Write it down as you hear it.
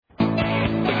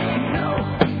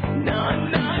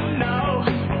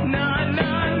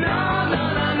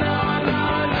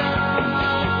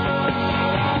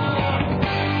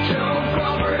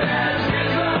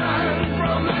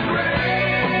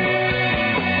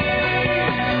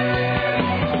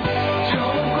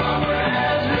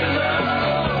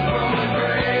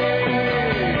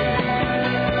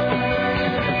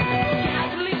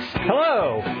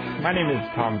name is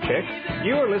Tom Chick.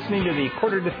 You are listening to the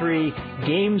Quarter to Three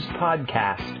Games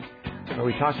Podcast, where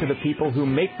we talk to the people who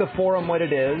make the forum what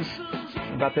it is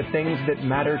about the things that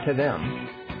matter to them.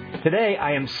 Today,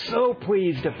 I am so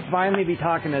pleased to finally be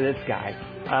talking to this guy.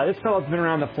 This fellow's been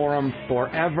around the forum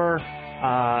forever.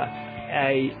 I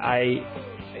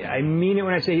mean it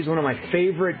when I say he's one of my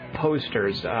favorite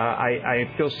posters.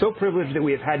 I feel so privileged that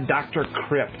we have had Dr.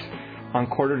 Crypt on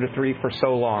Quarter to Three for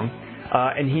so long.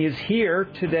 And he is here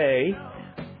today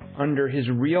under his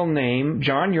real name.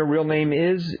 John, your real name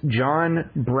is John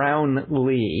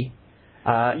Brownlee.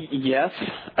 Yes,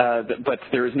 but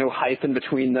there is no hyphen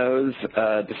between those,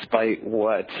 despite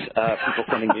what people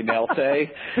sending email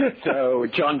say. So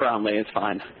John Brownlee is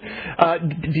fine.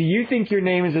 Do you think your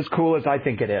name is as cool as I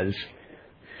think it is?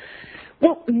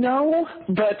 Well, no,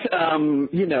 but,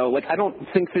 I don't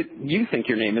think that you think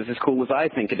your name is as cool as I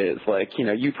think it is.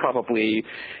 You probably,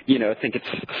 think it's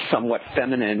somewhat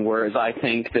feminine, whereas I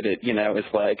think that it, is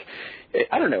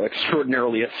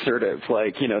extraordinarily assertive.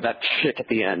 That chick at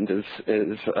the end is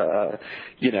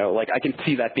I can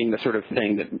see that being the sort of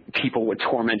thing that people would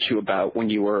torment you about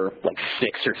when you were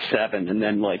 6 or 7, and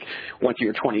then once you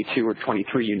were 22 or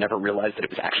 23, you never realized that it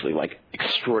was actually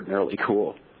extraordinarily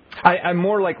cool. I'm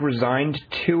more resigned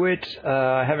to it.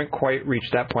 I haven't quite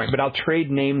reached that point, but I'll trade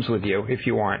names with you if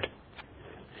you want.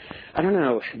 I don't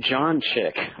know, John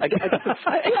Chick. I guess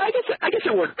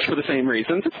it works for the same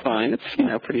reasons. It's fine. It's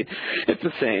it's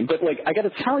the same. But I got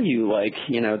to tell you,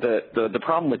 the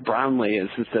problem with Brownlee is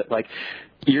that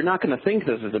you're not going to think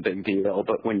this is a big deal,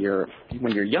 but when you're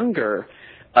younger,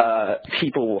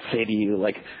 people will say to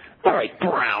you all right,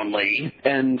 Brownlee.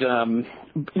 And,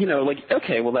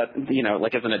 okay, well, that,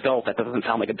 as an adult, that doesn't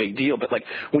sound like a big deal. But,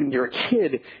 when you're a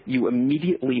kid, you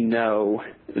immediately know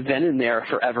then and there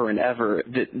forever and ever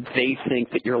that they think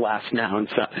that your last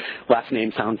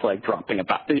name sounds like dropping a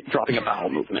bowel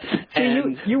movement.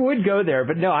 And you would go there,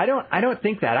 but no, I don't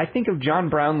think that. I think of John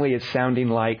Brownlee as sounding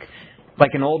like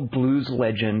an old blues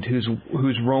legend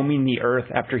who's roaming the earth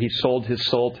after he sold his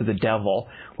soul to the devil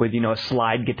with, a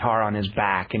slide guitar on his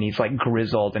back, and he's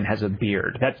grizzled and has a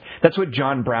beard. That's what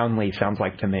John Brownlee sounds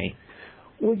like to me.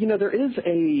 Well, there is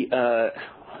I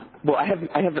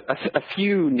have a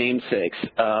few namesakes.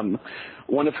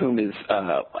 One of whom is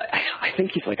I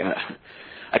think he's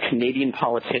a Canadian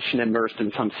politician immersed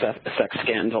in some sex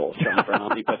scandal, John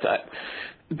Brownlee. But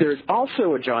there's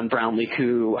also a John Brownlee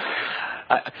who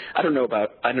I don't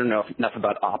know enough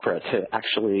about opera to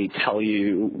actually tell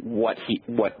you what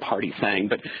part he sang,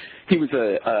 but he was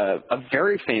a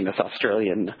very famous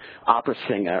Australian opera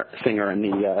singer in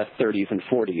the 30s and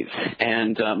 40s.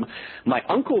 And my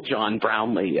uncle John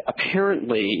Brownlee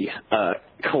apparently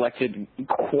collected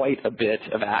quite a bit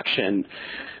of action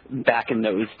back in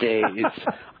those days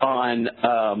on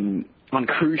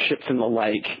cruise ships and the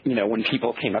like, when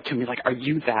people came up to me are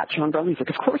you that John Brownlee? He's like,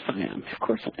 of course I am.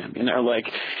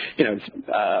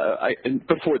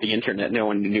 Before the internet, no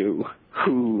one knew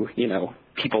who,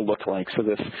 people looked like. So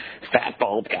this fat,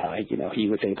 bald guy, he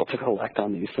was able to collect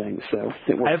on these things. So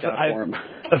it worked out for him.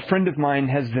 A friend of mine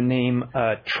has the name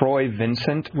Troy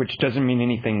Vincent, which doesn't mean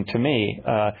anything to me.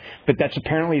 But that's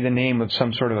apparently the name of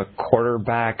some sort of a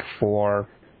quarterback for,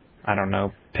 I don't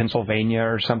know, Pennsylvania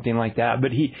or something like that.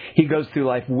 But he goes through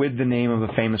life with the name of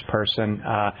a famous person.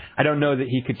 I don't know that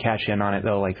he could cash in on it,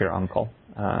 though, like your uncle.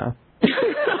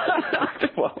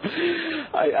 Well,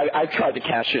 I tried to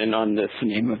cash in on this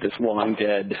name of this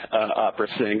long-dead opera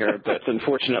singer, but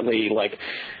unfortunately,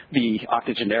 the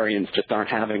octogenarians just aren't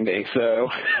having me, so...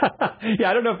 Yeah,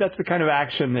 I don't know if that's the kind of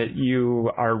action that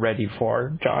you are ready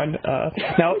for, John.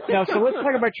 Now, so let's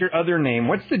talk about your other name.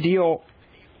 What's the deal...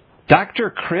 Dr.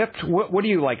 Crypt, what are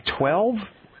you, 12?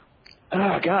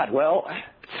 Oh, God, well,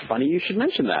 it's funny you should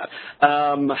mention that.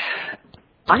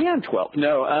 I am 12.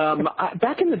 No,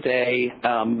 back in the day,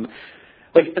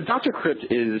 Dr.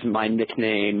 Crypt is my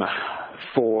nickname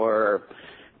for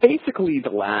basically the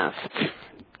last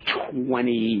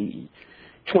 20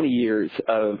 years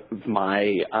of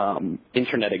my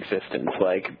internet existence.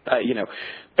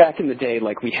 Back in the day,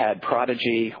 we had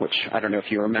Prodigy, which I don't know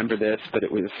if you remember this, but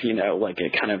it was, a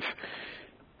kind of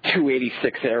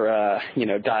 286 era,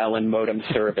 dial-in modem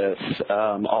service,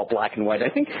 all black and white. I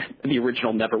think the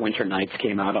original Neverwinter Nights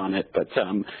came out on it, but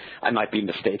I might be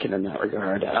mistaken in that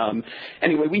regard.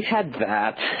 Anyway, we had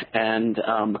that, and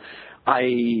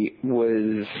I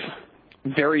was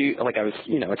very, I was,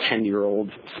 a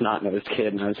 10-year-old snot-nosed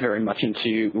kid, and I was very much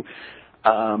into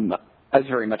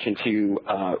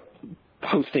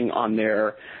posting on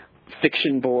their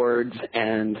fiction boards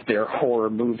and their horror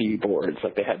movie boards.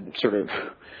 They had sort of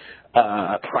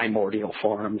primordial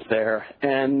forums there.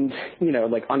 And,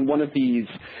 like on one of these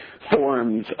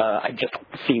forums, I'd just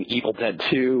seen Evil Dead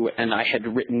 2, and I had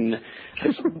written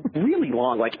this really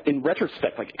long, like in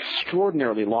retrospect, like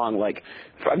extraordinarily long, like,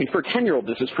 for a 10-year-old,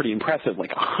 this is pretty impressive,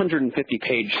 like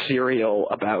 150-page serial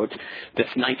about this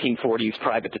 1940s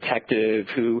private detective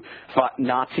who fought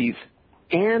Nazis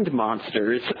and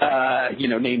monsters,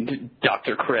 named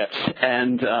Dr. Cripps.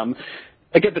 And,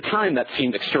 like at the time, that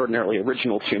seemed extraordinarily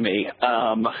original to me,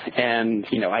 and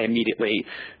I immediately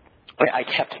I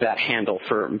kept that handle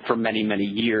for many, many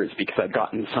years because I'd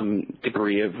gotten some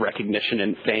degree of recognition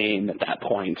and fame at that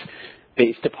point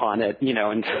based upon it,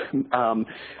 and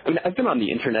I've been on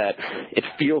the internet. It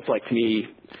feels like to me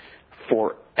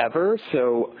forever,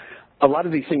 so. A lot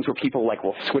of these things where people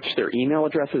will switch their email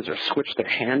addresses or switch their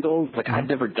handles, I've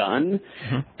never done,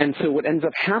 and so what ends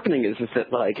up happening is that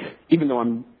even though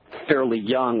I'm fairly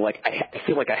young, I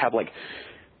feel like I have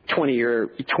 20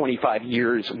 or 25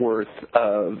 years worth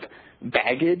of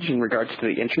baggage in regards to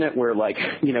the internet where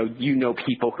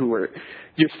people who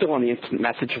you're still on the instant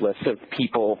message list of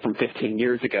people from 15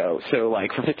 years ago. So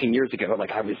for 15 years ago,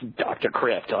 I was Dr.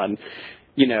 Crypt on,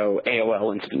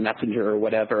 AOL Instant Messenger or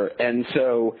whatever. And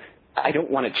so I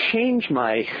don't want to change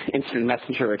my Instant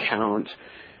Messenger account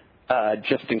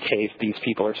just in case these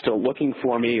people are still looking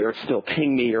for me or still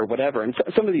ping me or whatever. And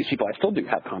some of these people I still do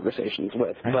have conversations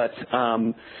with. Right.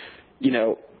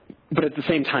 But at the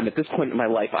same time, at this point in my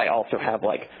life, I also have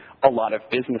a lot of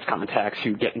business contacts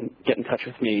who get in touch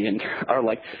with me and are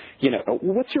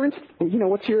what's your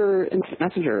Instant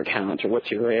Messenger account or what's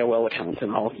your AOL account?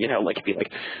 And I'll be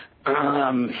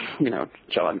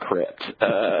John Crypt,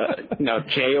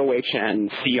 JOHNCRYPT,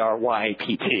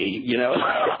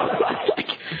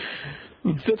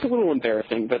 So it's a little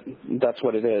embarrassing, but that's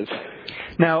what it is.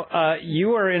 Now,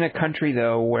 you are in a country,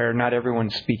 though, where not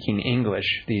everyone's speaking English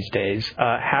these days.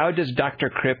 How does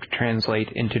Dr. Crypt translate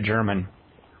into German?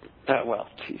 Well,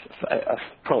 Jesus,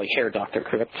 probably Herr Dr.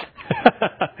 Crypt.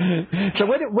 So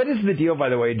what is the deal, by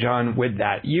the way, John, with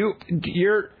that?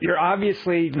 You're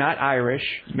obviously not Irish.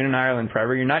 You've been in Ireland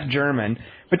forever. You're not German.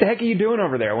 What the heck are you doing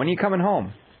over there? When are you coming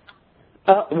home?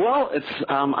 Well,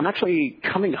 I'm actually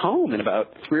coming home in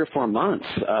about 3 or 4 months.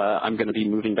 I'm going to be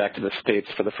moving back to the States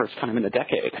for the first time in a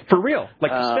decade. For real?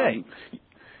 To stay?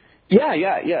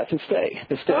 Yeah, to stay.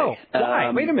 Oh,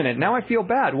 why? Wait a minute. Now I feel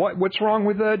bad. What's wrong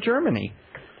with Germany?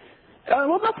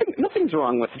 Well, nothing's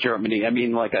wrong with Germany.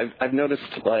 I've noticed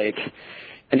an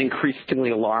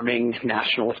increasingly alarming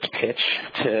nationalist pitch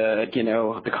to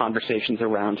the conversations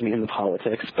around me in the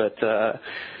politics, but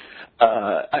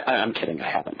I'm kidding. I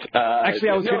haven't. Actually,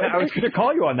 I was going to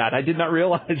call you on that. I did not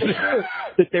realize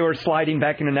that they were sliding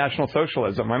back into National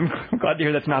Socialism. I'm glad to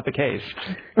hear that's not the case.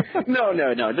 No.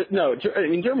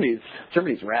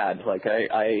 Germany's rad.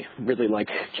 I really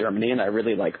like Germany, and I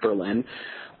really like Berlin.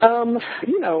 I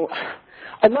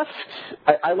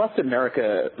left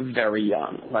America very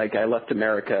young. I left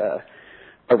America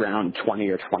around 20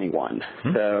 or 21.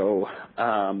 So,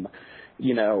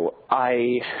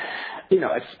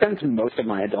 I've spent most of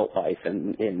my adult life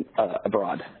in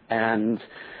abroad, and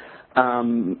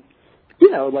and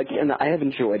I have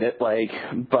enjoyed it.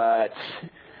 But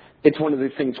it's one of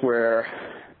those things where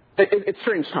it's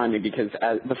strange timing because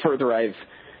the further I've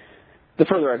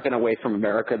been away from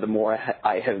America, the more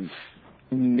I have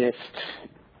missed,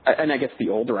 and I guess the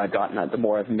older I've gotten, the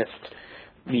more I've missed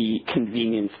the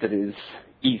convenience that is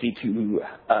easy to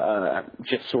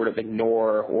just sort of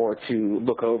ignore or to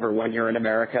look over when you're in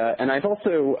America. And I've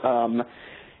also,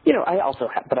 I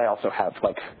also have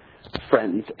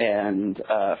friends and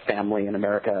family in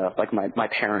America. My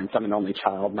parents, I'm an only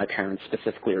child. My parents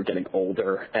specifically are getting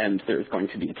older, and there's going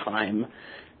to be a time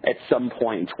at some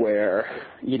point where,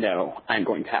 I'm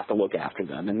going to have to look after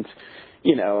them. And,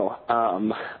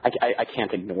 I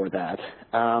can't ignore that.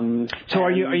 So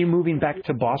are you moving back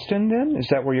to Boston then? Is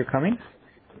that where you're coming?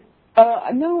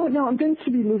 No, I'm going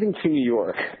to be moving to New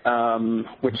York,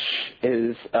 which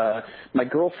is, my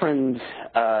girlfriend,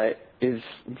 is,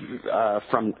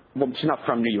 she's not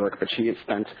from New York, but she has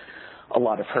spent a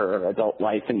lot of her adult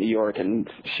life in New York, and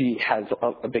she has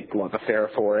a big love affair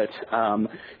for it.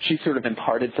 She sort of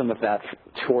imparted some of that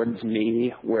towards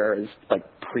me, whereas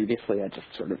previously I just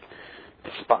sort of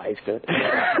despised it.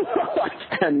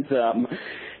 And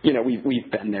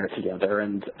we've been there together,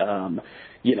 and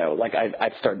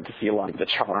I've started to see a lot of the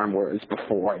charm, whereas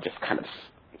before I just kind of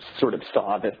sort of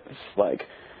saw this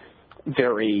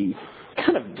very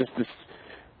kind of just this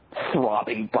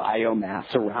throbbing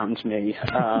biomass around me.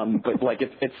 But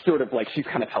it's sort of she's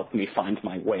kind of helped me find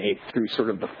my way through sort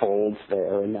of the folds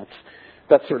there, and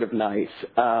that's sort of nice.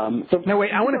 So no,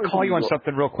 wait, I want to call you on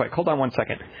something real quick. Hold on one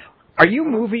second. Are you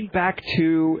moving back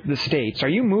to the States? Are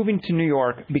you moving to New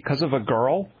York because of a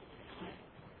girl?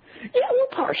 Yeah, well,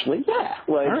 partially, yeah.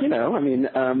 Like, Huh? you know, I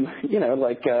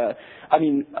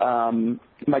mean,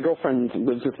 my girlfriend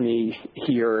lives with me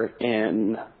here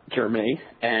in Germany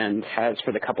and has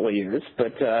for the couple of years,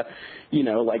 but, you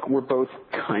know, like, we're both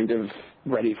kind of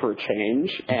ready for a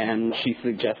change, and she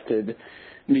suggested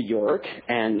New York,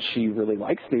 and she really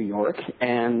likes New York,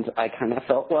 and I kind of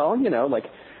felt, well, you know, like,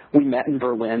 we met in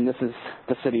Berlin. This is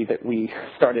the city that we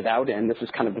started out in. This is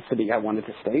kind of the city I wanted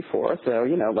to stay for. So,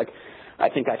 you know, like, I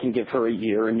think I can give her a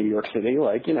year in New York City,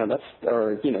 like, you know, that's,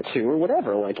 or, you know, 2 or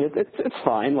whatever. Like, it's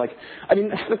fine. Like, I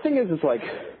mean, the thing is like,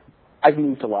 I've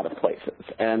moved a lot of places,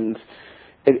 and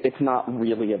it's not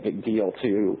really a big deal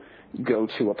to go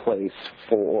to a place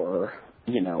for,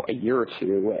 you know, a year or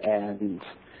two and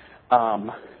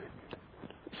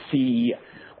see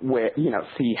where, you know,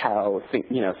 see how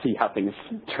things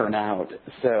turn out.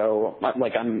 So,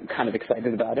 like, I'm kind of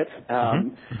excited about it.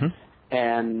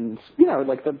 And, you know,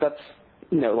 like, that's,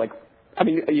 you know, like, I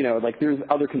mean, you know, like, there's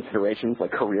other considerations,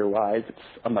 like, career-wise, it's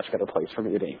a much better place for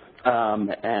me to be.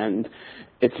 And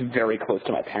it's very close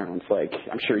to my parents. Like,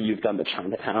 I'm sure you've done the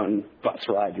Chinatown bus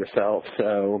ride yourself,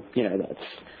 so, you know,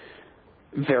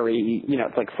 that's very, you know,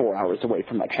 it's like 4 hours away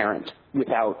from my parents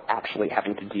without actually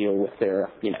having to deal with their,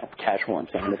 you know, casual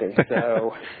insanity.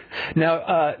 So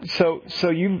now, so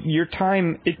your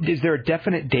time, is there a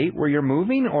definite date where you're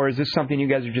moving, or is this something you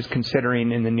guys are just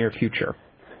considering in the near future?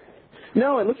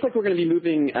 No, it looks like we're going to be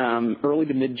moving early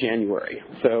to mid-January,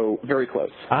 so very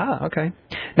close. Ah, okay.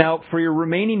 Now, for your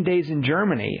remaining days in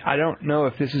Germany, I don't know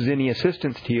if this is any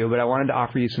assistance to you, but I wanted to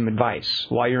offer you some advice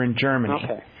while you're in Germany.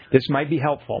 Okay. This might be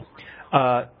helpful.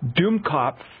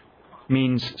 Dummkopf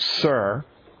means sir.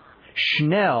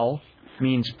 Schnell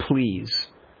means please.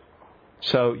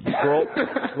 So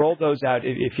roll those out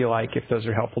if you like, if those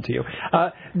are helpful to you.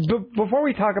 Before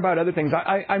we talk about other things,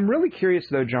 I'm really curious,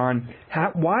 though, John,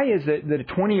 why is it that a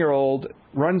 20-year-old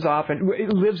runs off and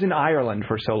lives in Ireland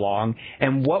for so long,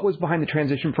 and what was behind the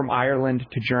transition from Ireland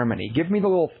to Germany? Give me the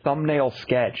little thumbnail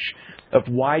sketch of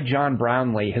why John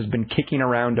Brownlee has been kicking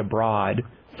around abroad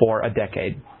for a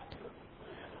decade.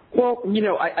 Well, you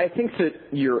know, I think that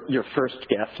your first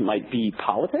guess might be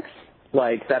politics.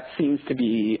 Like, that seems to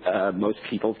be most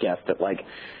people's guess, that, like,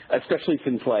 especially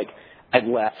since, like, I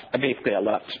left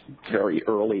very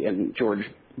early in George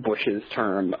Bush's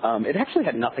term. It actually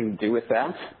had nothing to do with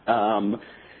that.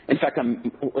 In fact,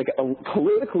 I'm, like,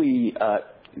 politically,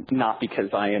 not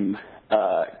because I am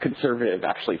conservative,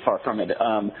 actually, far from it,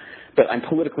 but I'm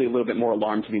politically a little bit more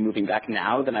alarmed to be moving back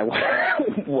now than I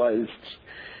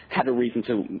had a reason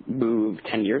to move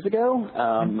 10 years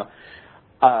ago.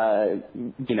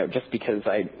 You know, just because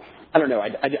I don't know,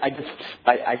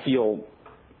 I feel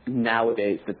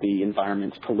nowadays that the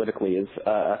environment politically is,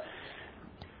 I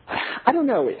don't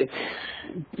know,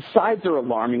 sides are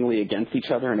alarmingly against each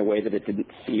other in a way that it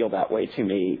didn't feel that way to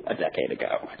me a decade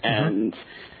ago. And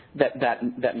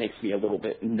that makes me a little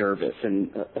bit nervous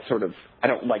and sort of, I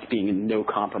don't like being in no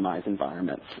compromise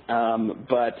environments.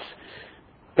 But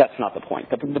that's not the point.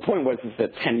 The point was is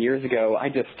that 10 years ago, I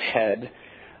just had,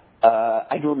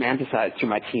 I'd romanticized through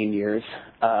my teen years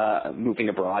moving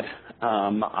abroad.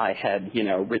 I had, you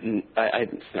know,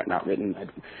 I'd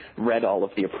read all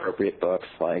of the appropriate books,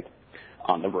 like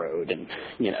On the Road and,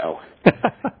 you know,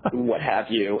 what have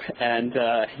you, and,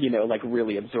 you know, like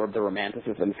really absorbed the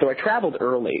romanticism. So I traveled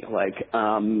early. Like,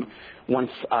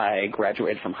 once I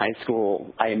graduated from high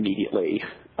school, I immediately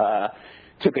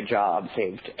took a job,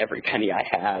 saved every penny I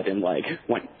had, and, like,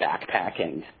 went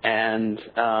backpacking. And,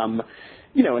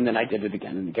 you know, and then I did it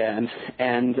again and again.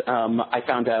 And I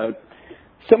found out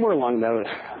somewhere along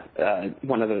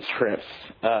one of those trips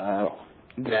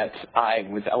that I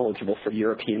was eligible for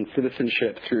European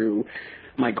citizenship through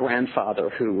my grandfather,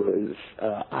 who was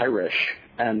Irish.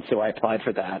 And so I applied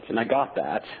for that, and I got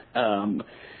that,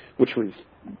 which was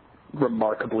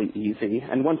remarkably easy.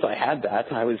 And once I had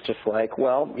that, I was just like,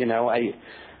 well, you know, I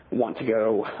want to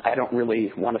go. I don't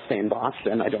really want to stay in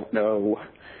Boston. I don't know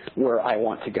where I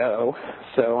want to go.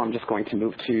 So I'm going to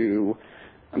move to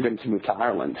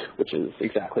Ireland, which is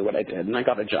exactly what I did. And I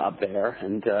got a job there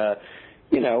and,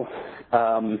 you know,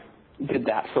 did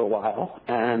that for a while.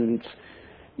 And,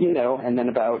 you know, and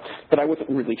then but I wasn't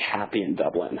really happy in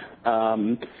Dublin.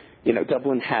 You know,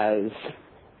 Dublin's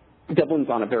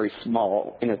in a very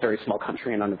small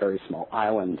country and on a very small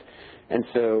island. And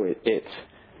so it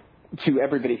to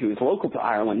everybody who is local to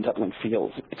Ireland, Dublin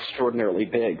feels extraordinarily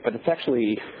big, but it's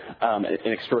actually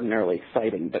extraordinarily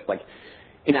exciting. But, like,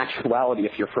 in actuality,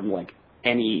 if you're from, like,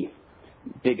 any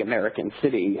big American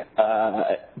city,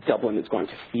 Dublin is going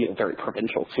to feel very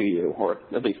provincial to you, or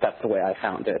at least that's the way I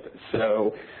found it.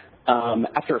 So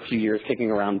after a few years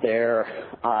kicking around there,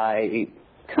 I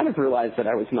kind of realized that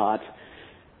I was not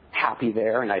happy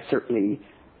there, and I certainly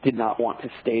did not want to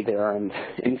stay there, and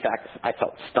in fact, I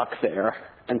felt stuck there.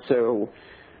 And so,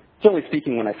 generally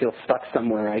speaking, when I feel stuck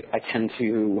somewhere, I tend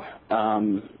to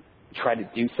try to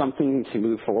do something to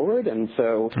move forward. And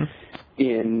so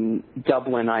in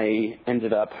Dublin, I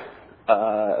ended up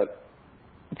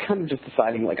kind of just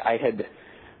deciding, like, I had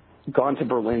gone to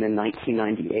Berlin in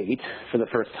 1998 for the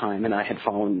first time, and I had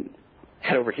fallen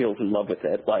head over heels in love with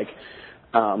it. Like,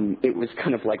 it was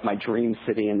kind of like my dream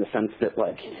city in the sense that,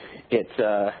 like,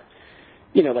 it's,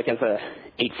 you know, like as a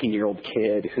 18-year-old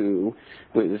kid who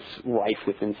was rife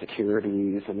with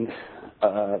insecurities and,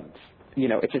 you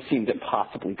know, it just seemed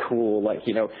impossibly cool. Like,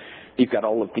 you know, you've got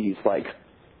all of these, like,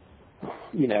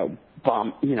 you know,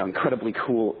 incredibly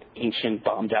cool, ancient,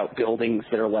 bombed-out buildings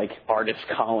that are like artist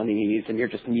colonies, and you're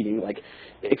just meeting like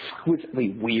exquisitely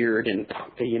weird and,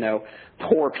 you know,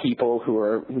 poor people who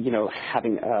are, you know,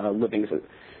 having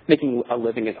making a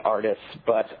living as artists,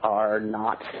 but are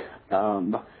not,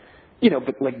 you know,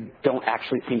 but like don't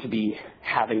actually seem to be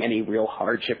having any real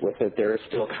hardship with it. They're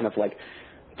still kind of like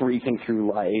breezing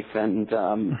through life, and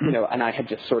you know, and I had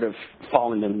just sort of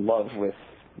fallen in love with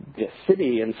this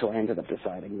city, and so I ended up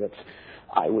deciding that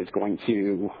I was going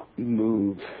to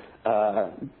move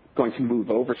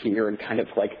over here, and kind of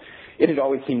like it had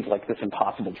always seemed like this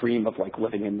impossible dream of like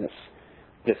living in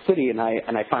this city, and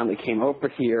I finally came over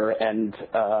here, and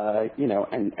you know,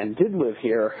 and did live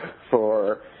here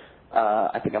for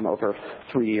I think I'm over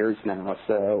 3 years now.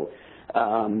 So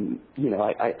you know,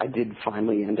 I did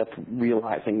finally end up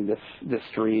realizing this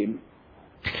dream.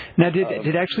 Now,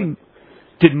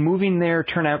 did moving there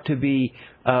turn out to be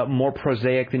more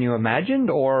prosaic than you imagined,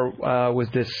 or was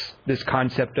this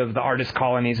concept of the artist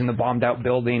colonies and the bombed out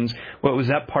buildings, was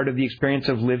that part of the experience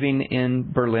of living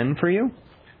in Berlin for you?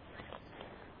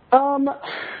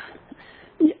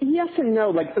 Yes and no.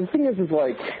 Like, the thing is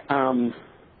like,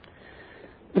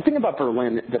 the thing about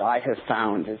Berlin that I have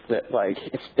found is that, like,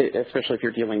 especially if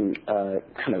you're dealing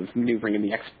kind of maneuvering in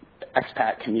the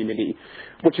expat community,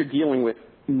 what you're dealing with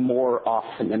more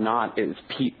often than not is,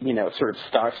 you know, sort of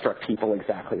starstruck people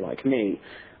exactly like me,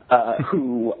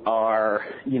 who are,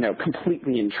 you know,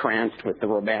 completely entranced with the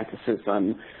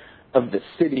romanticism of the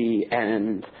city,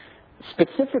 and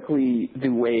specifically the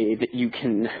way that you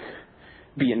can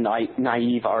be a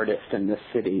naive artist in this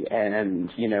city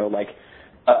and, you know, like,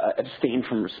 abstain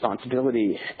from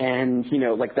responsibility. And, you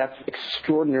know, like, that's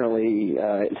extraordinarily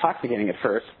intoxicating at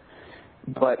first.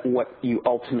 But what you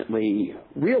ultimately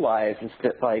realize is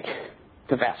that, like,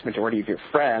 the vast majority of your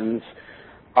friends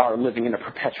are living in a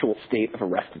perpetual state of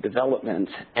arrested development,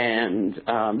 and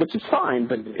which is fine,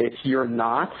 but if you're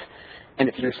not, and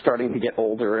if you're starting to get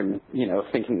older and, you know,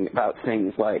 thinking about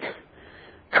things like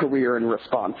career and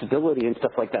responsibility and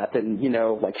stuff like that, then, you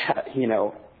know, like, you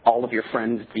know, all of your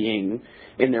friends being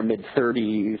in their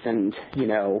mid-30s and, you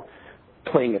know,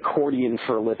 playing accordion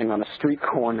for a living on a street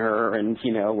corner and,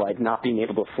 you know, like, not being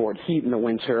able to afford heat in the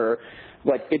winter,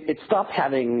 like, it stopped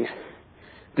having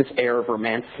this air of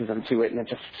romanticism to it, and it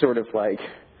just sort of, like,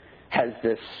 has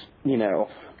this, you know,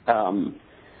 I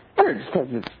don't know, just has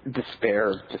this despair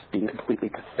of just being completely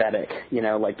pathetic, you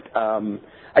know, like,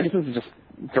 I guess this is just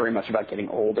very much about getting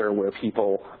older, where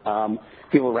people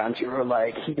around you are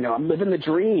like, you know, I'm living the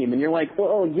dream, and you're like,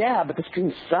 well, yeah, but this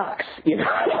dream sucks, you know.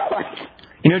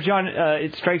 You know, John,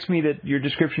 it strikes me that your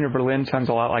description of Berlin sounds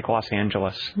a lot like Los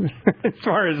Angeles, as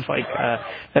far as like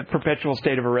that perpetual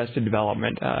state of arrested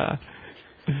development.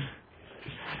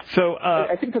 So,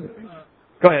 I think that.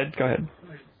 Go ahead.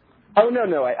 Oh,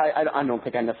 no, I don't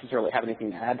think I necessarily have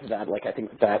anything to add to that. Like, I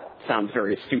think that sounds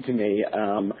very astute to me.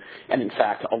 And in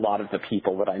fact, a lot of the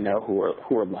people that I know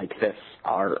who are like this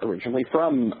are originally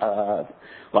from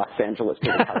Los Angeles,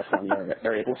 California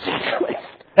area.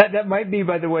 That might be,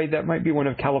 by the way, one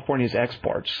of California's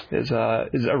exports is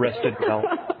arrested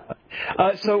development.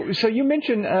 So you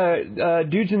mentioned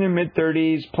dudes in their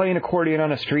mid-30s playing accordion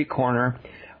on a street corner.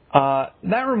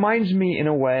 That reminds me in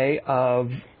a way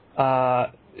of.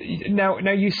 Now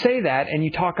you say that, and you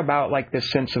talk about like this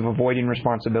sense of avoiding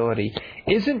responsibility.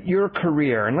 Isn't your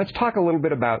career, and let's talk a little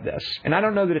bit about this, and I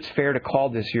don't know that it's fair to call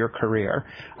this your career.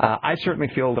 I certainly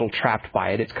feel a little trapped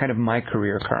by it. It's kind of my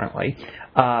career currently.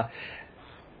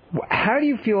 How do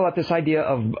you feel about this idea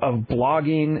of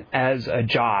blogging as a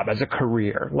job, as a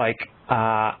career? Like,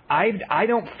 I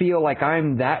don't feel like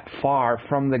I'm that far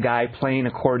from the guy playing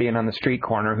accordion on the street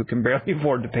corner who can barely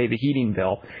afford to pay the heating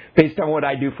bill based on what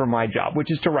I do for my job,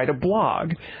 which is to write a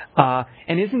blog.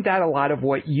 And isn't that a lot of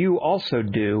what you also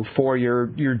do for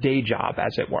your day job,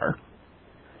 as it were?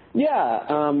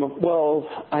 Yeah. Well,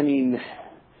 I mean,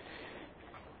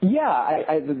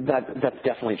 yeah, that's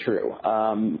definitely true.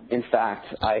 In fact,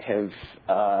 I have,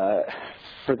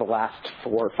 for the last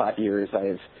 4 or 5 years,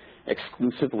 I've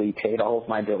exclusively paid all of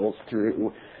my bills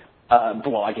through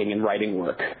blogging and writing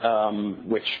work,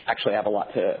 which actually I have a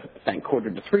lot to thank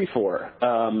Quarter to Three for,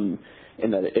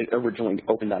 in that it originally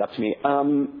opened that up to me.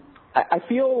 I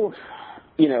feel,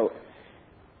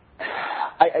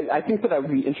 I think that I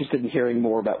would be interested in hearing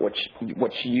more about what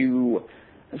you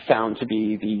found to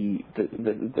be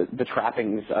the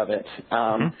trappings of it.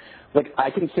 Like, I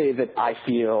can say that I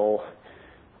feel,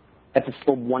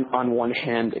 on one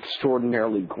hand,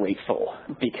 extraordinarily grateful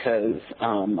because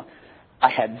I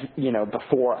had,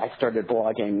 before I started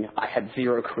blogging, I had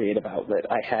zero creative outlet.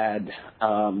 I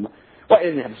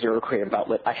didn't have zero creative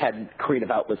outlet. I had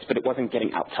creative outlets, but it wasn't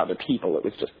getting out to other people. It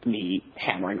was just me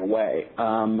hammering away.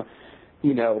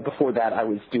 Before that, I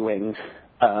was doing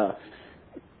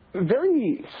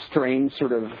very strange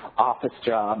sort of office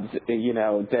jobs,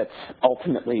 that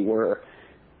ultimately were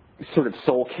sort of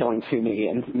soul-killing to me,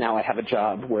 and now I have a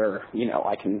job where,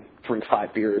 I can drink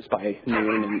 5 beers by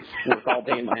noon and work all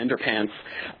day in my underpants.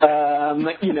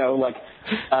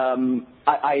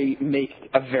 I make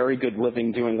a very good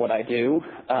living doing what I do,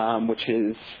 which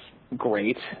is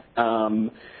great.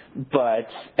 But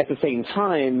at the same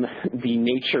time, the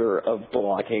nature of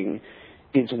blogging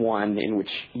is one in which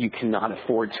you cannot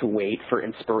afford to wait for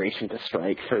inspiration to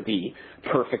strike, for the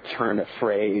perfect turn of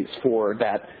phrase, for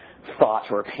that thought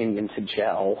or opinion to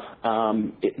gel.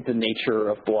 The nature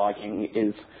of blogging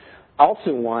is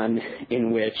also one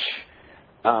in which,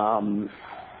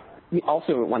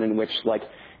 like,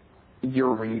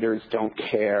 your readers don't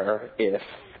care if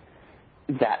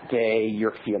that day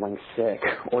you're feeling sick,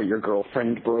 or your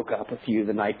girlfriend broke up with you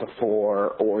the night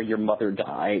before, or your mother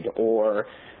died, or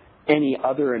any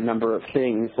other number of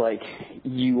things. Like,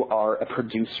 you are a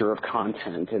producer of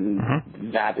content,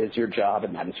 and that is your job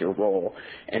and that is your role.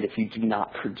 And if you do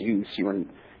not produce,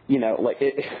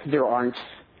 there aren't,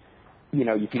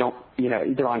 if you don't,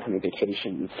 there aren't any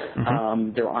vacations.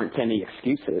 There aren't any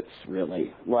excuses,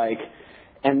 really.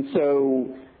 And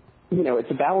so,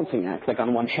 it's a balancing act. Like,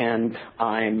 on one hand,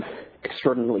 I'm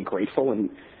extraordinarily grateful and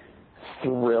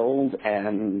thrilled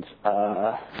and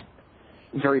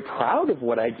very proud of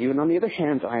what I do, and on the other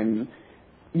hand, I'm,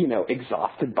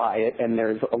 exhausted by it, and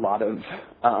there's a lot of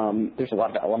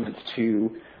elements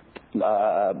to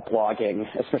blogging,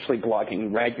 especially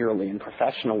blogging regularly and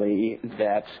professionally,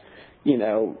 that,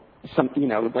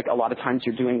 like, a lot of times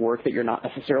you're doing work that you're not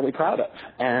necessarily proud of,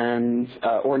 and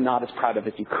or not as proud of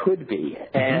as you could be,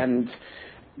 and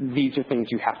these are things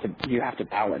you have to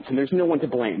balance, and there's no one to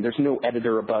blame. There's no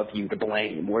editor above you to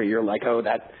blame, where you're like, oh,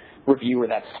 that review or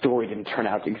that story didn't turn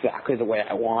out exactly the way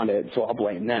I wanted, so I'll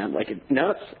blame them. No,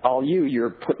 it's all you.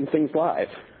 You're putting things live.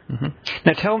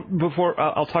 Now,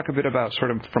 I'll talk a bit about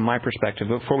sort of from my perspective.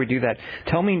 Before we do that,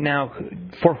 tell me now,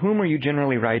 for whom are you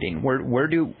generally writing? Where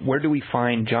do we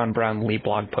find John Brown Lee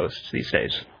blog posts these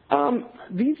days?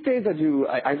 These days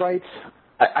I write.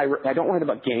 I don't write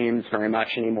about games very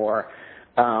much anymore.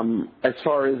 As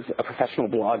far as a professional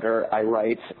blogger, I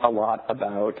write a lot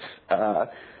about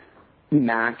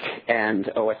Mac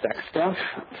and OS X stuff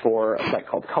for a site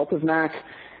called Cult of Mac.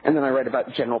 And then I write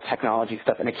about general technology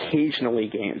stuff and occasionally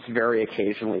games, very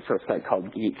occasionally, for a site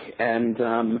called Geek. And,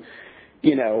 so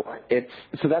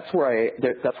that's where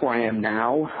I am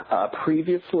now.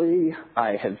 Previously,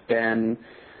 I have been,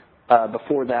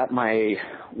 before that,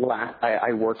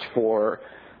 I worked for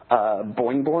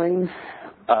Boing Boing.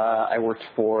 I worked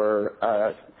for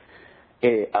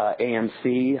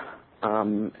AMC.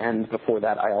 And before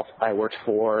that, I worked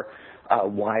for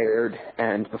Wired,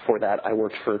 and before that, I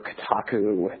worked for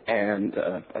Kotaku, and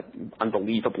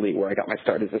unbelievably, where I got my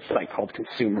start is a site called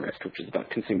Consumerist, which is about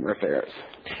consumer affairs.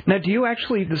 Now, do you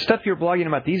actually, the stuff you're blogging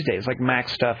about these days, like Mac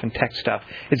stuff and tech stuff,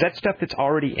 is that stuff that's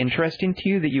already interesting to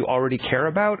you, that you already care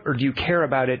about, or do you care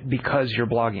about it because you're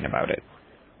blogging about it?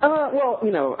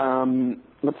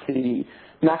 Let's see.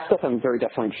 Mac stuff I'm very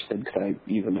definitely interested in because I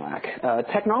use a Mac.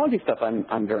 Technology stuff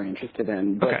I'm very interested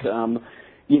in, but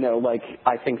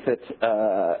I think that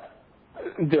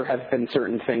there have been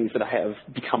certain things that I have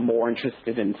become more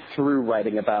interested in through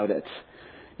writing about it.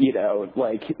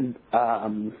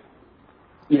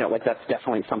 That's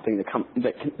definitely something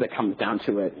that comes down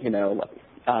to it.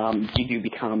 You do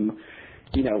become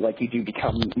like you do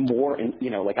become more,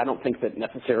 like I don't think that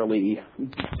necessarily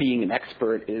being an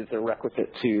expert is a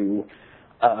requisite to,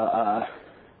 I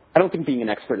don't think being an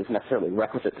expert is necessarily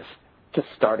requisite to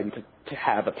starting to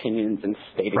have opinions and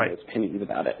stating Right. those opinions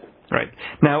about it. Right.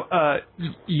 Now,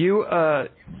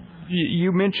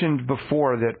 you mentioned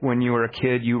before that when you were a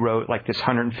kid, you wrote like this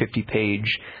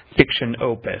 150-page fiction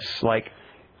opus. Like,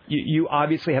 you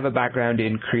obviously have a background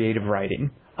in creative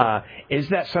writing. Is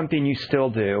that something you still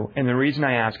do? And the reason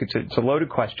I ask, it's a loaded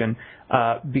question,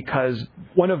 because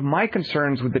one of my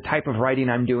concerns with the type of writing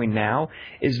I'm doing now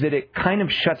is that it kind of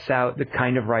shuts out the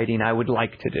kind of writing I would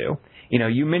like to do.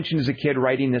 You mentioned as a kid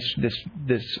writing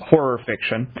this horror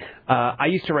fiction. I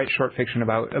used to write short fiction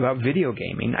about video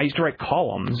gaming. I used to write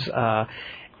columns,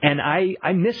 and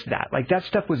I missed that. Like, that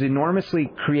stuff was enormously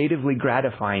creatively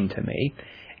gratifying to me,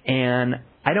 and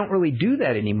I don't really do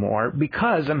that anymore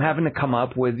because I'm having to come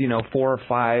up with 4 or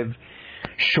 5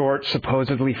 short,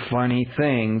 supposedly funny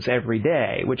things every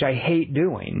day, which I hate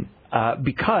doing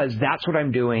because that's what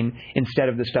I'm doing instead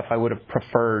of the stuff I would have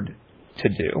preferred to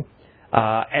do.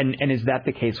 And is that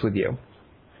the case with you?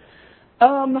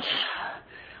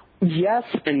 Yes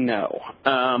and no.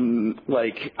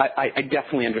 I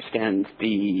definitely understand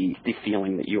the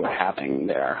feeling that you are having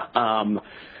there.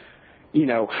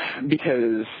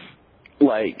 Because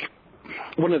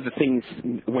one of the things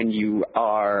when you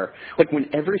are, when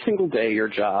every single day your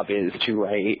job is to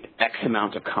write X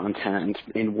amount of content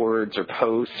in words or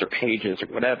posts or pages or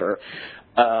whatever,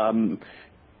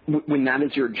 when that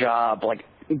is your job,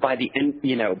 by the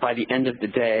end of the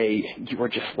day, you are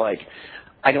just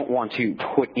I don't want to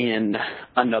put in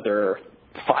another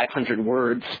 500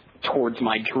 words towards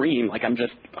my dream. I'm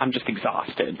just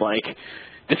exhausted.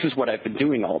 This is what I've been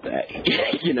doing all day.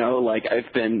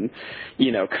 I've been,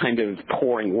 kind of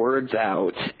pouring words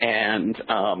out and,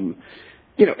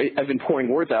 I've been pouring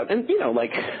words out and,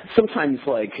 sometimes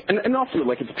and also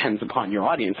it depends upon your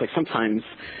audience. Sometimes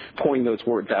pouring those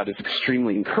words out is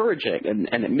extremely encouraging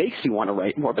and it makes you want to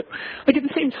write more. But at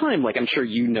the same time, I'm sure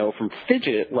from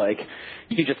Fidget,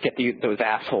 you just get those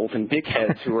assholes and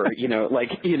dickheads who are,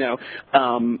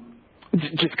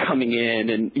 just coming in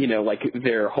and,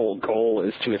 their whole goal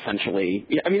is to essentially,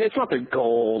 it's not their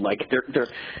goal,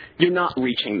 you're not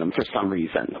reaching them for some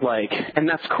reason, and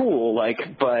that's cool,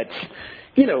 but,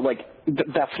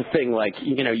 that's the thing,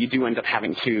 you do end up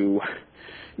having to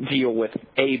deal with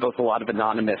both a lot of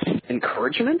anonymous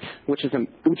encouragement, which is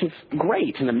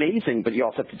great and amazing, but you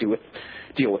also have to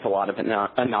deal with a lot of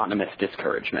anonymous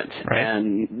discouragement. Right.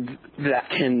 And that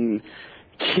can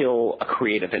kill a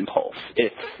creative impulse.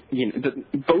 If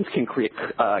both can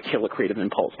kill a creative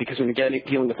impulse, because when you're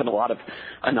dealing with a lot of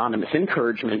anonymous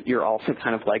encouragement, you're also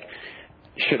kind of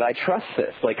should I trust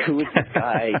this? Who is this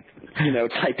guy,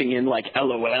 typing in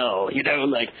LOL, well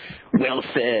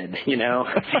said, see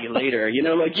you later,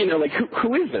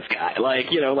 who is this guy?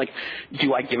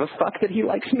 Do I give a fuck that he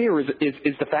likes me, or is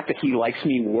the fact that he likes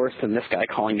me worse than this guy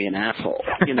calling me an asshole?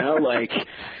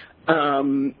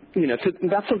 So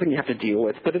that's something you have to deal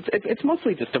with, but it's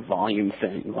mostly just a volume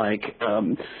thing,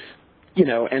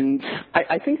 and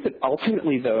I think that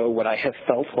ultimately, though, what I have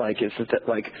felt is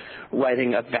that,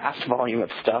 writing a vast volume of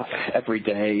stuff every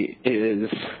day is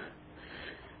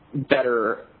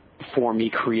better for me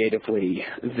creatively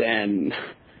than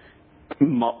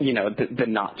not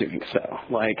doing so.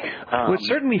 Well, it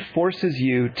certainly forces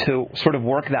you to sort of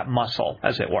work that muscle,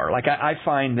 as it were. I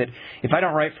find that if I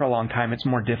don't write for a long time, it's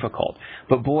more difficult.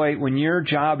 But boy, when your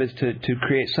job is to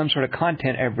create some sort of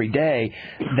content every day,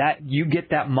 that you get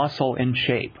that muscle in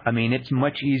shape. It's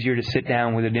much easier to sit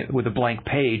down with a blank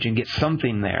page and get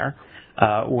something there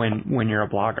when you're a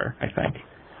blogger, I think.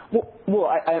 Well,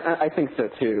 I think so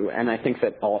too, and I think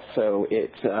that also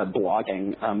it's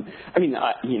blogging.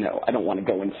 I don't want to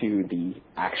go into the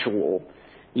actual,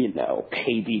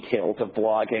 pay details of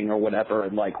blogging or whatever,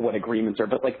 and what agreements are.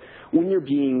 But when you're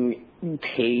being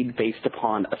paid based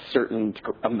upon a certain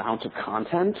amount of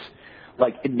content,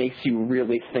 it makes you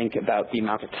really think about the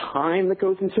amount of time that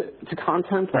goes into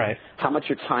content, right? How much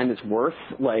your time is worth,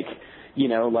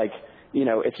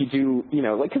 if you do,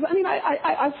 because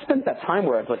I've spent that time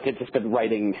where I've just been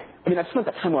writing. I've spent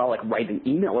that time where I'll write an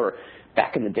email, or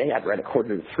back in the day I'd write a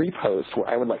 2:45 post where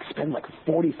I would spend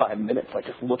 45 minutes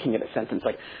just looking at a sentence.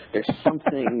 There's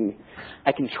something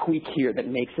I can tweak here that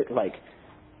makes it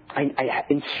I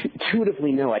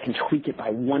intuitively know I can tweak it by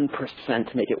 1%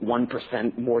 to make it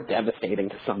 1% more devastating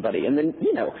to somebody, and then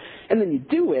you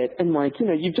do it, and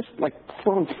you've just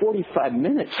thrown 45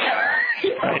 minutes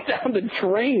down the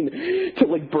drain to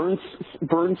like burn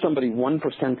somebody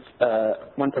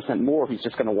 1% more who's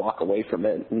just going to walk away from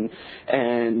it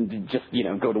and just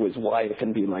go to his wife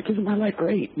and be like, isn't my life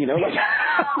great? Like.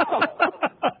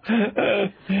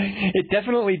 It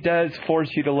definitely does force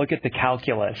you to look at the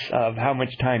calculus of how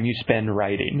much time you spend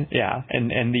writing,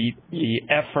 and the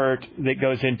effort that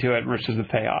goes into it versus the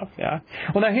payoff,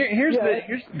 Well, now here's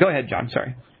go ahead, John.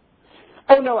 Sorry.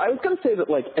 Oh no, I was going to say that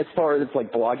like as far as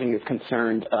like blogging is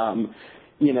concerned,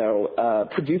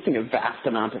 producing a vast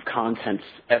amount of content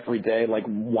every day, like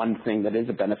one thing that is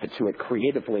a benefit to it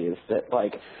creatively is that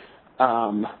like.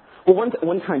 Well, one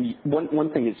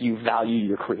thing is you value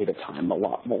your creative time a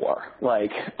lot more.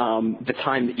 Like the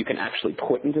time that you can actually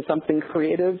put into something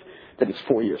creative that is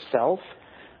for yourself.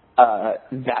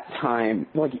 That time,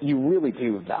 like you really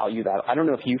do value that. I don't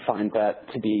know if you find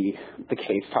that to be the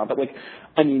case, Tom, but like,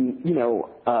 I mean,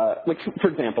 like for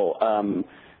example,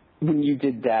 when you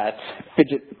did that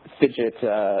fidget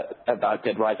about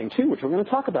Dead Rising 2, which we're going to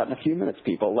talk about in a few minutes,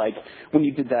 people, like when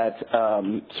you did that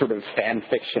sort of fan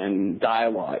fiction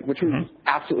dialogue, which was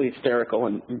absolutely hysterical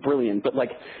and brilliant, but like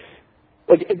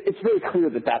it's very clear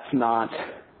that that's not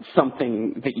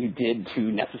something that you did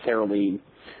to necessarily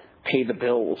pay the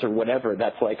bills or whatever.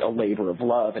 That's like a labor of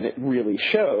love, and it really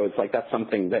shows. Like that's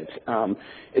something that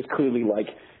is clearly like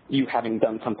you having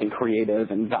done something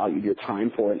creative and valued your time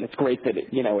for it. And it's great that it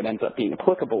ends up being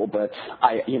applicable, but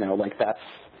like that's,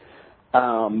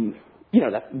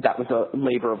 that was a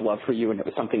labor of love for you, and it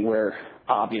was something where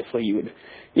obviously you would,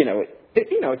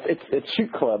 it's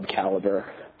shoot club caliber,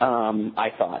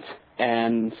 I thought.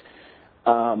 And,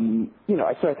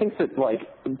 so I think that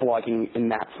like blogging in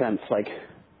that sense, like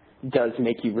does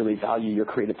make you really value your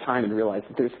creative time and realize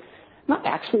that there's not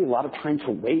actually a lot of time to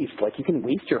waste. Like you can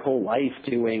waste your whole life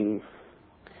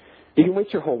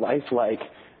like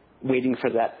waiting for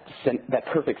that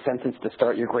perfect sentence to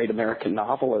start your great American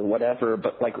novel or whatever.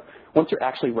 But like once you're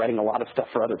actually writing a lot of stuff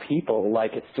for other people,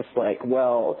 like it's just like,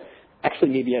 well, actually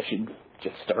maybe I should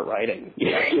just start writing.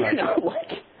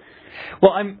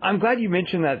 Well, I'm glad you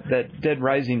mentioned that Dead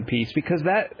Rising piece, because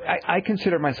I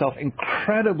consider myself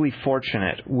incredibly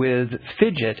fortunate with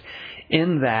Fidget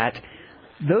in that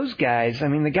those guys, I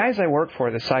mean, the guys I work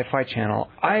for, the Sci-Fi Channel,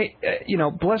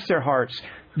 bless their hearts,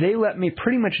 they let me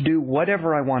pretty much do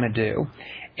whatever I want to do.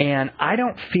 And I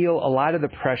don't feel a lot of the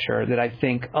pressure that I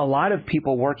think a lot of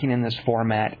people working in this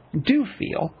format do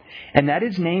feel. And that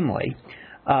is namely,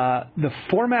 the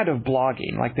format of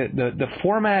blogging, like the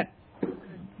format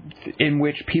in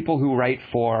which people who write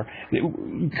for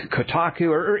Kotaku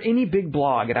or any big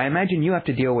blog, and I imagine you have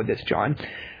to deal with this, John,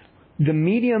 the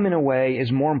medium, in a way,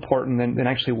 is more important than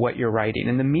actually what you're writing.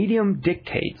 And the medium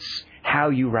dictates how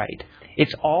you write.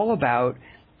 It's all about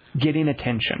getting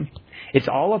attention. It's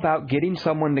all about getting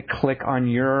someone to click on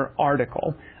your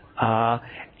article.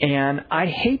 And I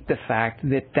hate the fact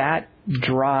that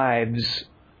drives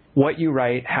what you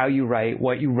write, how you write,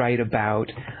 what you write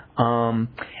about.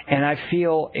 And I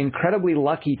feel incredibly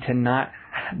lucky to not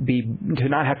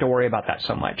have to worry about that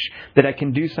so much, that I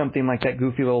can do something like that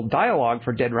goofy little dialogue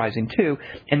for Dead Rising 2,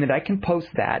 and that I can post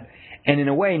that, and in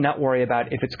a way not worry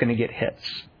about if it's going to get hits.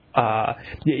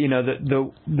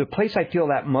 The place I feel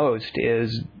that most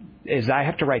is I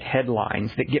have to write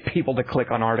headlines that get people to click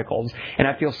on articles, and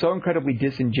I feel so incredibly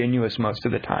disingenuous most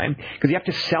of the time because you have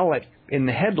to sell it in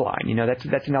the headline.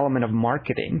 That's an element of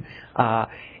marketing,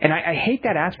 and I hate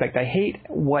that aspect. I hate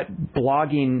what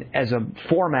blogging as a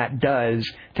format does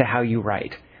to how you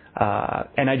write,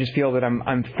 and I just feel that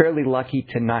I'm fairly lucky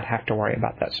to not have to worry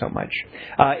about that so much.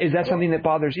 Is that something that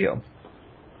bothers you?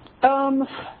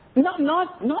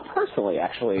 Not personally,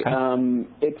 actually. Okay.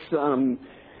 It's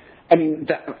I mean,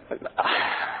 that's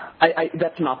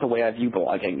not the way I view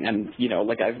blogging. And,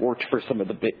 like I've worked for some of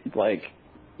the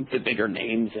bigger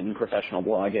names in professional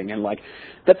blogging, and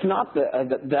that's not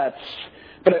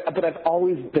but I've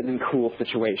always been in cool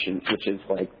situations, which is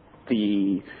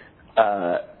the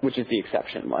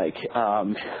exception.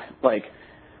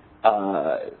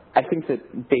 I think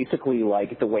that basically,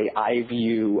 the way I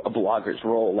view a blogger's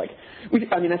role, I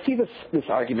see this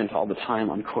argument all the time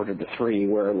on Quarter to Three,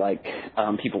 where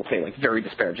people say very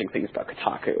disparaging things about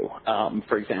Kotaku,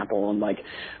 for example, and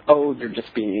they're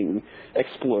just being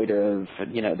exploitive,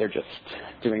 and they're just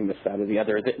doing this, that, or the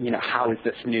other. That how is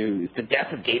this news? The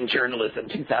death of game journalism,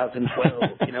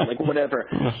 2012, whatever,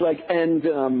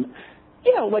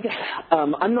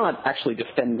 I'm not actually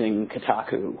defending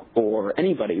Kotaku or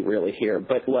anybody really here,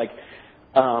 but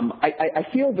I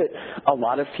feel that a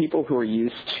lot of people who are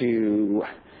used to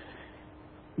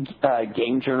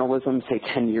game journalism, say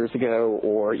 10 years ago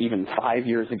or even 5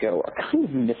 years ago, are kind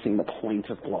of missing the point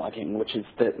of blogging, which is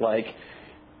that, like,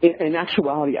 in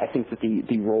actuality, I think that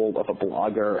the role of a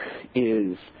blogger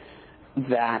is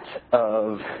that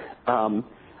of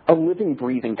a living,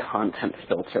 breathing content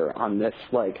filter on this,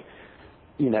 like,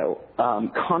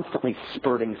 constantly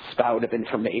spurting spout of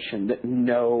information that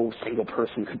no single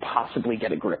person could possibly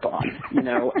get a grip on,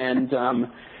 and,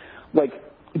 like,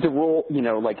 the role,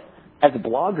 like, as a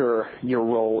blogger, your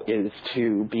role is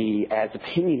to be as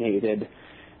opinionated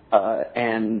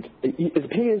and as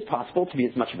opinionated as possible, to be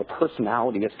as much of a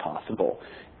personality as possible.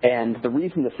 And the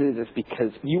reason this is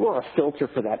because you are a filter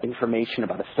for that information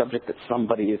about a subject that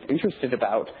somebody is interested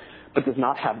about, but does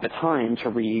not have the time to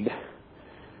read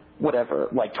whatever,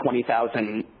 like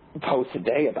 20,000 posts a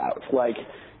day about. Like,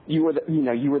 your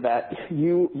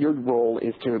role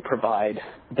is to provide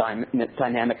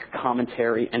dynamic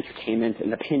commentary, entertainment,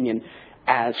 and opinion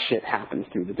as shit happens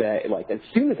through the day, like as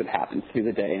soon as it happens through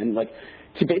the day, and like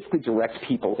to basically direct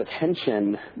people's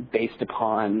attention based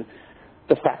upon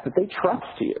the fact that they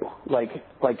trust you, like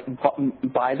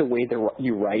by the way that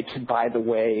you write, by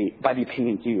the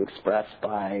opinions you express,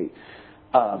 by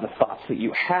the thoughts that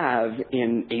you have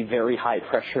in a very high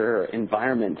pressure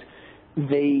environment.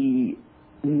 They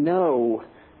know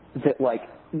that, like,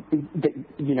 that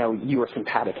you are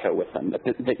simpatico with them,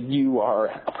 that you are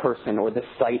a person, or this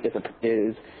site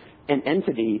is an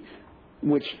entity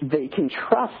which they can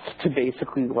trust to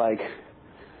basically, like,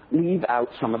 leave out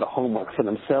some of the homework for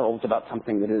themselves about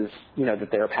something that is, that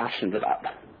they're passionate about.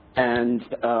 And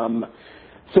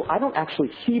so I don't actually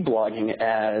see blogging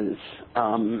as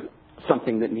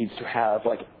something that needs to have,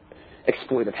 like,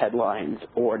 exploitive headlines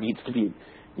or needs to be,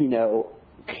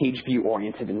 page view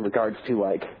oriented in regards to,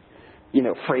 like,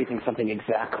 phrasing something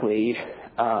exactly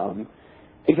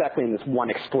in this one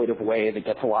exploitive way that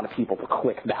gets a lot of people to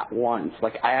click that once.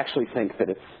 Like, I actually think that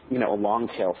it's, a long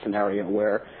tail scenario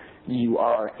where you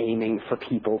are aiming for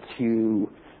people to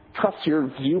trust your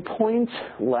viewpoint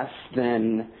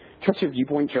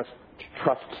just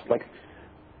trust, like,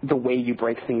 the way you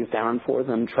break things down for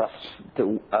them, trust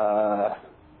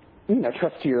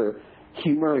trust your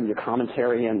humor and your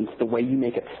commentary and the way you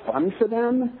make it fun for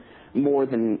them, more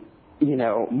than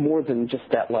just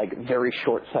that, like, very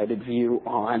short-sighted view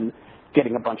on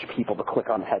getting a bunch of people to click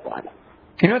on a headline.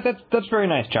 That's very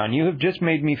nice, John. You have just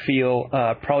made me feel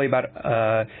probably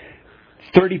about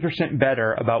 30%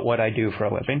 better about what I do for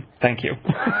a living. Thank you.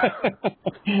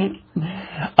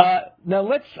 Now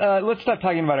let's stop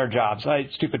talking about our jobs.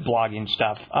 Stupid blogging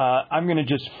stuff. I'm going to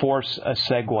just force a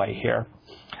segue here.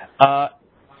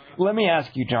 Let me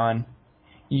ask you, John.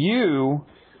 You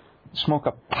smoke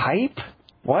a pipe?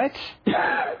 What?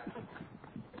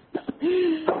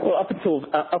 Well, up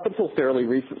until fairly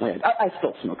recently, I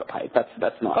still smoke a pipe. That's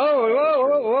not.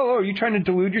 Whoa! Are you trying to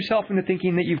delude yourself into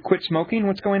thinking that you've quit smoking?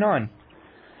 What's going on?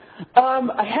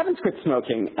 I haven't quit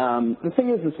smoking. The thing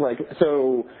is like,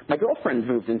 so my girlfriend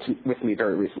moved in with me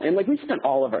very recently, and, like, we spent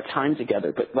all of our time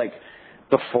together, but, like,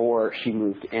 before she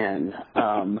moved in,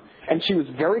 and she was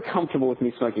very comfortable with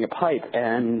me smoking a pipe,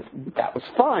 and that was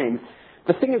fine.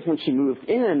 The thing is, when she moved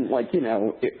in, like,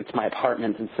 it's my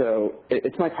apartment, and so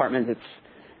it's my apartment. It's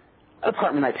an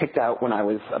apartment I picked out when I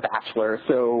was a bachelor,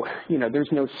 so,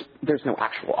 there's no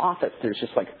actual office. There's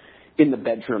just, like, in the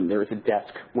bedroom there is a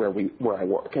desk where I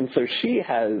work, and so she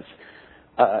has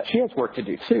work to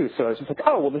do too. So I was just like,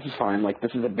 oh, well, this is fine. Like,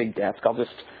 this is a big desk. I'll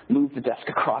just move the desk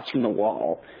across from the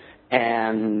wall,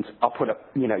 and I'll put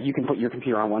up, you can put your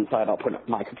computer on one side. I'll put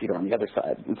my computer on the other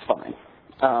side. It's fine.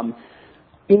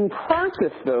 In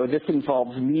practice, though, this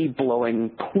involves me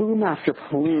blowing plume after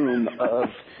plume of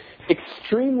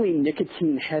extremely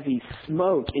nicotine-heavy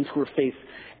smoke into her face.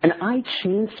 And I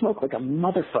chain smoke like a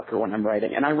motherfucker when I'm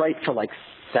writing, and I write for like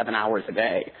 7 hours a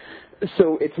day.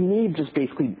 So it's me just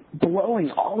basically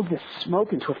blowing all of this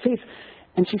smoke into her face.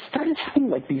 And she started having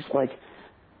like these like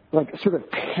sort of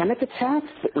panic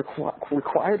attacks that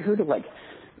required her to, like,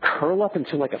 curl up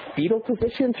into, like, a fetal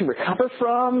position to recover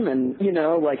from, and, and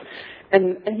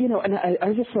I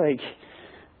was just like,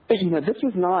 this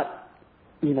is not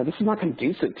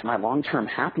conducive to my long-term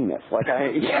happiness. Like,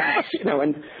 and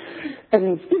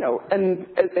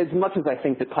as much as I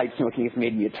think that pipe smoking has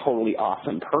made me a totally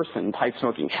awesome person, pipe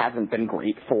smoking hasn't been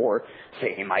great for,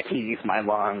 say, my teeth, my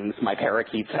lungs, my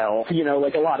parakeet's health,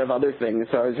 like a lot of other things.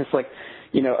 So I was just like,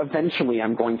 eventually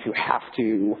I'm going to have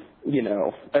to,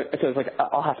 so I was like,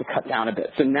 I'll have to cut down a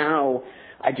bit. So now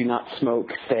I do not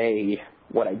smoke, say,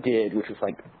 what I did, which was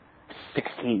like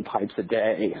 16 pipes a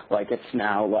day. Like, it's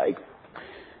now like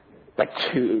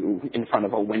 2 in front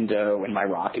of a window in my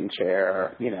rocking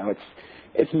chair.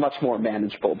 it's much more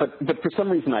manageable. But for some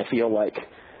reason, I feel like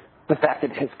the fact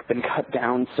that it has been cut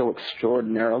down so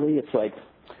extraordinarily, it's like,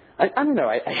 I don't know,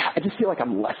 I just feel like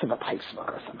I'm less of a pipe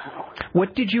smoker somehow.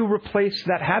 What did you replace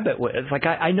that habit with? Like,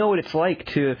 I know what it's like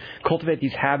to cultivate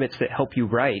these habits that help you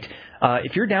write.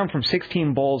 If you're down from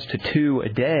 16 bowls to 2 a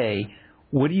day,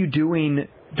 what are you doing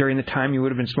during the time you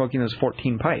would have been smoking those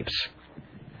 14 pipes?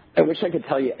 I wish I could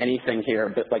tell you anything here,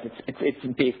 but like it's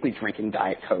basically drinking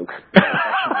Diet Coke.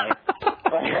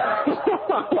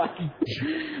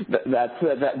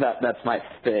 That's my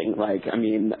thing. Like, I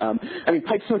mean,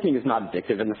 pipe smoking is not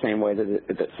addictive in the same way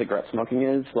that cigarette smoking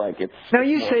is. Like, it's now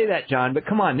you say that, John, but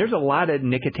come on, there's a lot of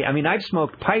nicotine. I mean, I've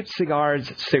smoked pipes,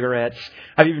 cigars, cigarettes.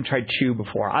 I've even tried chew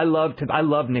before. I love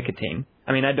nicotine.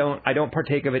 I mean, I don't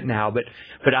partake of it now, but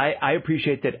I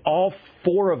appreciate that all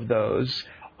 4 of those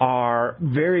are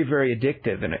very, very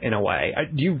addictive in a way.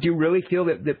 Do you really feel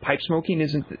that pipe smoking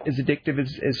isn't as addictive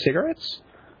as cigarettes?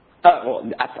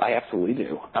 Well, I absolutely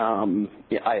do.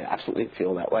 Yeah, I absolutely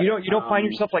feel that way. You don't find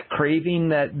yourself like craving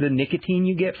the nicotine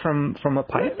you get from a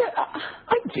pipe?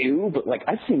 I do, but like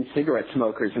I've seen cigarette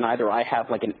smokers, and either I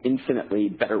have like an infinitely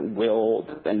better will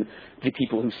than the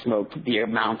people who smoked the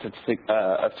amount of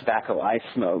tobacco I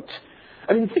smoked.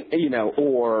 I mean,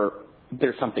 or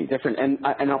there's something different, and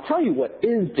I'll tell you what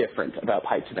is different about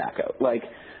pipe tobacco. Like,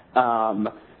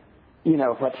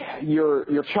 like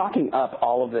you're chalking up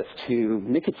all of this to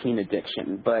nicotine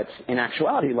addiction, but in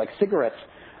actuality, like cigarettes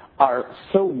are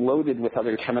so loaded with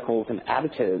other chemicals and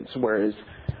additives, whereas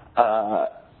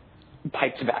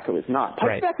pipe tobacco is not.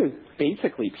 Pipe tobacco is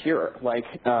basically pure, like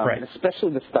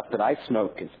especially the stuff that I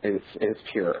smoke is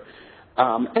pure.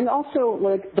 And also,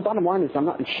 like, the bottom line is I'm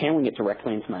not inhaling it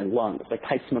directly into my lungs. Like,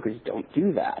 pipe smokers don't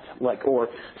do that. Like, or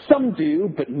some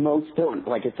do, but most don't.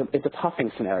 Like, it's a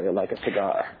puffing scenario, like a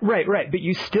cigar. Right. But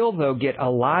you still, though, get a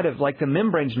lot of, like, the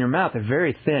membranes in your mouth are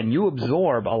very thin. You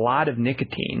absorb a lot of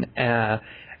nicotine. And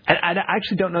I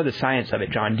actually don't know the science of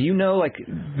it, John. Do you know, like,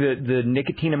 the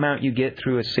nicotine amount you get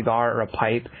through a cigar or a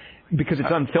pipe because it's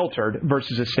unfiltered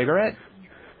versus a cigarette?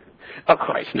 Oh,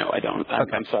 Christ, no, I don't.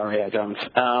 I'm sorry, I don't.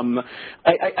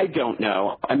 I don't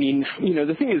know. I mean,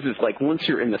 the thing is like once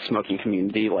you're in the smoking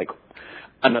community, like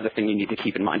another thing you need to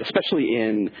keep in mind, especially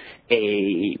in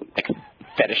a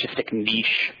fetishistic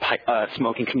niche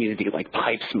smoking community like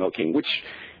pipe smoking, which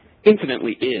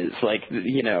infinitely is like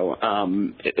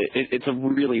it's a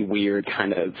really weird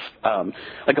kind of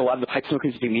like a lot of the pipe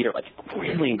smokers you meet are like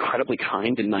really incredibly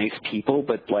kind and nice people,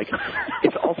 but like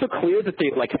it's also clear that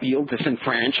they like feel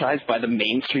disenfranchised by the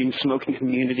mainstream smoking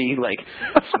community, like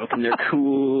smoking their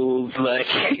cools, like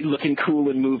looking cool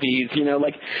in movies,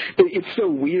 like it's so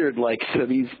weird. Like so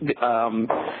these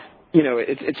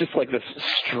it's just like this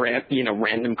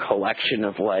random collection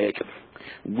of like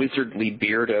wizardly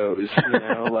beardos,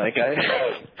 like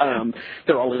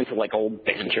they're all into like old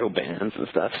banjo bands and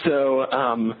stuff. So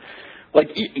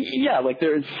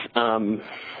there's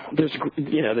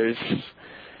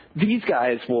these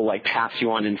guys will like pass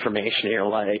you on information and you're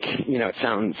like, it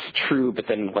sounds true, but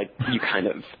then like you kind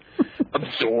of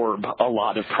absorb a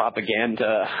lot of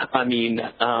propaganda. I mean,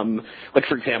 like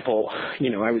for example,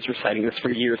 I was reciting this for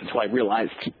years until I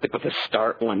realized at the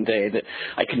start one day that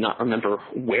I could not remember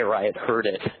where I had heard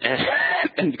it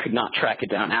and could not track it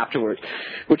down afterwards,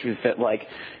 which was that like,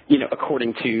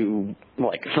 according to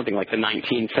like something like the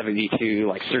 1972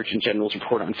 like Surgeon General's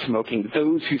report on smoking,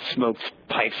 those who smoked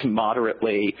pipes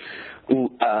moderately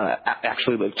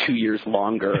actually live 2 years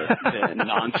longer than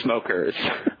non-smokers.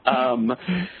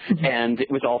 And it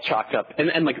was all chalked up.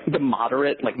 And like the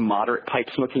moderate pipe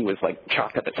smoking was like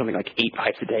chalked up at something like 8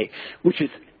 pipes a day, which is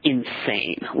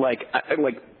insane.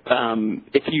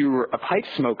 If you're a pipe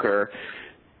smoker,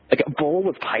 like a bowl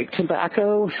of pipe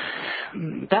tobacco,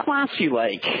 that lasts you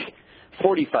like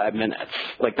 45 minutes.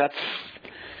 Like that's,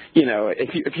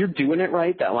 if you're doing it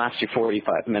right, that lasts you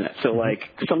 45 minutes. So like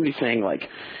somebody saying like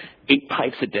 8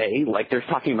 pipes a day, like they're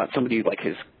talking about somebody like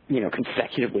his,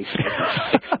 consecutively 6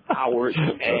 hours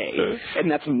a day,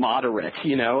 and that's moderate,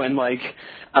 and like,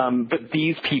 but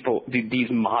these people, these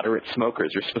moderate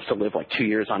smokers are supposed to live like 2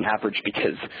 years on average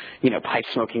because, pipe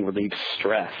smoking relieves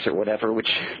stress or whatever,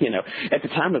 which, at the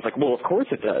time I was like, well, of course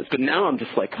it does, but now I'm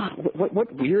just like, God,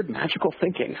 what weird magical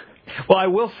thinking. Well, I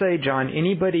will say, John,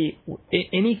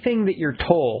 anything that you're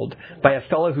told by a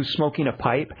fellow who's smoking a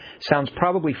pipe sounds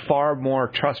probably far more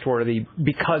trustworthy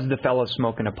because the fellow's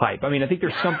smoking a pipe. I mean, I think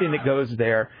there's something that goes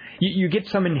there. You get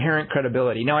some inherent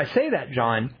credibility. Now, I say that,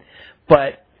 John,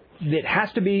 but it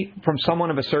has to be from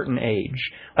someone of a certain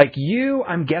age. Like you,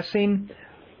 I'm guessing,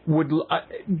 would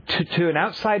to an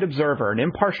outside observer, an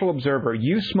impartial observer,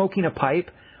 you smoking a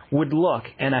pipe would look,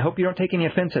 and I hope you don't take any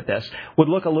offense at this, would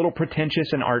look a little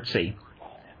pretentious and artsy.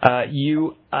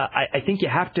 I think you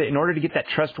have to, in order to get that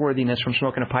trustworthiness from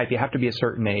smoking a pipe, you have to be a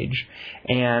certain age.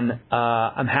 And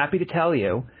I'm happy to tell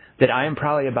you that I am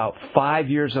probably about 5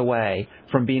 years away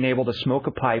from being able to smoke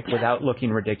a pipe without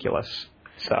looking ridiculous.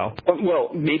 So.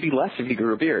 Well, maybe less if you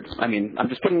grew a beard. I mean, I'm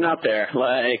just putting it out there.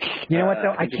 Like, you know what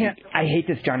though? I can't. I hate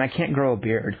this, John. I can't grow a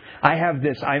beard. I have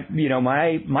this.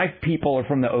 My people are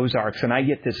from the Ozarks, and I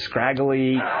get this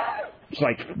scraggly,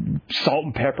 like salt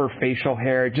and pepper facial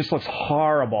hair. It just looks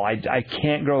horrible. I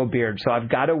can't grow a beard, so I've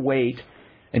got to wait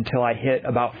until I hit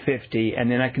about 50, and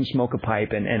then I can smoke a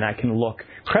pipe, and I can look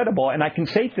credible, and I can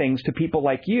say things to people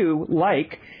like you,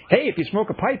 like, hey, if you smoke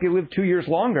a pipe, you live 2 years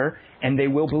longer, and they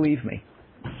will believe me.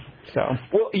 So.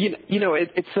 Well, I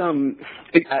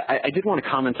did want to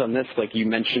comment on this. Like, you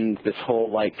mentioned this whole,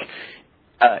 like,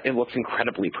 it looks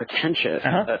incredibly pretentious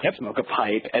to smoke a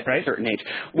pipe at a certain age.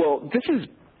 Well, this is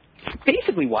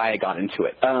basically why I got into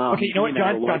it. Okay, you know what,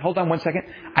 John, hold on 1 second.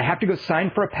 I have to go sign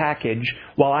for a package.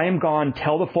 While I am gone,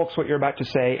 tell the folks what you're about to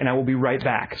say, and I will be right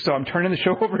back. So I'm turning the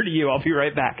show over to you. I'll be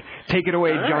right back. Take it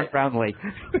away, John Brownlee.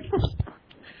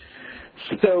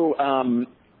 So,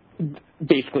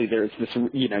 basically, there's this,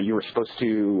 you were supposed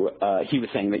to, he was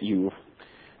saying that you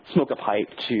smoke a pipe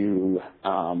to,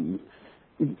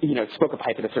 smoke a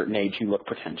pipe at a certain age, you look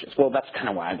pretentious. Well, that's kind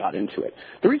of why I got into it.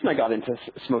 The reason I got into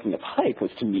smoking a pipe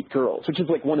was to meet girls, which is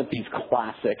like one of these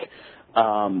classic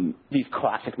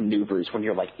maneuvers when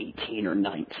you're like 18 or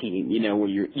 19, where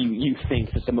you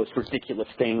think that the most ridiculous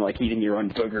thing, like eating your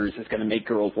own boogers, is going to make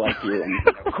girls like you, and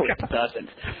of course it doesn't.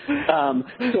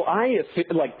 So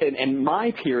in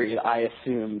my period, I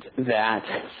assumed that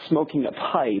smoking a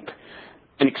pipe,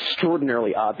 an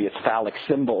extraordinarily obvious phallic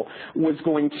symbol, was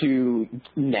going to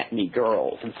net me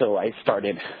girls, and so I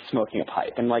started smoking a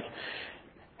pipe, and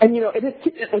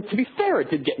to be fair,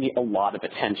 it did get me a lot of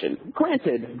attention.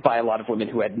 Granted, by a lot of women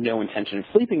who had no intention of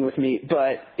sleeping with me,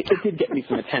 but it did get me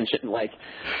some attention.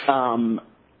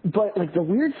 But the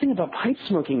weird thing about pipe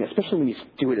smoking, especially when you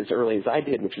do it as early as I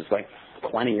did, which is like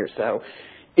 20 or so,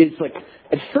 is like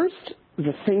at first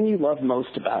the thing you love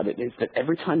most about it is that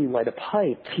every time you light a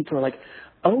pipe, people are like,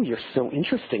 "Oh, you're so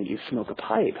interesting. You smoke a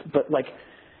pipe." But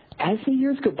as the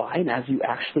years go by and as you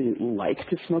actually like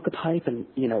to smoke a pipe and,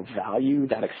 value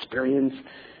that experience,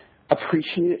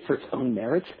 appreciate it for its own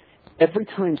merits, every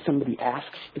time somebody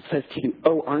says to you,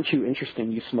 "Oh, aren't you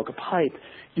interesting? You smoke a pipe,"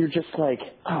 you're just like,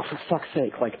 "Oh, for fuck's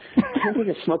sake, can't I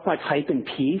just smoke my pipe in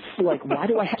peace? Why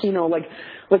do I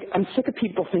I'm sick of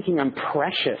people thinking I'm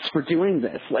precious for doing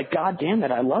this. God damn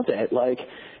it, I love it.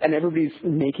 And everybody's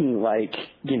making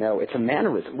it's a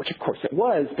mannerism, which of course it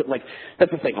was, but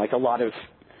that's the thing. A lot of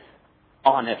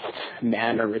honest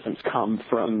mannerisms come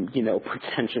from,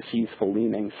 pretentious, youthful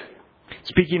leanings.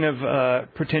 Speaking of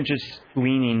pretentious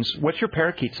leanings, what's your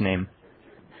parakeet's name?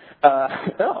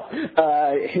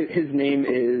 His name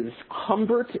is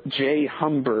Humbert J.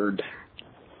 Humbird.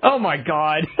 Oh, my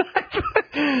God.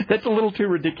 That's a little too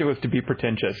ridiculous to be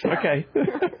pretentious. Okay.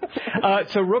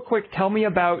 So real quick, tell me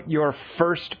about your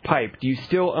first pipe. Do you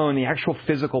still own the actual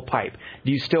physical pipe?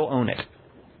 Do you still own it?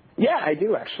 Yeah, I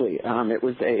do, actually. It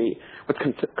was what's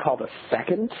called a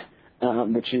second,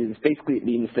 which is basically, it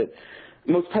means that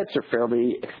most pipes are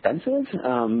fairly expensive,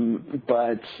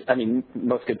 but,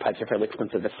 most good pipes are fairly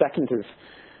expensive. A second is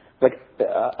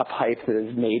a pipe that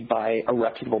is made by a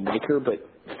reputable maker, but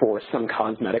for some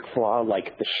cosmetic flaw,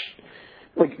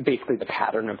 basically the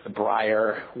pattern of the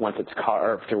briar, once it's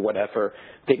carved or whatever,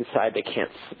 they decide they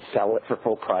can't sell it for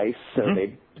full price, so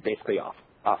they basically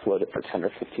offload it for $10 or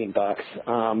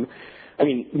 $15.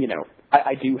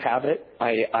 I do have it.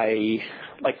 I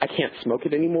can't smoke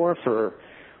it anymore for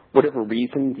whatever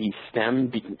reason. The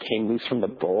stem came loose from the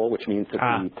bowl, which means that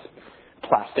the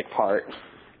plastic part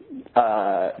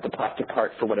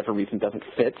for whatever reason doesn't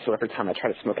fit. So every time I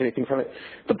try to smoke anything from it,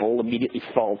 the bowl immediately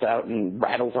falls out and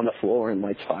rattles on the floor and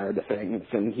lights fire to things,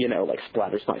 and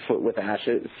splatters my foot with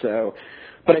ashes. So,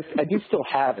 but I do still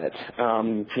have it.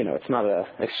 It's not a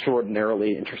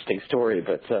extraordinarily interesting story,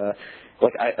 but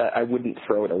I wouldn't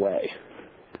throw it away.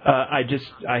 I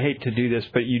hate to do this,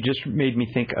 but you just made me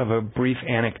think of a brief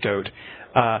anecdote.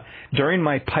 During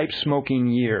my pipe smoking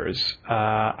years,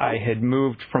 I had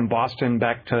moved from Boston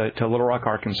back to Little Rock,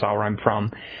 Arkansas, where I'm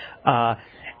from,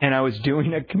 and I was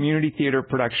doing a community theater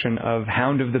production of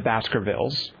Hound of the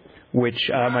Baskervilles, which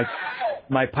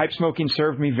my pipe smoking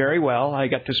served me very well. I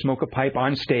got to smoke a pipe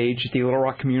on stage at the Little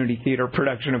Rock Community Theater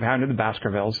production of Hound of the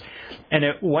Baskervilles, and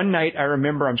one night I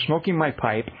remember I'm smoking my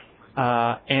pipe,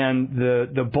 and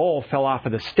the bowl fell off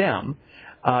of the stem,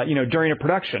 during a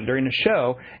production, during a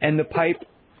show, and the pipe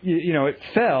it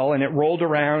fell and it rolled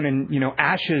around and,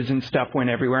 ashes and stuff went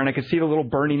everywhere. And I could see the little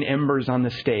burning embers on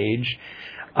the stage.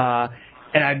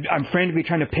 And I'm frantically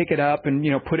trying to pick it up and,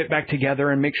 put it back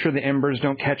together and make sure the embers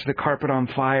don't catch the carpet on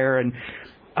fire. And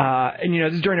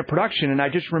this is during a production. And I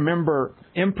just remember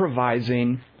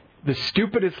improvising the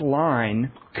stupidest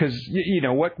line, because,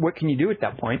 what can you do at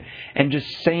that point? And just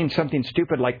saying something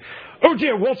stupid like, "Oh,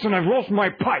 dear, Wilson, I've lost my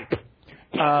pipe."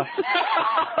 And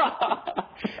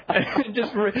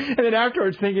then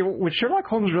afterwards thinking, would Sherlock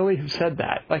Holmes really have said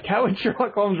that? Like, how would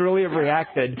Sherlock Holmes really have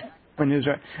reacted when he was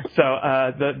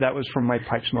that was from my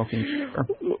pipe smoking.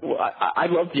 Well, I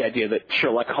love the idea that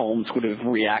Sherlock Holmes would have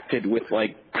reacted with,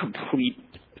 like, complete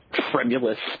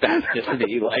tremulous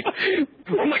spasticity, like,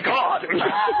 "Oh my God!"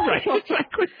 Right,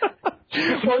 exactly.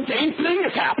 One same thing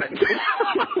has happened.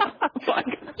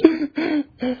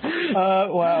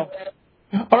 Wow.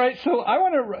 All right, so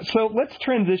let's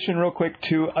transition real quick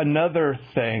to another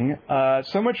thing.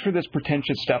 So much for this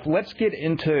pretentious stuff. Let's get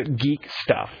into geek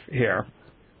stuff here.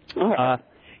 All right.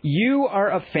 You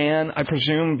are a fan, I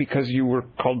presume, because you were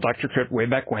called Dr. Crypt way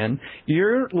back when.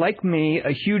 You're, like me,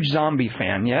 a huge zombie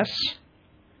fan, yes?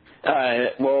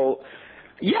 Well,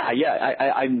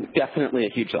 yeah, I'm definitely a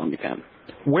huge zombie fan.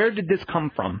 Where did this come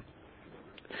from?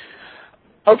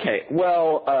 Okay,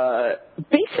 well,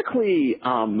 basically,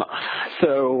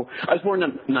 so I was born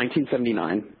in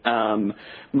 1979.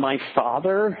 My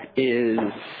father is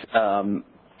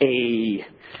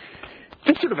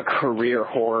just sort of a career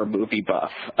horror movie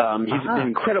buff. He's an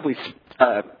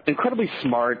incredibly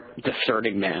smart,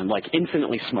 discerning man, like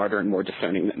infinitely smarter and more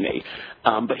discerning than me.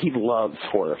 But he loves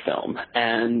horror film.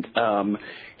 And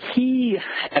he,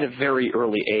 at a very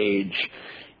early age,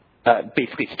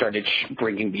 basically started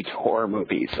bringing me to horror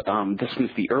movies. This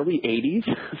was the early 80s,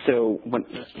 so when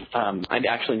I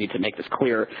actually need to make this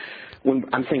clear. When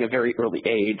I'm saying a very early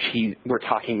age, we're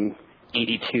talking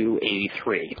 82,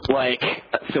 83. Like,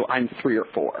 so I'm 3 or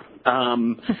 4.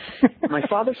 My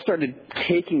father started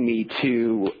taking me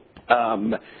to,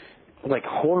 like,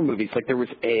 horror movies. Like, there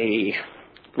was a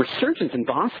resurgence in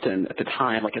Boston at the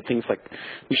time, like, at things like,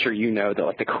 I'm sure you know,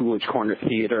 the Coolidge Corner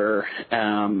Theater.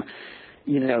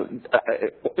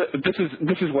 This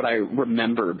is what I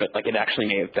remember, but like it actually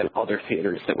may have been other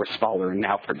theaters that were smaller and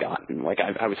now forgotten. Like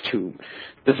I was too.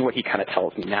 This is what he kind of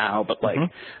tells me now, but like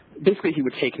basically he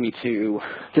would take me to.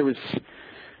 There was,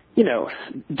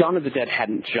 Dawn of the Dead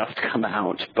hadn't just come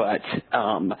out, but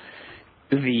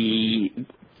the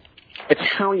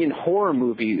Italian horror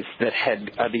movies that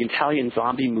had, the Italian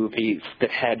zombie movies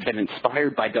that had been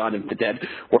inspired by Dawn of the Dead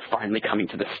were finally coming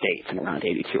to the States in around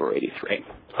 82 or 83.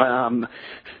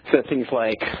 So things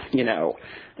like,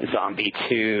 Zombie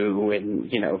 2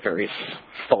 and, various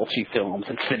Fulci films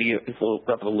and City of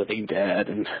the Living Dead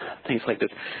and things like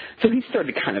this. So he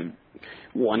started kind of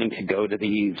wanting to go to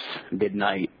these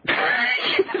midnight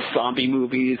zombie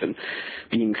movies and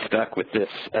being stuck with this,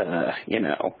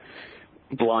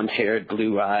 blonde-haired,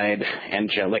 blue-eyed,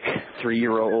 angelic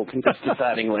 3-year-old, and just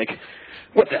deciding, like,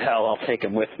 what the hell, I'll take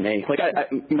him with me. Like,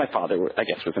 my father, I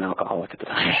guess, was an alcoholic at the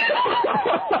time.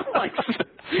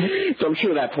 So I'm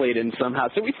sure that played in somehow.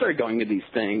 So we started going to these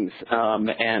things.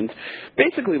 And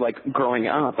basically, like, growing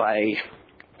up, I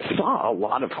saw a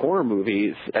lot of horror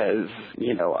movies as,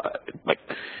 like,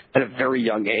 at a very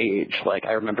young age. Like,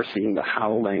 I remember seeing The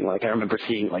Howling. Like, I remember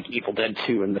seeing, like, Evil Dead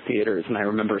 2 in the theaters. And I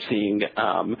remember seeing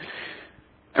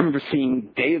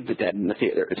Day of the Dead in the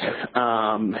theaters.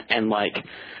 And, like,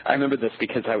 I remember this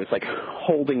because I was, like,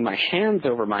 holding my hands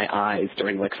over my eyes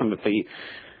during, like, some of the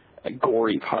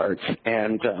gory parts,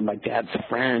 and my dad's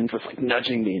friend was like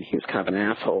nudging me, and he was kind of an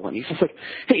asshole, and he's just like,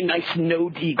 "Hey, nice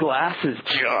no-D glasses,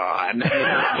 John."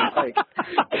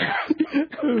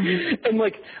 And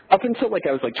like up until like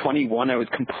I was like 21, I was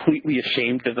completely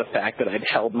ashamed of the fact that I'd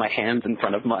held my hands in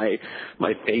front of my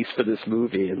face for this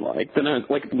movie, and like then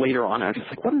later on I was just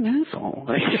like, what an asshole.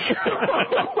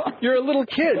 You're a little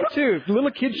kid too. Little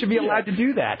kids should be allowed to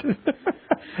do that.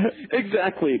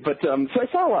 Exactly. But so I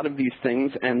saw a lot of these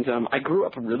things, and I grew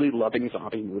up really loving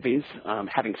zombie movies,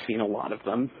 having seen a lot of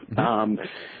them.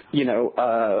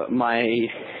 My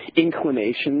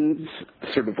inclinations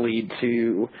sort of lead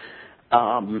to,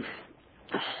 I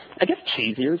guess,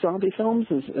 cheesier zombie films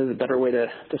is a better way to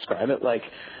describe it. Like,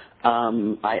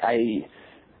 I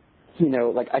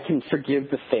can forgive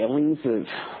the failings of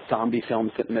zombie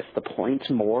films that miss the point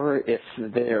more if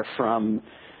they're from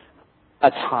a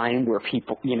time where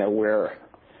people, where,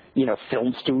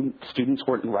 film students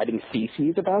weren't writing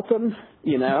theses about them,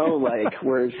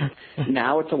 whereas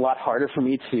now it's a lot harder for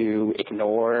me to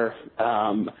ignore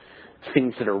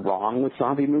things that are wrong with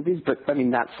zombie movies. But, I mean,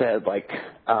 that said, like,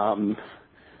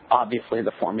 obviously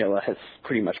the formula has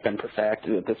pretty much been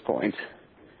perfected at this point.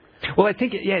 Well, I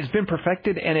think, it's been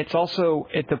perfected, and it's also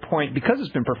at the point, because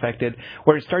it's been perfected,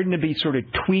 where it's starting to be sort of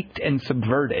tweaked and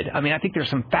subverted. I mean, I think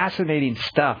there's some fascinating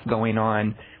stuff going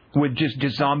on with just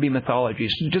zombie mythology,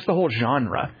 just the whole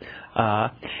genre.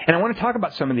 And I want to talk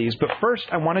about some of these, but first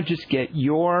I want to just get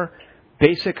your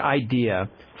basic idea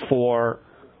for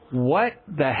what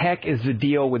the heck is the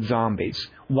deal with zombies.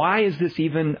 Why is this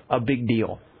even a big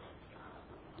deal?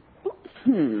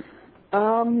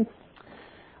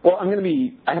 Well,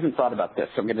 I haven't thought about this,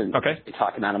 so I'm going to be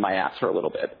talking out of my ass for a little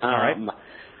bit. All right.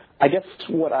 I guess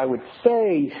what I would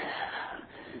say,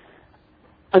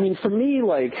 I mean, for me,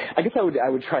 like, I guess I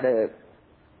would try to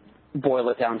boil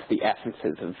it down to the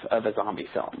essences of a zombie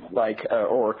film, like,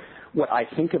 or what I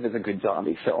think of as a good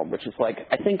zombie film, which is, like,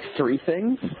 I think three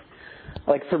things.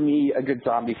 Like, for me, a good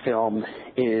zombie film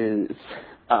is,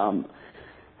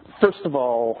 first of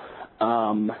all,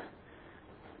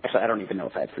 actually, I don't even know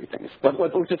if I have three things. Let's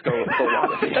just go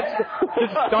along with it. Just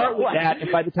start with that,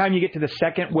 and by the time you get to the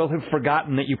second, we'll have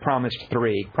forgotten that you promised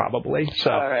three, probably.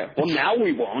 So. All right. Well, now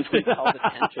we won't. We've held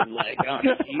attention like, oh,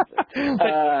 Jesus.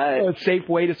 A safe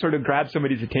way to sort of grab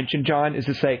somebody's attention, John, is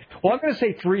to say, well, I'm going to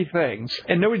say three things,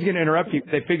 and nobody's going to interrupt you.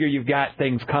 They figure you've got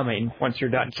things coming once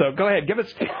you're done. So go ahead. Give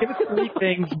us three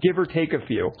things, give or take a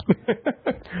few.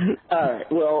 All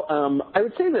right. Well, I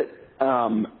would say that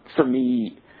for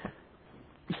me,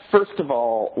 first of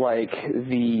all, like,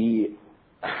 the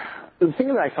thing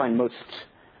that I find most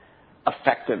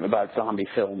effective about zombie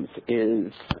films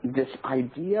is this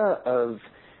idea of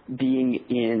being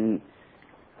in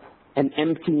an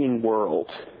emptying world.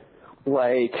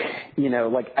 Like, you know,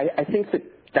 like, I think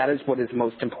that is what is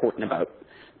most important about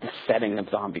the setting of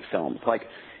zombie films. Like,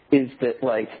 is that,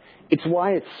 like, it's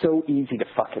why it's so easy to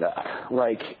fuck it up.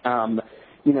 Like,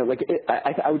 you know, like,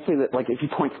 I would say that, like, if you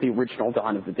point to the original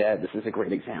Dawn of the Dead, this is a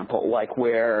great example, like,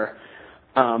 where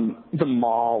the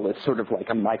mall is sort of like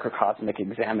a microcosmic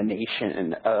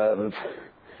examination of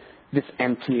this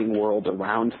emptying world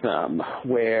around them,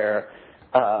 where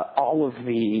all of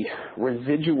the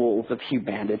residuals of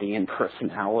humanity and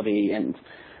personality and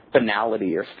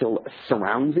banality are still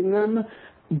surrounding them,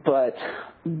 but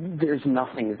there's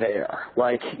nothing there.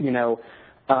 Like,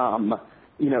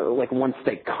 like, once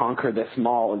they conquer this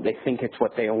mall, they think it's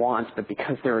what they want, but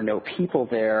because there are no people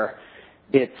there,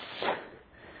 it's,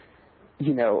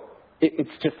 you know, it's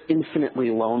just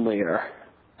infinitely lonelier.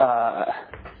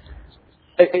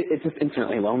 It's just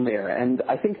infinitely lonelier. And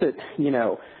I think that, you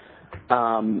know,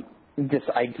 this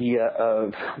idea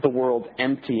of the world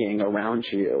emptying around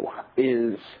you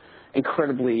is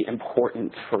incredibly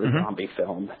important for a zombie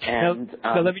film. And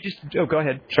now let me just... Oh, go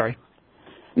ahead. Sorry.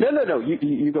 No.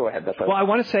 You go ahead. Well, I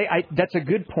want to say that's a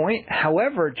good point.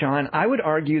 However, John, I would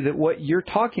argue that what you're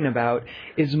talking about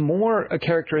is more a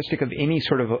characteristic of any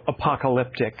sort of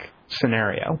apocalyptic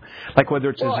scenario, like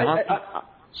whether it's a zombie.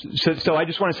 So I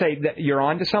just want to say that you're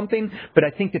onto something, but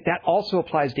I think that also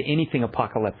applies to anything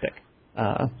apocalyptic.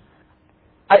 I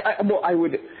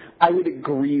would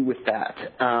agree with that.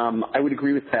 I would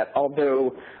agree with that.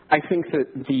 Although I think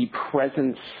that the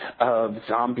presence of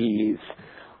zombies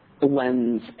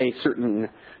lends a certain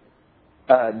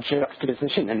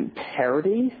juxtaposition and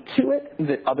parody to it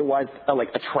that otherwise, like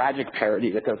a tragic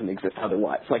parody that doesn't exist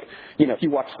otherwise. Like, you know, if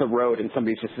you watch The Road and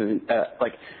somebody's just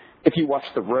if you watch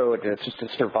The Road and it's just a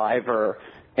survivor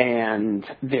and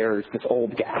there's this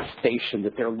old gas station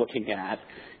that they're looking at,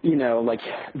 you know, like,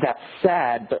 that's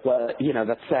sad, but like,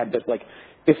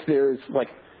 if there's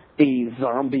like a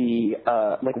zombie,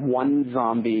 like one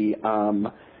zombie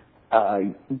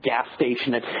gas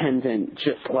station attendant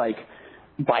just like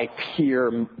by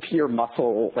pure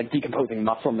muscle, like decomposing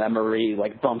muscle memory,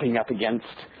 like bumping up against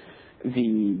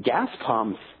the gas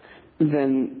pumps,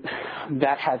 then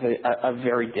that has a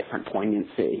very different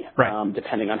poignancy, right.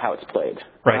 Depending on how it's played.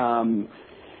 Right.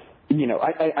 You know,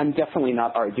 I'm definitely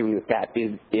not arguing that that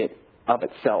is it of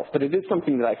itself, but it is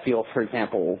something that I feel, for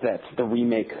example, that the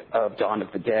remake of Dawn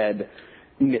of the Dead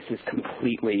misses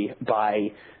completely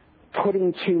by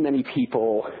putting too many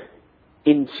people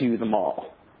into the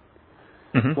mall.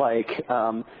 Mm-hmm. Like,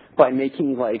 by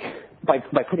making, like, by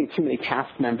putting too many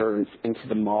cast members into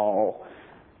the mall,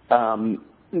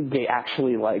 they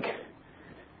actually, like,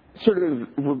 sort of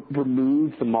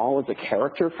remove the mall as a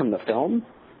character from the film.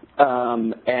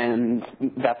 And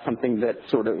that's something that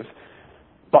sort of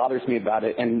bothers me about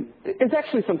it. And it's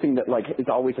actually something that, like, is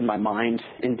always in my mind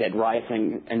in Dead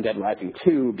Rising and Dead Rising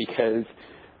 2, because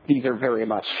these are very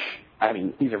much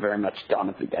Dawn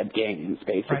of the Dead games,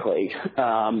 basically.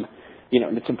 Right. You know,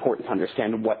 and it's important to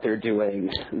understand what they're doing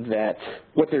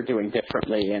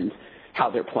differently. And, how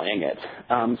they're playing it.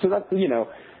 So that's,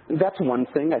 that's one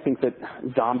thing. I think that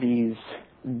zombies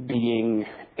being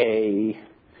a,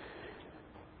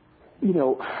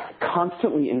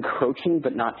 constantly encroaching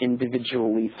but not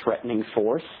individually threatening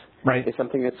force is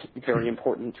something that's very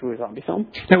important to a zombie film.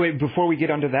 Now, wait, before we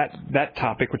get onto that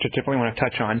topic, which I definitely want to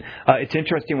touch on, it's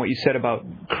interesting what you said about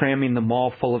cramming the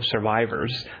mall full of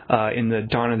survivors in the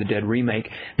Dawn of the Dead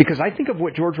remake, because I think of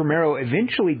what George Romero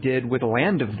eventually did with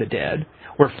Land of the Dead,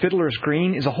 where Fiddler's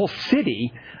Green is a whole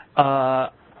city of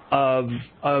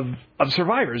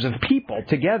survivors, of people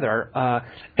together,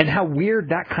 and how weird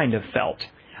that kind of felt.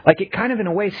 Like, it kind of, in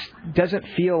a way, doesn't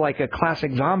feel like a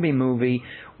classic zombie movie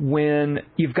when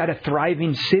you've got a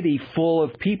thriving city full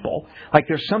of people. Like,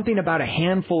 there's something about a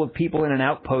handful of people in an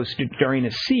outpost during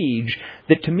a siege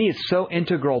that, to me, is so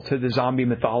integral to the zombie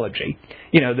mythology.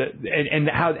 And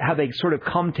how they sort of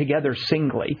come together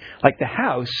singly. Like the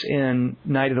house in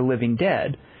Night of the Living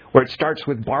Dead, where it starts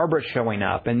with Barbara showing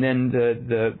up, and then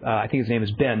I think his name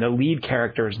is Ben, the lead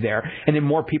character is there, and then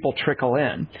more people trickle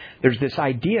in. There's this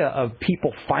idea of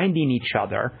people finding each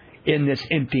other in this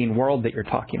emptying world that you're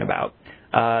talking about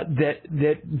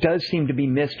that does seem to be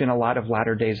missed in a lot of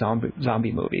latter-day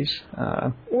zombie movies.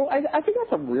 Well, I think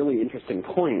that's a really interesting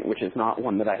point, which is not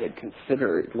one that I had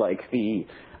considered, like the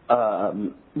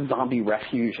zombie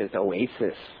refuge as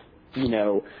oasis,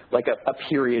 like a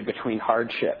period between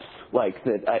hardships, like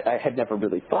that I had never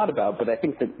really thought about, but I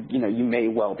think that, you may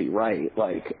well be right,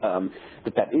 like,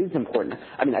 that is important.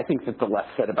 I mean, I think that the less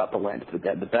said about the Land of the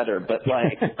Dead, the better, but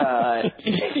like,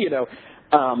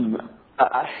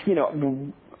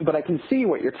 but I can see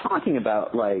what you're talking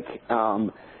about, like,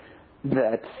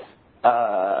 that,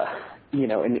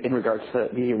 in regards to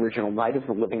the original Night of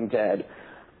the Living Dead,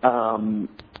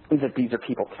 that these are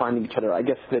people finding each other. I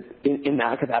guess that in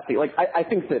that capacity, like, I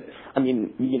think that, I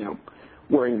mean,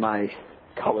 wearing my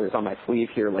colors on my sleeve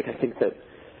here, like, I think that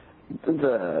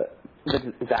the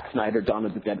Zack Snyder Dawn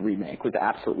of the Dead remake was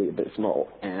absolutely abysmal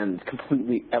and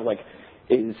completely,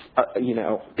 is,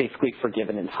 basically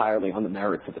forgiven entirely on the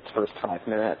merits of its first 5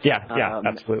 minutes. Yeah,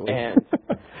 absolutely. And,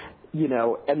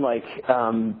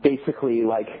 basically,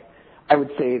 like, I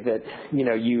would say that,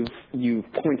 you've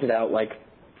pointed out, like,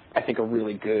 I think a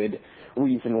really good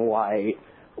reason why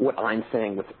what I'm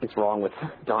saying is wrong with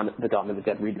the Dawn of the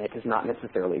Dead remake is not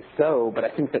necessarily so, but I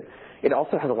think that it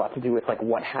also has a lot to do with, like,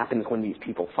 what happens when these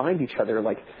people find each other.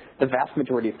 Like, the vast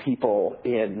majority of people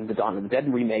in the Dawn of the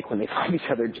Dead remake, when they find each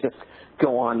other, just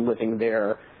go on living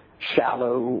their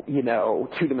shallow,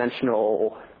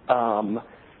 two-dimensional,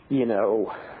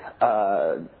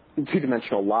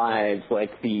 two-dimensional lives,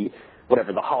 like the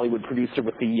Hollywood producer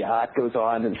with the yacht goes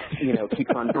on and,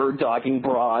 keeps on bird-dogging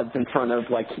broads in front of,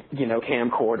 like,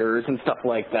 camcorders and stuff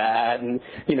like that. And,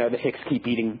 the Hicks keep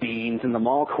eating beans in the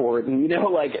mall court. And,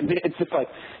 like, it's just like,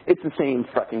 it's the same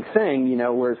fucking thing,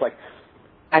 whereas, like,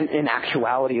 and in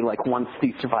actuality, like, once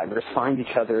these survivors find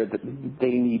each other,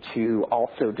 they need to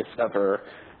also discover,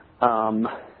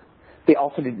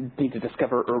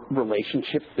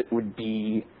 relationships that would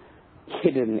be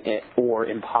hidden or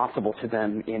impossible to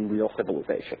them in real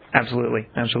civilization. Absolutely.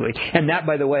 And that,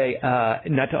 by the way,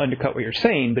 not to undercut what you're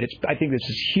saying, but I think this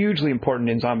is hugely important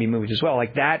in zombie movies as well.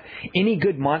 Like that, any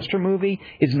good monster movie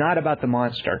is not about the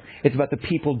monster. It's about the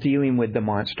people dealing with the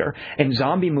monster. And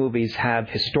zombie movies have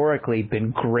historically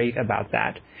been great about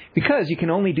that. Because you can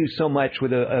only do so much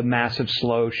with a mass of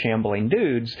slow, shambling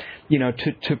dudes,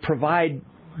 to provide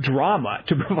drama,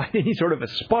 to provide any sort of a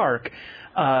spark.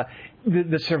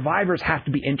 The survivors have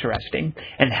to be interesting,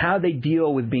 and how they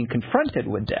deal with being confronted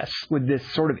with this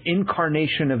sort of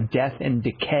incarnation of death and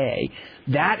decay.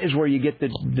 That is where you get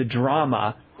the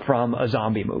drama from a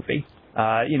zombie movie.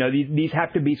 These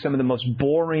have to be some of the most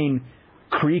boring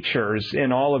creatures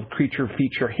in all of creature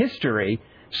feature history.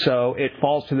 So it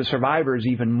falls to the survivors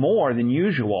even more than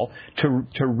usual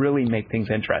to really make things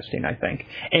interesting, I think.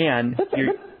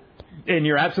 And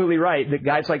you're absolutely right that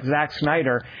guys like Zack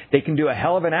Snyder, they can do a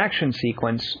hell of an action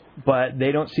sequence, but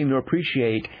they don't seem to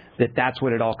appreciate that that's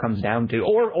what it all comes down to.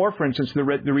 Or for instance, the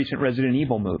recent Resident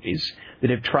Evil movies that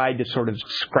have tried to sort of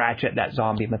scratch at that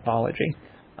zombie mythology.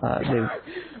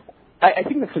 I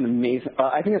think that's an amazing.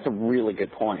 I think that's a really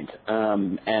good point.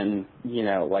 I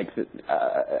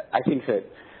think that,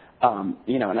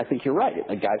 and I think you're right.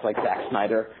 Like guys like Zack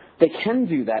Snyder, they can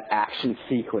do that action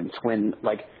sequence when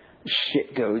like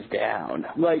shit goes down.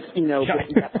 Like,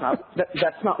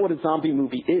 that's not what a zombie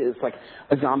movie is. Like,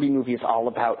 a zombie movie is all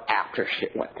about after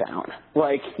shit went down.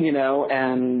 Like,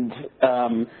 and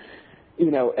I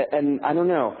don't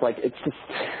know, like, it's just,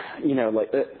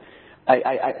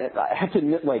 I have to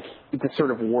admit, like, the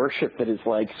sort of worship that is,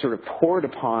 like, sort of poured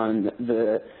upon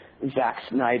the Zack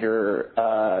Snyder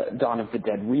Dawn of the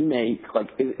Dead remake like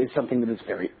is something that is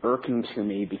very irking to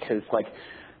me because like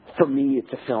for me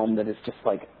it's a film that is just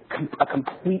like a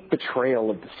complete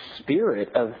betrayal of the spirit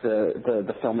of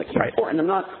the film that came before. And I'm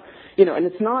not, you know, and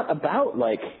it's not about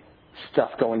like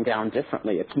stuff going down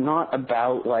differently. It's not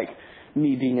about like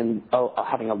me being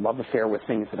having a love affair with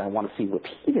things that I want to see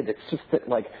repeated. It's just that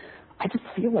like I just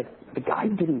feel like the guy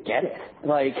didn't get it,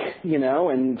 like, you know,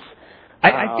 and.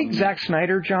 I think Zack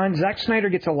Snyder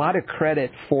gets a lot of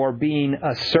credit for being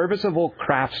a serviceable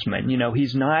craftsman. You know,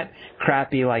 he's not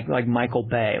crappy like Michael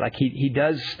Bay. Like he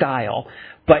does style,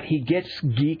 but he gets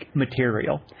geek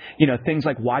material. You know, things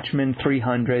like Watchmen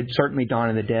 300, certainly Dawn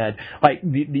of the Dead. Like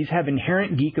these have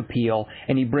inherent geek appeal,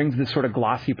 and he brings this sort of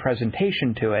glossy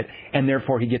presentation to it, and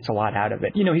therefore he gets a lot out of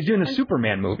it. You know, he's doing a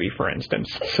Superman movie, for instance.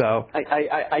 So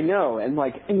I know, and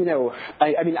like, you know,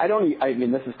 I mean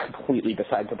this is completely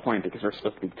beside the point because we're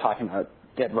supposed to be talking about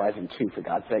Dead Rising 2 for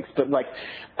God's sakes, but like,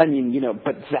 I mean, you know,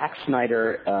 but Zack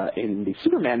Snyder in the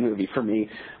Superman movie for me,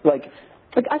 like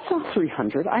I saw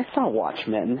 300, I saw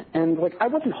Watchmen, and like I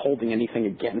wasn't holding anything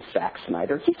against Zack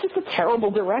Snyder. He's just a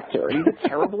terrible director. He's a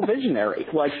terrible visionary.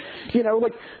 Like, you know,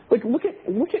 like look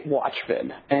at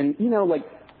Watchmen, and you know, like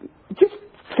just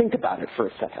think about it for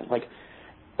a second. Like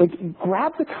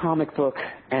grab the comic book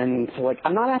and like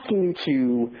I'm not asking you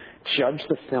to judge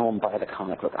the film by the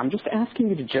comic book. I'm just asking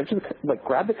you to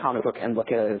grab the comic book and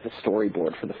look at it as a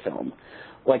storyboard for the film.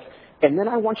 Like, and then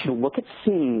I want you to look at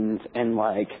scenes and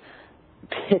like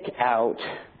pick out,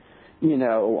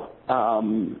 look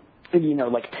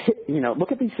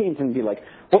at these scenes and be like,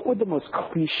 what would the most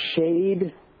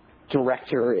cliched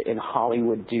director in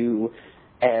Hollywood do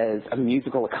as a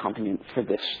musical accompaniment for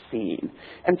this scene?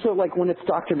 And so, like, when it's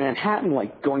Dr. Manhattan,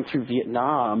 like, going through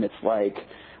Vietnam, it's like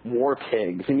War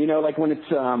Pigs. And, you know, like, when it's,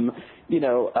 the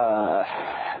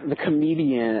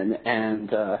Comedian and,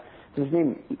 his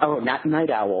name, Night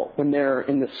Owl, when they're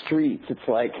in the streets, it's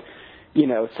like, you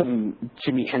know, some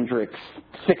Jimi Hendrix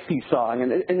 60s song.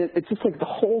 And it's just like the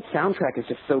whole soundtrack is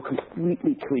just so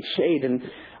completely cliched. And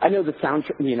I know the I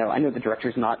know the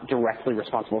director's not directly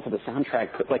responsible for the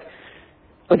soundtrack, but, like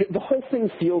the whole thing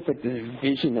feels like this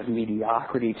vision of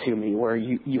mediocrity to me where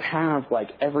you have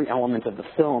like every element of the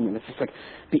film and it's just like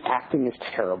the acting is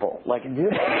terrible. Like,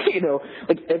 you know,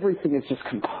 like everything is just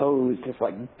composed as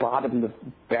like bottom of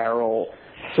barrel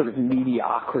sort of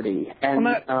mediocrity. And,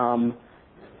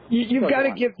 You've got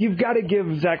to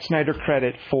give Zack Snyder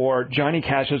credit for Johnny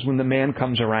Cash's "When the Man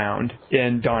Comes Around"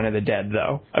 in Dawn of the Dead,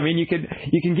 though. I mean, you can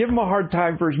give him a hard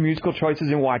time for his musical choices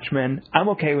in Watchmen. I'm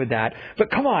okay with that.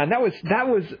 But come on, that was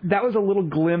a little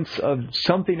glimpse of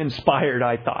something inspired,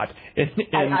 I thought.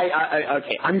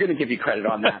 Okay, I'm going to give you credit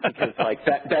on that because like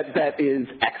that is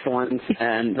excellent,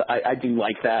 and I do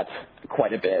like that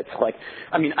quite a bit. Like,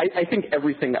 I mean, I think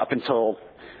everything up until,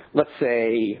 let's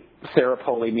say, Sarah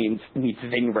Polley meets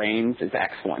Ving Rhames is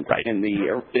excellent in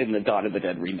the Dawn of the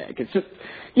Dead remake. It's just,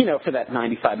 you know, for that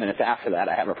 95 minutes after that,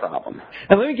 I have a problem.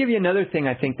 And let me give you another thing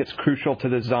I think that's crucial to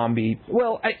the zombie.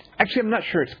 Well, I'm not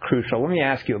sure it's crucial. Let me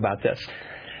ask you about this.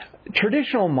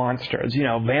 Traditional monsters, you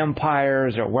know,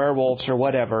 vampires or werewolves or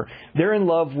whatever, they're in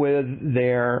love with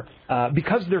their,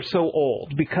 because they're so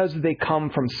old, because they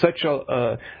come from such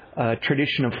a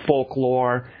tradition of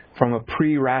folklore, from a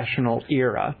pre-rational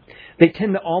era, they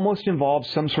tend to almost involve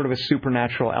some sort of a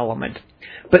supernatural element.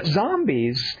 But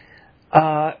zombies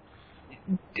as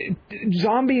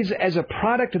a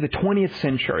product of the 20th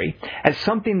century, as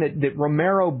something that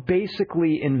Romero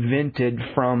basically invented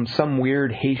from some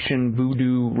weird Haitian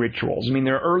voodoo rituals. I mean,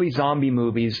 there are early zombie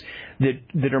movies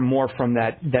that are more from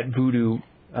that voodoo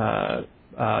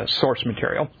source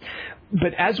material.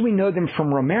 But as we know them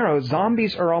from Romero,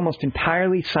 zombies are almost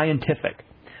entirely scientific.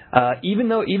 Even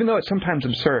though it's sometimes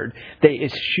absurd, they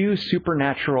eschew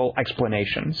supernatural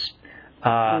explanations.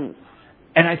 And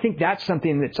I think that's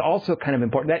something that's also kind of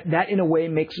important. That in a way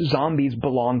makes zombies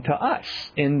belong to us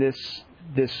in this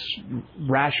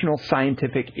rational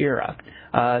scientific era.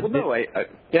 I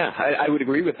would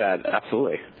agree with that,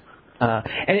 absolutely.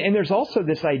 And there's also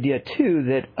this idea too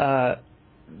that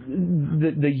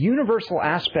the universal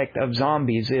aspect of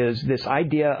zombies is this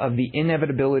idea of the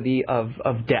inevitability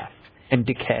of death and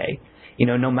decay. You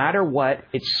know, no matter what,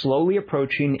 it's slowly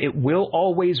approaching. It will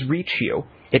always reach you.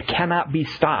 It cannot be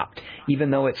stopped,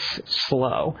 even though it's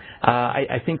slow.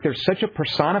 I think there's such a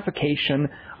personification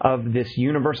of this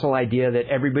universal idea that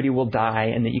everybody will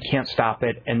die and that you can't stop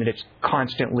it and that it's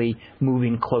constantly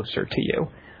moving closer to you.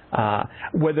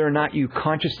 Whether or not you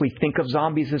consciously think of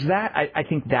zombies as that, I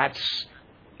think that's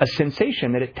a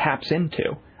sensation that it taps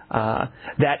into.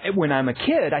 That when I'm a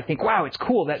kid, I think, wow, it's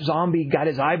cool. That zombie got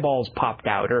his eyeballs popped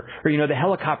out, or the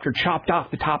helicopter chopped off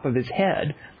the top of his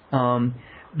head.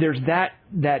 There's that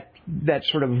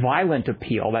sort of violent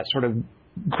appeal, that sort of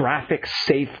graphic,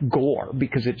 safe gore,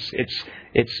 because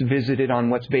it's visited on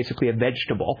what's basically a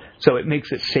vegetable, so it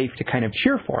makes it safe to kind of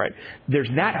cheer for it. There's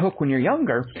that hook when you're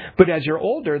younger, but as you're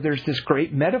older, there's this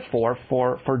great metaphor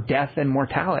for death and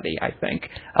mortality, I think,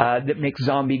 that makes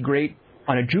Zombie great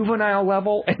on a juvenile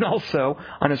level and also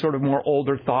on a sort of more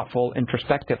older, thoughtful,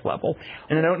 introspective level.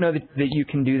 And I don't know that you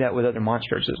can do that with other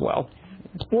monsters as well.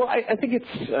 Well, I think it's...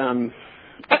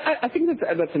 I think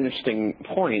that's an interesting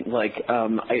point. Like,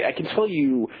 I can tell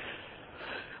you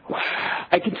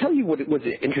what was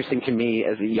interesting to me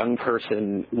as a young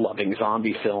person loving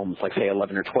zombie films, like say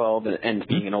 11 or 12, and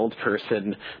being an old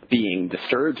person being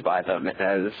disturbed by them,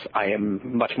 as I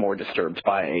am much more disturbed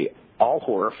by all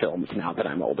horror films now that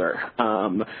I'm older.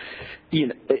 Like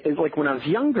when I was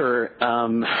younger,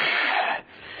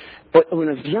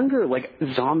 like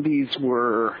zombies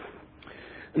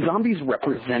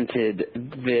represented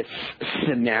this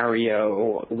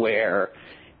scenario where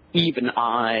even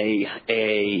I,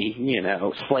 a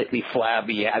slightly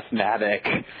flabby, asthmatic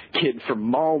kid from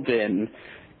Malden,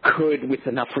 could, with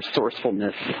enough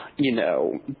resourcefulness,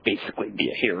 basically be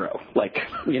a hero. Like,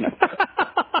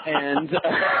 and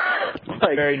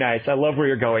like, very nice. I love where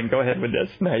you're going. Go ahead with this.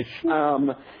 Nice.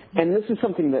 And this is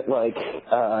something that, like,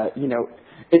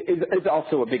 it's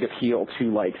also a big appeal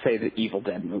to, like, say, the Evil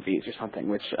Dead movies or something,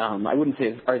 which I wouldn't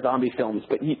say are zombie films,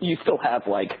 but you still have,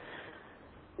 like,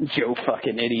 Joe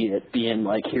fucking idiot being,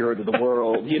 like, hero to the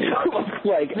world,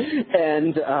 like,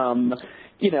 and,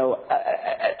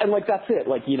 and, like, that's it.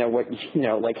 Like,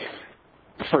 like,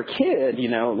 for a kid,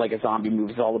 like, a zombie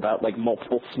movie is all about, like,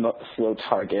 multiple slow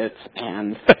targets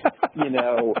and,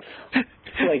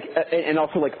 like, and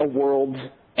also, like, a world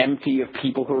empty of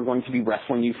people who are going to be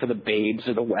wrestling you for the babes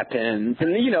or the weapons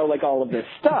and, like all of this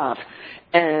stuff.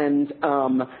 And,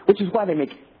 which is why they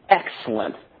make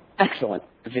excellent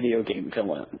video game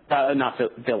villains. Not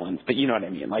villains, but you know what I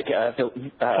mean. Like,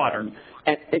 fodder.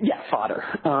 Fodder.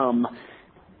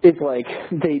 It's like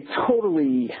they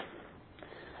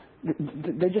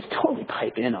just totally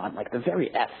pipe in on, like, the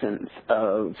very essence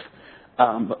of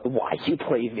why you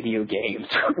play video games,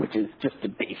 which is just to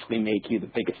basically make you the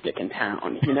biggest dick in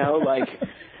town, like,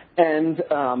 and,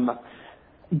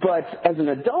 but as an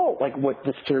adult, like, what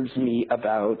disturbs me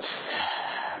about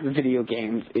video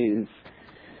games is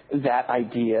that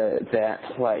idea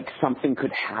that, like, something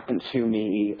could happen to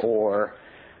me, or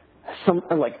something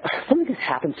could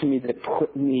happen to me that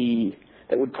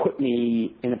would put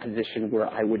me in a position where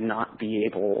I would not be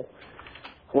able,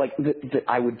 like, that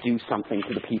I would do something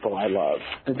to the people I love,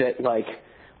 that, like,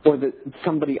 or that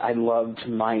somebody I loved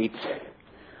might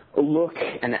look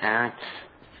and act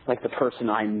like the person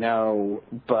I know,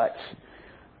 but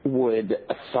would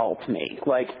assault me.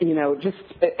 Like, just,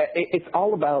 it's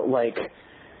all about, like,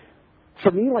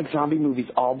 for me, like, zombie movies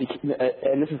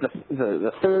and this is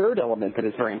the third element that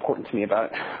is very important to me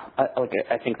about,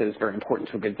 I think that is very important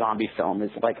to a good zombie film, is,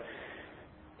 like,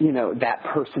 that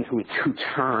person who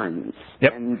turns.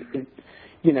 Yep. And,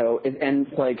 and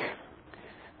like,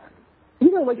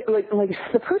 like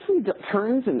the person who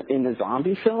turns in a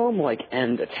zombie film, like,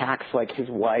 and attacks, like, his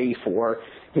wife or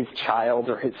his child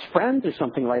or his friends or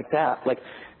something like that, like,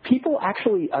 people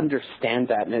actually understand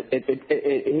that, and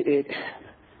it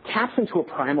taps into a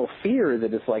primal fear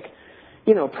that is, like,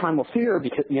 primal fear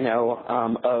because,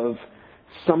 of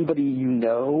somebody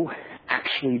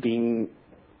actually being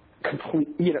complete,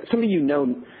 somebody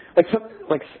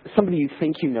like somebody you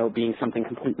think being something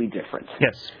completely different.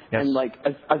 Yes. And, like,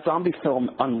 a zombie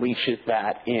film unleashes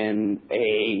that in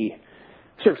a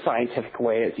sort of scientific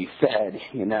way, as you said.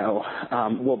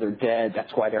 Well, they're dead.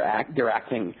 That's why they're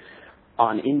acting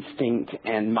on instinct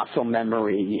and muscle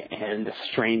memory and a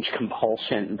strange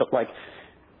compulsion. But, like,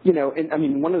 and, I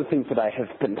mean, one of the things that I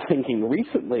have been thinking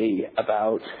recently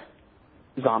about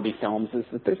zombie films is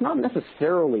that there's not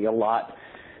necessarily a lot.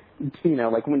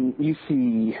 Like, when you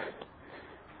see,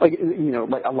 like,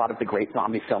 like, a lot of the great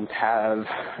zombie films have,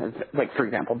 like, for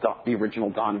example, the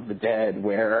original Dawn of the Dead,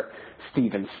 where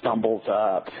Steven stumbles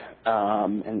up,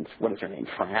 and what is her name,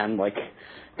 Fran, like,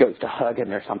 goes to hug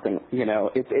him or something.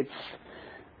 It's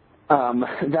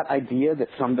that idea that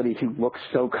somebody who looks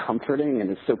so comforting and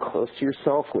is so close to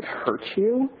yourself would hurt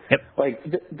you. Yep. Like,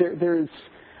 there's,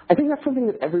 I think that's something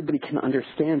that everybody can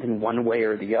understand in one way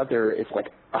or the other. Is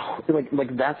like,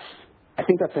 that's, I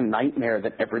think that's a nightmare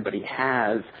that everybody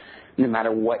has, no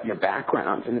matter what your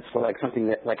background. And it's, like, something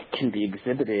that, like, can be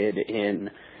exhibited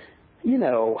in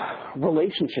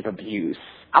relationship abuse,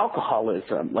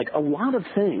 alcoholism, like a lot of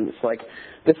things. Like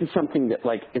this is something that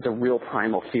like is a real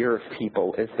primal fear of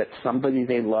people, is that somebody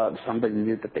they love,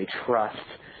 somebody that they trust,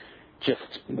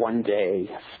 just one day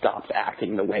stops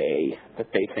acting the way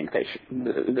that they think they should,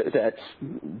 that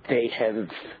they have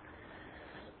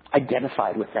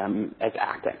identified with them as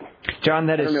acting. John,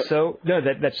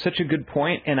 that's such a good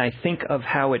point, and I think of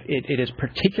how it is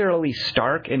particularly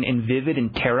stark and vivid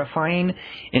and terrifying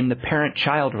in the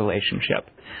parent-child relationship.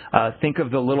 Think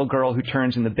of the little girl who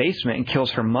turns in the basement and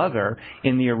kills her mother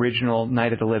in the original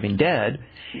Night of the Living Dead,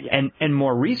 and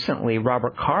more recently,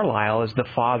 Robert Carlyle is the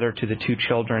father to the two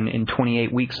children in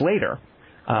 28 Weeks Later.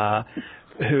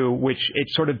 Which it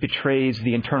sort of betrays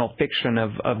the internal fiction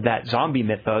of that zombie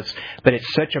mythos, but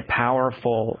it's such a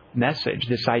powerful message,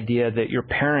 this idea that your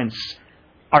parents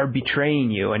are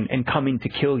betraying you and coming to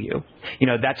kill you.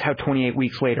 That's how 28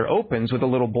 Weeks Later opens, with a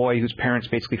little boy whose parents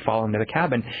basically fall into the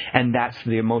cabin, and that's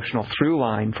the emotional through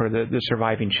line for the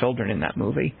surviving children in that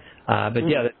movie.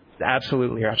 Yeah,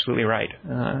 absolutely, you're absolutely right.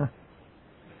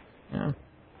 Yeah.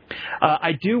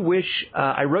 I do wish,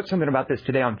 I wrote something about this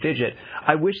today on Fidget,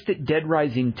 I wish that Dead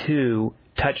Rising 2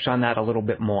 touched on that a little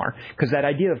bit more, because that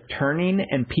idea of turning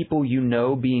and people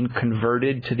being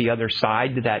converted to the other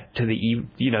side, to that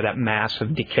mass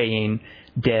of decaying,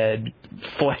 dead,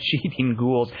 flesh-eating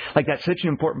ghouls, like that's such an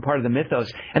important part of the mythos,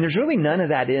 and there's really none of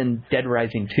that in Dead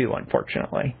Rising 2,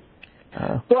 unfortunately.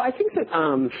 Well, I think that,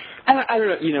 I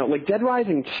don't know, like Dead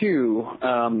Rising 2,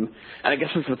 and I guess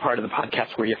this is the part of the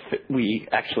podcast where we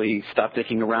actually stop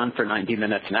dicking around for 90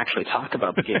 minutes and actually talk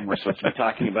about the game we're supposed to be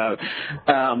talking about.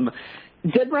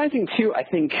 Dead Rising 2, I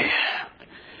think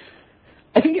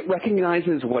it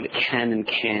recognizes what it can and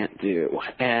can't do.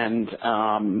 And,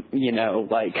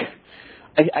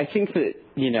 I think that,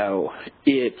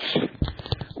 it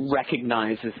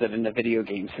recognizes that in a video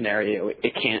game scenario,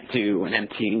 it can't do an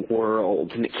emptying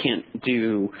world, and it can't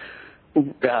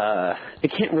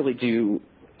really do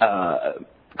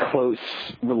close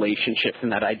relationships,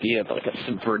 and that idea of like a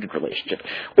subverted relationship,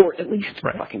 or at least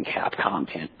fucking Capcom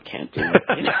can't do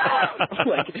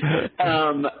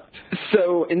it.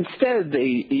 So instead,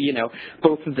 they,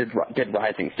 both of the Dead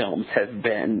Rising films have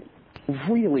been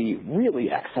really, really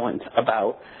excellent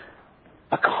about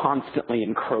a constantly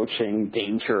encroaching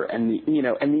danger, and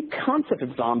the concept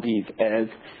of zombies as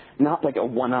not like a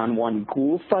one-on-one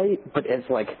ghoul fight, but as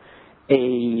like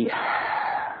a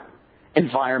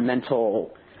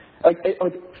environmental,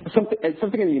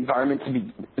 something in the environment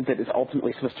that is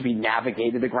ultimately supposed to be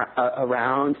navigated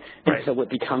around until it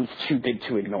becomes too big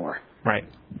to ignore. Right.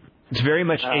 It's very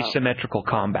much asymmetrical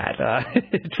combat.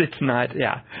 It's not,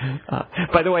 yeah.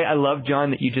 By the way, I love,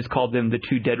 John, that you just called them the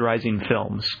two Dead Rising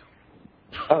films.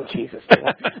 Oh, Jesus.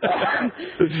 That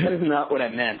is not what I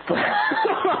meant. So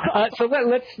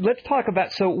let's talk about,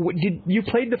 you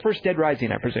played the first Dead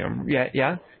Rising, I presume.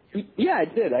 Yeah? Yeah, I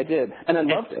did. And I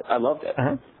loved it.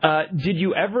 Uh-huh. Did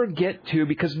you ever get to,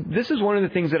 because this is one of the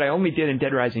things that I only did in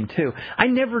Dead Rising 2, I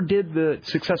never did the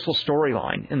successful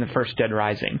storyline in the first Dead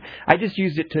Rising. I just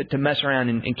used it to mess around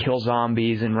and kill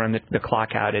zombies and run the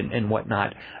clock out and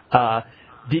whatnot.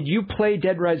 Did you play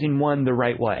Dead Rising 1 the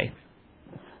right way?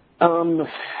 Can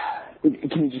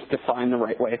you just define the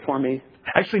right way for me?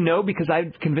 Actually, no, because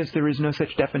I'm convinced there is no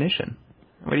such definition.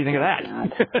 What do you think of that?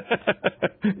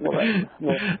 Well,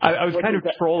 I was kind of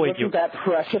trolling you. Wasn't that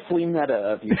preciously meta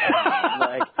of you?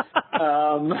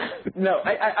 No,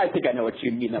 I think I know what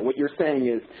you mean. What you're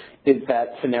saying is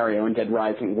that scenario in Dead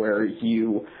Rising where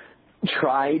you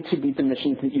try to beat the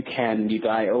missions that you can, and you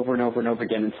die over and over and over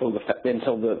again until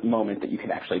the moment that you can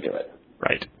actually do it.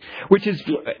 Right. Which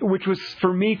was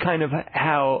for me kind of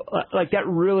how, like, that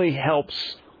really helped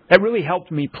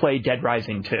me play Dead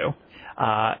Rising 2.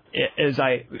 As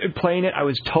playing it, I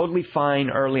was totally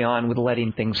fine early on with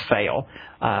letting things fail.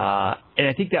 And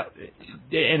I think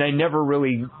and I never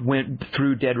really went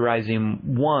through Dead Rising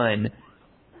 1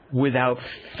 without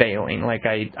failing. Like,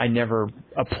 I never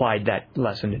applied that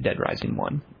lesson to Dead Rising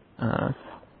 1.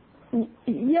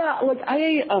 Yeah, like,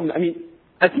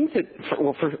 I think that,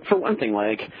 for one thing,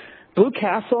 like, Blue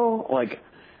Castle, like,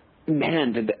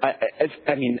 man,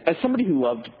 as somebody who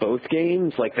loved both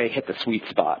games, like, they hit the sweet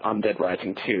spot on Dead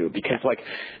Rising 2, because, like,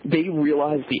 they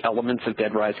realized the elements of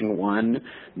Dead Rising 1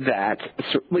 that,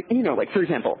 like, for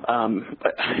example,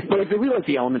 they realized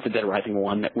the elements of Dead Rising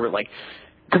 1 that were, like,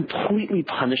 completely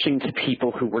punishing to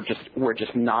people who were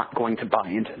just not going to buy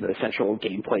into the essential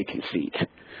gameplay conceit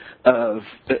of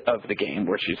the game,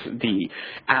 which is the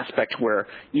aspect where,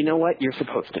 you know what, you're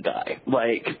supposed to die.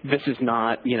 Like, this is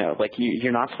not, like,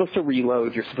 you're not supposed to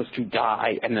reload, you're supposed to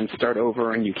die and then start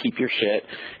over, and you keep your shit,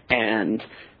 and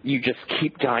you just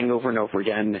keep dying over and over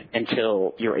again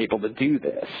until you're able to do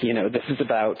this. This is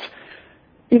about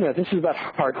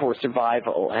hardcore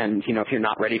survival, and, if you're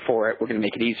not ready for it, we're going to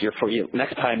make it easier for you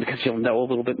next time because you'll know a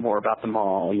little bit more about them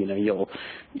all. You'll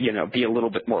be a little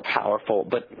bit more powerful,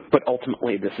 but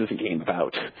ultimately this is a game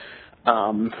about,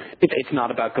 it's not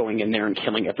about going in there and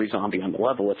killing every zombie on the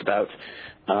level. It's about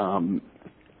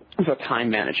time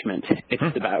management.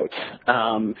 It's about,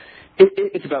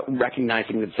 it's about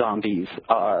recognizing that zombies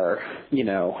are,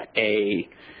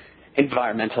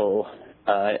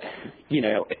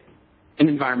 an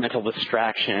environmental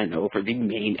distraction over the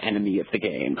main enemy of the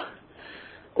game.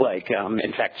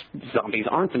 In fact, zombies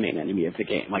aren't the main enemy of the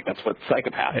game. That's what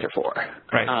psychopaths are for.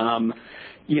 Right.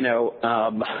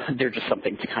 They're just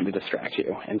something to kind of distract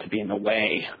you and to be in the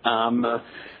way. I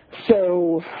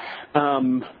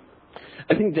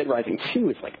think Dead Rising 2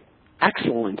 is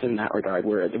excellent in that regard,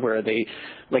 where they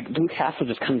Blue Castle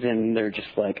just comes in and they're just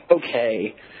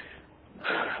okay,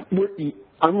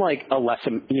 unlike a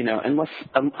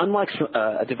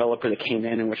developer that came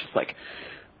in and was just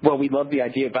well, we love the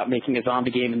idea about making a zombie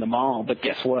game in the mall, but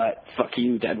guess what? Fuck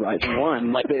you, Dead Rising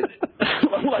 1.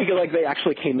 They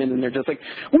actually came in and they're just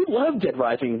we love Dead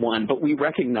Rising 1, but we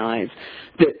recognize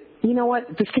that,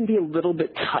 this can be a little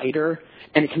bit tighter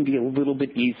and it can be a little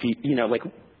bit easy,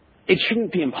 it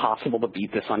shouldn't be impossible to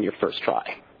beat this on your first try.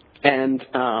 And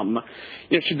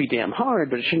it should be damn hard,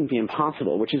 but it shouldn't be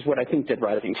impossible, which is what I think Dead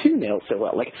Rising 2 nails so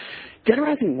well. Dead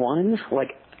Rising 1,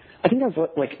 I think I was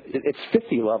it's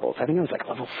 50 levels. I think I was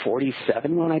level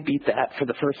 47 when I beat that for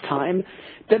the first time.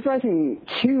 Dead Rising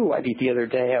 2 I beat the other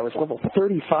day. I was level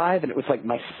 35, and it was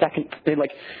my second.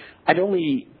 I'd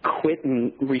only quit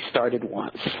and restarted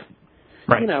once.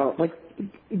 Right.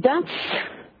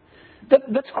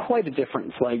 That's quite a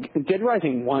difference. Dead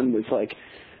Rising 1 was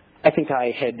I think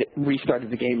I had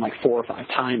restarted the game 4 or 5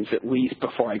 times at least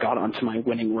before I got onto my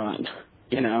winning run.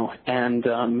 And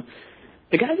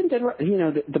the guys in Dead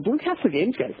Rising, the Blue Castle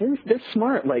Games guys, they're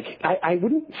smart. I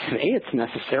wouldn't say it's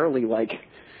necessarily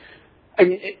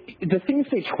the things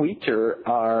they tweaked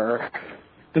are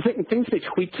the things they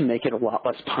tweaked to make it a lot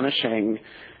less punishing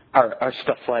are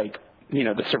stuff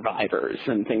the survivors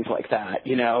and things like that.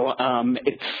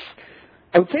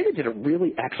 I would say they did a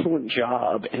really excellent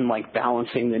job in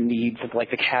balancing the needs of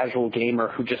the casual gamer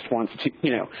who just wants to,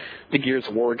 the Gears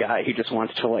of War guy who just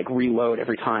wants to reload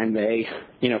every time they,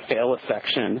 fail a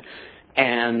section,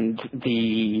 and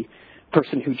the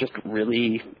person who just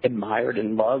really admired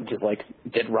and loved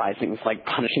Dead Rising's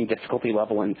punishing difficulty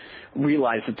level and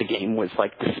realized that the game was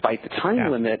despite the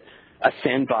time limit, a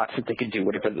sandbox that they could do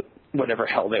whatever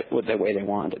hell the way they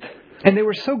wanted. And they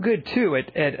were so good, too,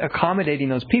 at accommodating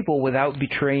those people without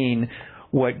betraying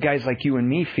what guys like you and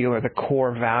me feel are the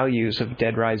core values of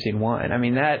Dead Rising 1. I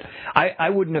mean, I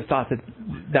wouldn't have thought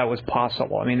that was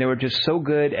possible. I mean, they were just so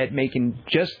good at making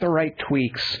just the right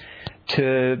tweaks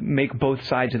to make both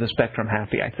sides of the spectrum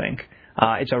happy, I think.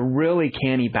 It's a really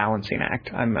canny balancing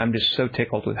act. I'm just so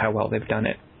tickled with how well they've done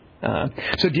it.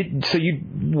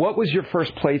 What was your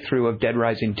first playthrough of Dead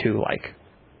Rising 2 like?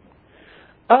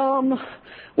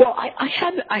 Well, I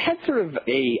had sort of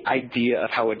a idea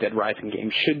of how a Dead Rising game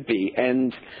should be,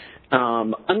 and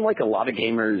unlike a lot of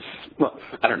gamers, well,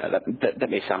 I don't know, that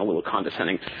may sound a little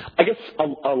condescending. I guess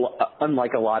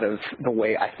unlike a lot of the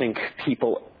way I think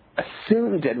people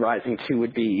assume Dead Rising 2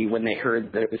 would be when they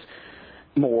heard that it was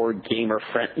more gamer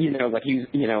friendly,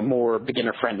 more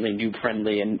beginner friendly, noob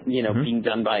friendly, and being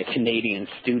done by a Canadian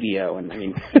studio. And I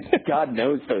mean, God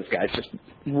knows those guys just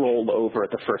rolled over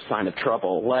at the first sign of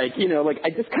trouble. I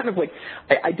just kind of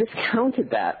I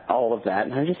discounted all of that,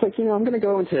 and I was just I'm going to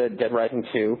go into Dead Rising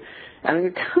 2, and I'm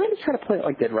going to kind of try to play it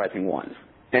like Dead Rising 1,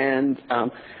 and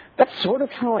that's sort of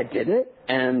how I did it,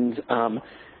 and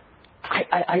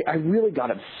I really got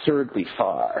absurdly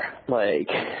far. I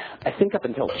think up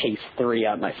until case 3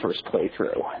 on my first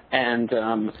playthrough, and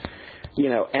the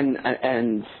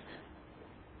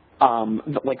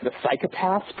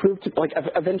psychopaths proved to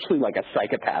eventually a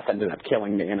psychopath ended up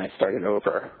killing me, and I started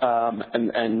over.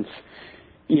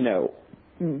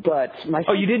 But my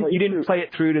you didn't play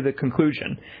it through to the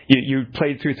conclusion. You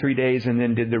played through 3 days and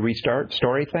then did the restart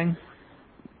story thing.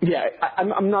 Yeah,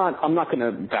 I'm not going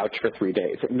to vouch for 3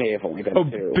 days. It may have only been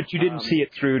 2. But you didn't see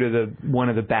it through to one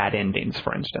of the bad endings,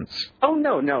 for instance. Oh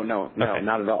no, okay.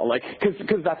 Not at all.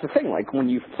 Because that's the thing. When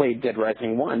you've played Dead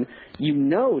Rising 1, you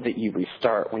know that you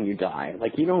restart when you die.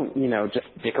 You don't, just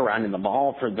dick around in the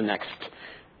mall for the next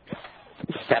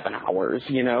 7 hours,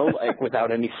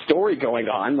 without any story going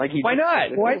on. Why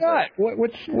not? Why not? What?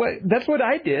 That's what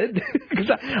I did. Because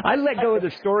I let go of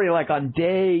the story on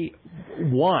day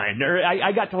 1, or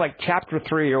I got to like chapter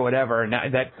 3 or whatever, and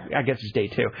that I guess is day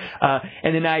 2.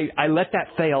 And then I let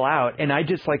that fail out, and I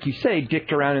just, like you say,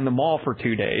 dicked around in the mall for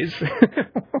 2 days.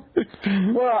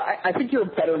 Well, I think you're a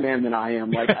better man than I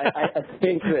am. Like, I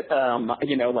think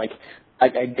that, like,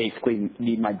 I basically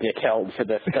need my dick held for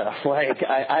this stuff. Like,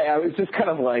 I was just kind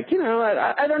of like,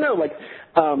 I don't know, like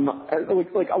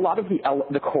a lot of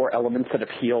the core elements that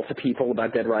appeal to people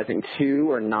about Dead Rising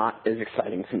 2 are not as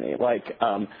exciting to me. Like,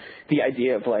 the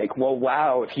idea of like, well,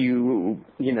 wow, if you,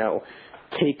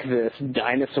 take this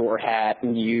dinosaur hat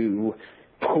and you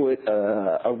put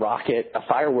a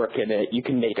firework in it, you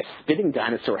can make a spitting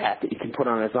dinosaur hat that you can put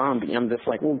on a zombie. I'm just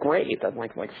like, well, great. That's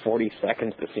like 40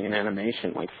 seconds to see an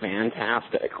animation. Like,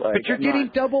 fantastic. Like, but you're getting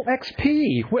double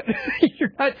XP. What?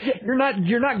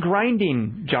 You're not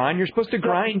grinding, John. You're supposed to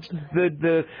grind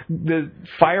the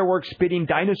firework spitting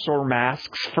dinosaur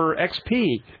masks for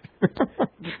XP.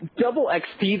 Double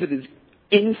XP that is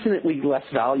infinitely less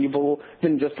valuable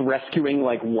than just rescuing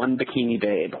like one bikini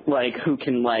babe, like who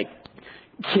can like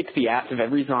kick the ass of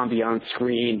every zombie on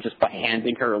screen just by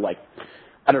handing her like,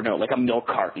 I don't know, like a milk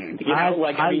carton. I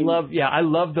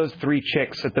love those 3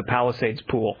 chicks at the Palisades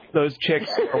pool. Those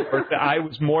chicks are worth it. I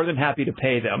was more than happy to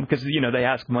pay them because they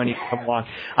ask money to come along.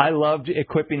 I loved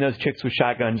equipping those chicks with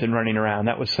shotguns and running around.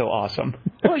 That was so awesome.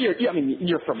 Well,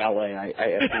 you're from LA.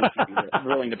 I I'm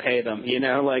willing to pay them.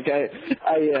 Like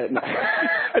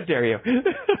How dare you?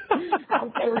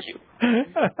 How dare you?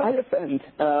 I offend.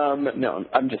 No,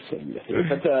 I'm just saying with you.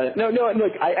 But no.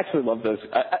 Like I actually love those.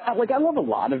 I love a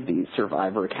lot of these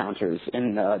survivor encounters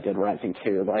in Dead Rising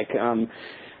 2. Like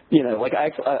like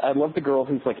I love the girl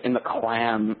who's like in the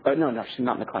clam. No, she's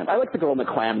not in the clam. I like the girl in the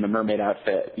clam in the mermaid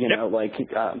outfit. Like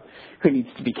who needs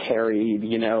to be carried.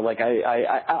 Like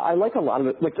I like a lot of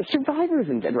it. Like the survivors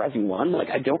in Dead Rising 1. Like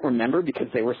I don't remember because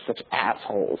they were such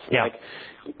assholes. Yeah. Like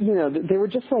they were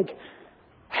just like.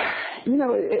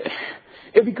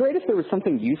 It'd be great if there was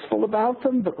something useful about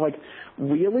them, but like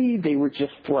really they were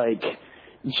just like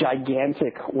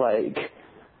gigantic like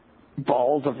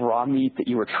balls of raw meat that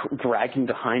you were dragging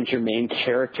behind your main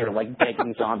character, like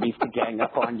begging zombies to gang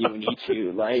up on you and eat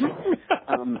you. Like,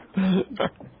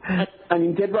 I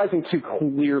mean, Dead Rising 2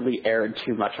 clearly erred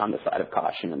too much on the side of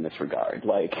caution in this regard.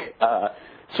 Like,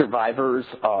 survivors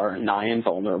are nigh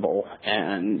invulnerable,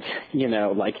 and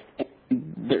like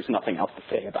there's nothing else to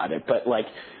say about it. But like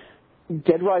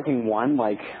Dead Rising 1,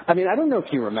 like, I mean, I don't know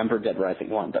if you remember Dead Rising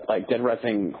 1, but like Dead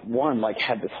Rising 1 like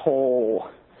had this whole,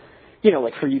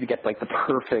 like for you to get like the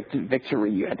perfect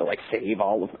victory, you had to like save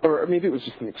all of, or maybe it was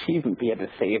just an achievement, but you had to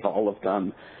save all of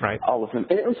them. Right. All of them.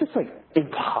 And it was just like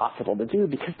impossible to do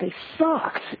because they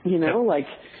sucked, like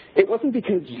it wasn't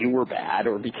because you were bad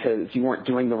or because you weren't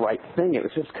doing the right thing. It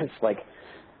was just because like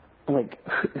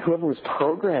whoever was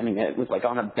programming it was like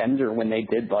on a bender when they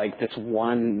did like this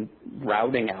one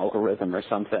routing algorithm or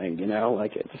something,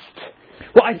 like it just.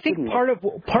 Well, I think part of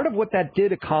what that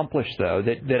did accomplish, though,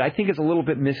 that I think is a little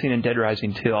bit missing in Dead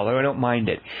Rising 2, although I don't mind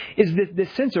it, is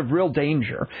this sense of real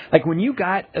danger. Like when you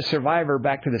got a survivor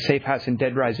back to the safe house in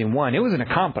Dead Rising 1, it was an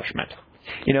accomplishment.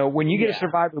 When you get a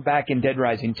survivor back in Dead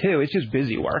Rising 2, it's just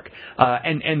busy work.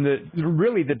 And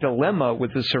the dilemma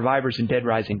with the survivors in Dead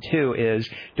Rising 2 is,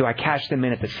 do I cash them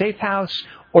in at the safe house,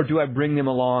 or do I bring them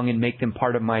along and make them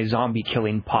part of my zombie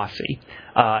killing posse?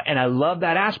 And I love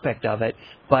that aspect of it,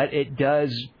 but it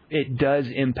does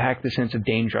impact the sense of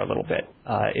danger a little bit.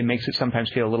 It makes it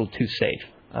sometimes feel a little too safe.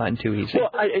 And too easy.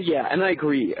 Well, and I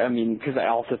agree. I mean, because I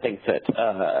also think that,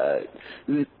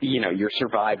 your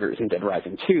survivors in Dead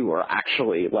Rising 2 are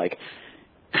actually, like,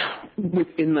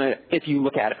 if you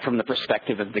look at it from the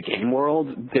perspective of the game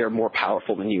world, they're more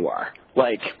powerful than you are.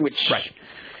 Like, which, right.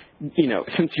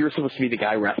 Since you're supposed to be the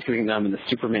guy rescuing them and the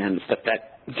Superman stuff,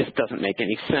 that just doesn't make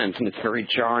any sense. And it's very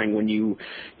jarring when you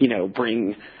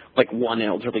bring like one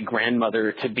elderly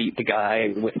grandmother to beat the guy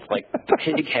with like the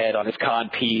pig head on his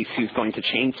codpiece who's going to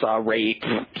chainsaw rape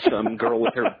some girl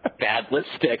with her bad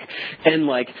lipstick, and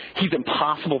like he's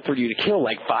impossible for you to kill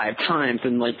like 5 times,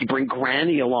 and like you bring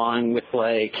Granny along with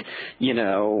like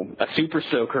a super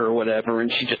soaker or whatever,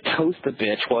 and she just toasts the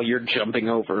bitch while you're jumping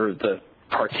over the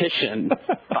partition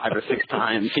 5 or 6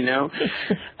 times,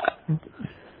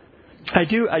 I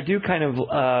do kind of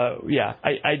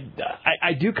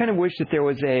I do kind of wish that there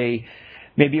was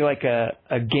maybe like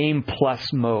a game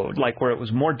plus mode, like where it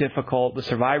was more difficult, the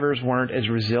survivors weren't as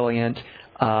resilient.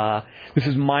 This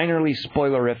is minorly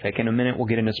spoilerific. In a minute we'll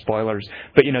get into spoilers,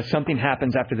 but something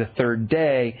happens after the 3rd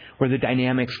day where the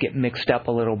dynamics get mixed up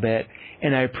a little bit,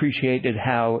 and I appreciated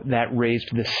how that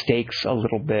raised the stakes a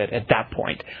little bit at that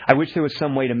point. I wish there was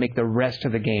some way to make the rest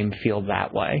of the game feel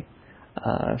that way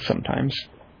sometimes.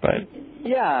 But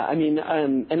yeah, I mean,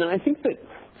 and I think that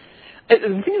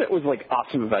the thing that was like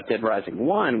awesome about Dead Rising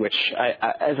 1, which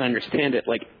as I understand it,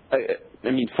 like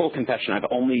I mean, full confession, I've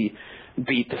only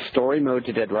beat the story mode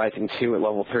to Dead Rising 2 at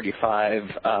level 35.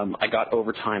 I got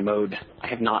overtime mode. I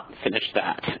have not finished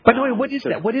that. By the way, what is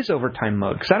that? What is overtime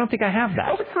mode? Because I don't think I have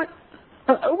that.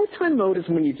 Overtime mode is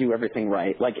when you do everything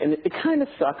right. Like, and it kind of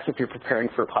sucks if you're preparing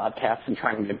for a podcast and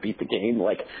trying to beat the game.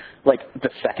 Like the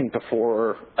second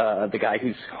before the guy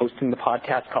who's hosting the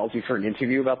podcast calls you for an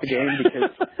interview about the game, because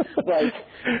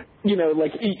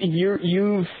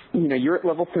you're at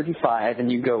level 35 and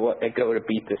you go to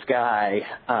beat this guy,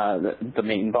 the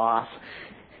main boss.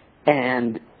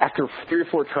 And after 3 or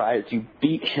 4 tries, you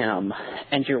beat him,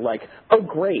 and you're like, oh,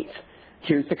 great.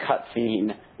 Here's the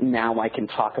cutscene. Now I can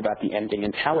talk about the ending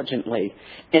intelligently.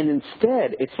 And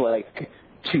instead, it's like,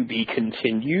 to be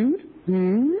continued.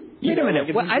 Wait a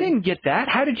minute. Well, I didn't get that.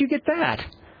 How did you get that?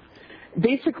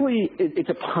 Basically, it's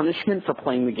a punishment for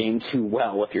playing the game too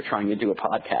well if you're trying to do a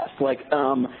podcast. Like,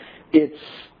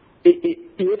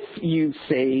 if you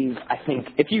save, I think,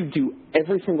 if you do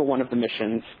every single one of the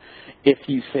missions, if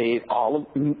you save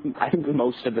I think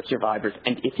most of the survivors,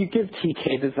 and if you give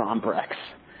TK the Zombrex,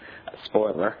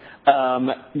 spoiler,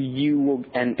 you will,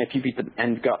 and if you beat the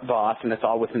end boss and it's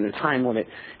all within the time limit,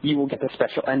 you will get the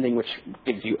special ending, which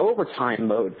gives you overtime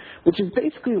mode, which is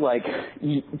basically like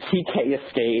TK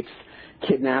escapes,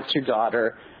 kidnaps your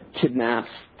daughter,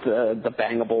 kidnaps the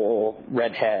bangable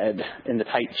redhead in the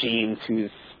tight jeans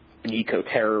who's an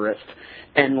eco-terrorist,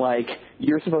 and like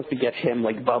you're supposed to get him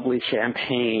like bubbly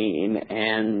champagne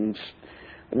and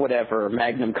whatever,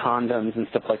 Magnum condoms and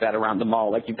stuff like that around the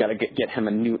mall. Like, you've got to get him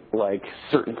a new, like,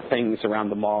 certain things around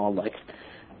the mall, like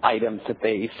items that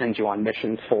they send you on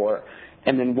missions for.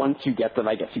 And then once you get them,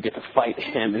 I guess you get to fight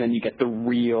him, and then you get the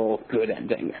real good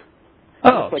ending.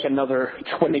 Oh. It's like another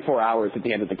 24 hours at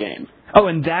the end of the game. Oh,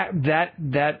 and that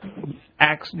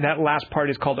last part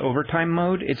is called overtime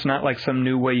mode? It's not like some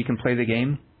new way you can play the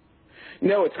game?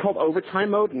 No, it's called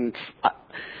overtime mode, and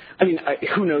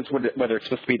who knows whether it's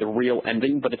supposed to be the real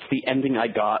ending, but it's the ending I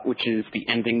got, which is the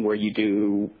ending where you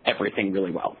do everything really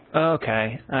well.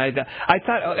 Okay. I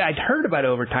thought I'd heard about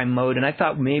overtime mode, and I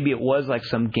thought maybe it was like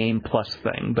some Game Plus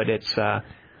thing, but it's all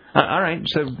right.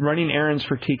 So running errands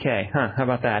for TK, huh? How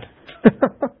about that?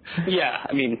 Yeah,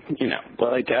 I mean,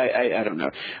 like I don't know.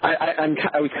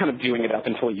 I was kind of doing it up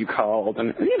until you called,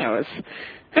 and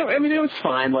it was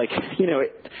fine. Like,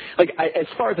 as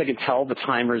far as I can tell, the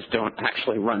timers don't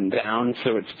actually run down,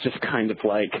 so it's just kind of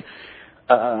like,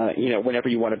 whenever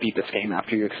you want to beat this game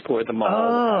after you explore the mall,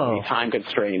 without any time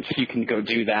constraints, you can go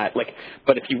do that. Like,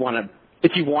 but if you want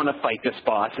to fight this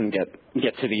boss and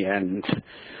get to the end,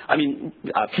 I mean,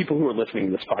 people who are listening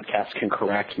to this podcast can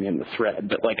correct me in the thread,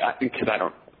 but because I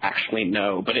don't actually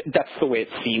know, but that's the way it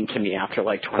seemed to me after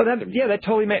like 20 minutes. Yeah, that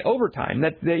totally makes overtime.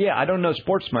 I don't know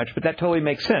sports much, but that totally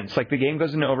makes sense. Like, the game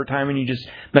goes into overtime and you just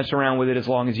mess around with it as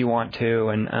long as you want to.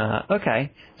 And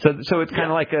okay, so it's kind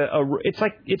of like it's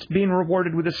like it's being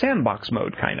rewarded with a sandbox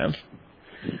mode, kind of.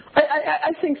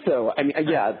 I think so. I mean,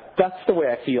 yeah, that's the way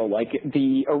I feel. Like,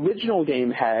 the original game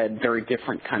had very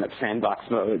different kind of sandbox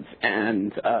modes,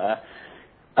 and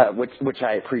which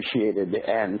I appreciated,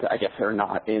 and I guess they're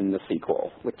not in the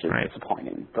sequel, which is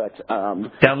disappointing. But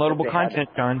downloadable content,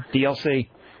 John, DLC.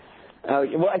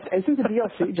 Well, isn't the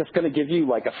DLC just going to give you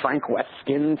like a Frank West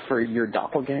skin for your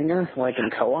doppelganger, like in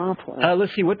co-op?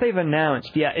 Let's see what they've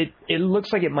announced. Yeah, it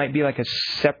looks like it might be like a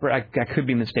separate. I could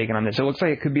be mistaken on this. It looks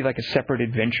like it could be like a separate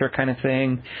adventure kind of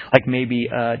thing. Like maybe.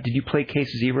 Did you play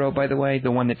Case Zero, by the way?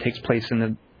 The one that takes place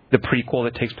in the prequel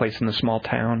that takes place in the small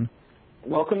town.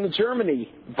 Welcome to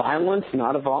Germany. Violence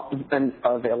not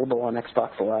available on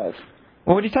Xbox Live.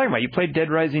 Well, what are you talking about? You played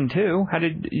Dead Rising 2? How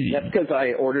did you... That's because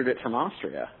I ordered it from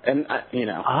Austria, and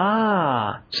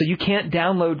so you can't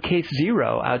download Case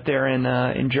Zero out there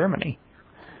in Germany.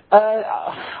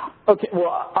 Okay,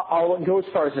 well, I'll go as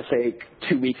far as to say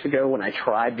 2 weeks ago when I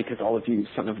tried, because all of you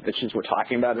son of bitches were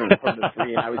talking about it on Portal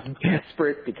 3, and I was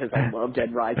desperate because I love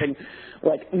Dead Rising.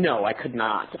 Like, no, I could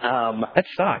not. That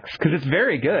sucks, because it's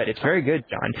very good. It's very good,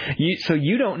 John. So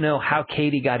you don't know how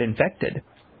Katie got infected.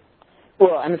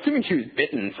 Well, I'm assuming she was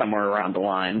bitten somewhere around the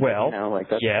line. Well,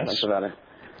 that's about it.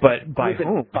 But by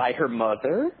whom? By her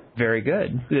mother. Very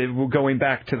good. We're going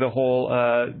back to the whole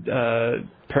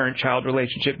parent-child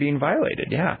relationship being violated,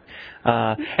 yeah.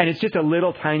 And it's just a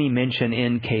little tiny mention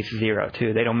in Case Zero,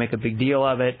 too. They don't make a big deal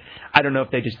of it. I don't know if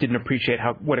they just didn't appreciate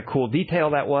what a cool detail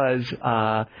that was.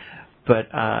 But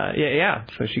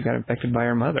so she got infected by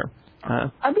her mother.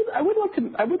 I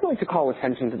would like to call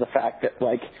attention to the fact that,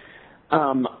 like,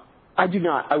 I do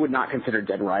not. I would not consider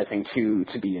Dead Rising 2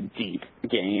 to be a deep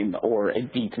game or a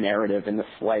deep narrative in the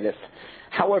slightest.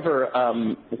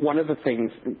 However, one of the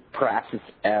things, perhaps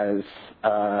as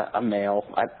a male,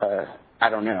 I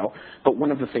don't know, but one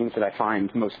of the things that I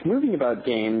find most moving about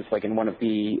games, like in one of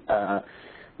the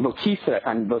motifs that I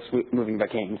find most moving about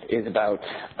games, is about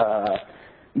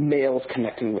males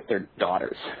connecting with their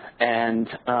daughters, and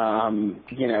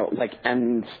like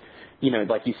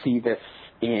you see this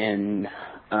in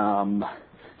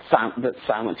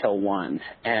Silent Hill 1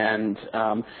 and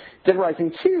Dead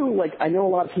Rising 2. Like, I know a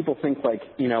lot of people think, like,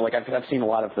 like I've seen a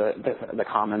lot of the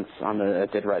comments on the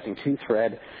Dead Rising 2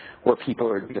 thread where people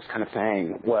are just kind of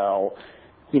saying, well,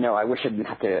 I wish I didn't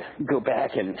have to go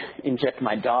back and inject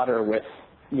my daughter with,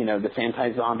 this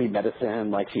anti-zombie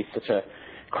medicine. Like, she's such a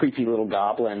creepy little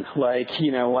goblin. Like,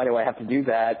 why do I have to do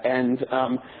that? And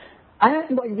I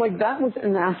like that was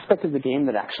an aspect of the game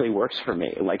that actually works for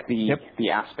me. Like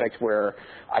the aspect where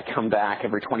I come back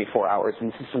every 24 hours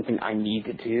and this is something I need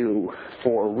to do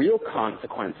for real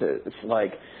consequences.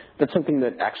 Like, that's something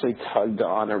that actually tugged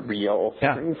on a real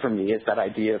string for me, is that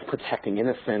idea of protecting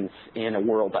innocence in a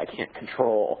world I can't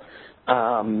control.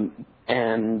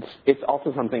 And it's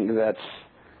also something that's,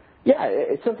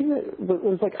 it's something that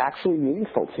was like actually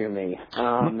meaningful to me.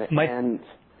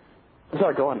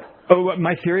 Sorry, go on. Oh,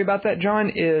 my theory about that,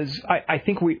 John, is I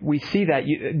think we see that.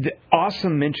 The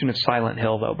awesome mention of Silent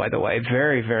Hill, though, by the way.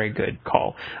 Very, very good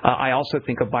call. I also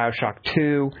think of BioShock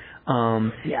 2,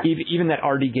 even that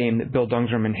RD game that Bill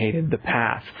Dungserman hated, The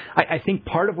Path. I think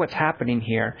part of what's happening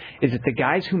here is that the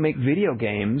guys who make video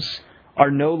games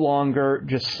are no longer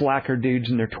just slacker dudes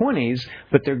in their 20s,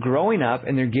 but they're growing up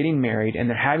and they're getting married and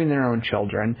they're having their own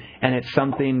children, and it's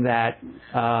something that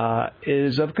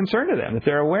is of concern to them, that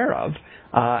they're aware of.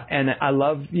 And I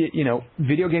love,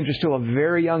 video games are still a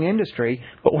very young industry,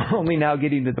 but we're only now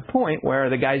getting to the point where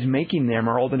the guys making them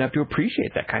are old enough to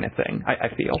appreciate that kind of thing, I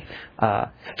feel.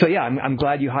 I'm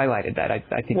glad you highlighted that. I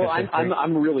think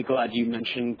I'm really glad you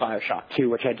mentioned BioShock 2,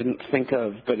 which I didn't think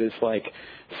of, but is like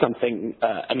something,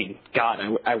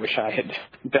 I wish I had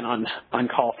been on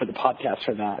call for the podcast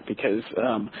for that, because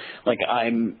I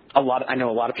know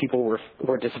a lot of people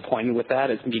were disappointed with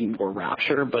that as being more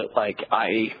Rapture, but like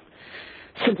I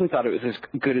simply thought it was as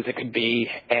good as it could be,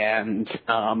 and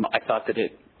I thought that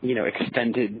it,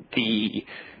 extended the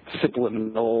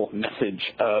subliminal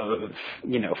message of,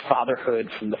 fatherhood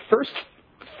from the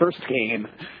first game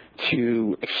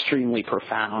to extremely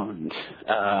profound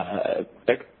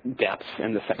depths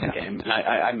in the second game. And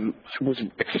I was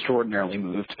extraordinarily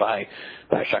moved by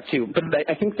BioShock 2. But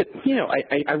I think that,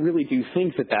 I really do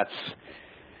think that that's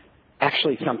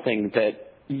actually something that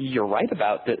you're right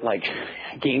about, that like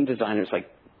game designers, like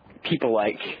people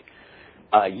like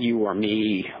you or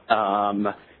me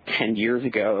 10 years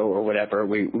ago or whatever,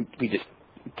 we just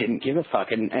didn't give a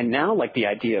fuck. And now, like, the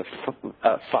idea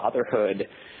of fatherhood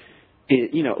is,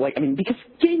 because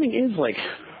gaming is like,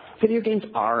 video games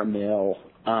are a male,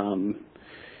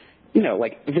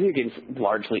 video games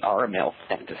largely are a male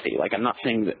fantasy. Like, I'm not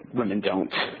saying that women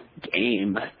don't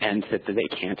game and that they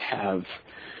can't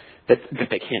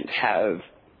have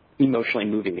emotionally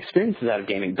moving experiences out of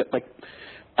gaming, but like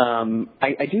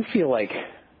I do feel like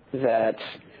that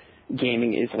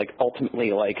gaming is like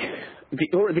ultimately like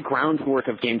the groundwork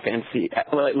of game fantasy,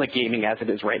 like gaming as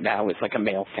it is right now, is like a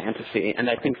male fantasy. And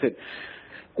I think that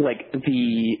like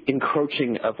the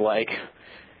encroaching of like,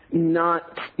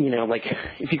 not, like,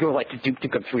 if you go, like, to Duke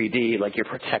Nukem 3D, like, you're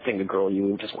protecting a girl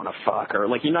you just want to fuck, or,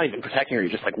 like, you're not even protecting her, you're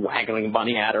just, like, waggling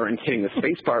money at her and hitting the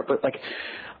space bar. But, like,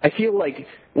 I feel like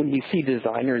when you see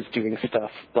designers doing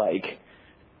stuff like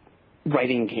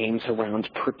writing games around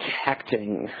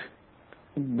protecting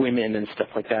women and stuff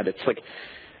like that, it's, like,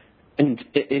 an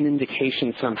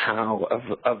indication somehow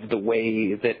of the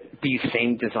way that these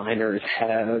same designers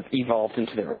have evolved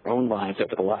into their own lives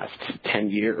over the last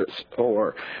 10 years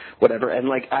or whatever. And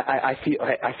like I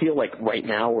feel like right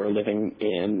now we're living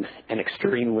in an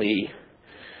extremely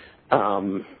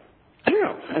an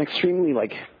extremely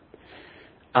like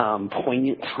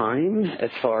poignant time as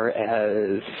far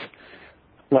as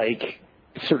like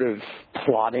sort of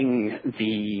plotting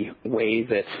the way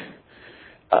that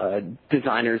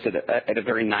designers at a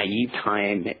very naive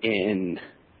time in,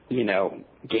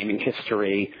 gaming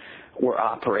history were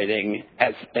operating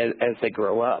as they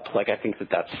grow up. Like, I think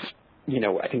that's,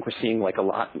 I think we're seeing like a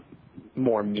lot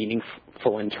more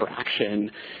meaningful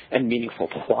interaction and meaningful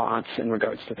plots in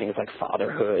regards to things like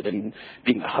fatherhood and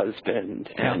being a husband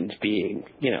and being,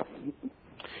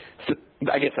 So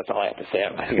I guess that's all I have to say.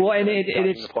 I think well, and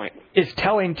it's the point. It's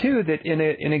telling too that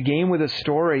in a game with a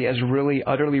story as really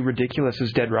utterly ridiculous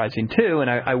as Dead Rising 2, and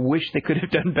I wish they could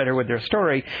have done better with their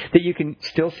story, that you can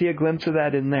still see a glimpse of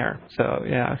that in there. So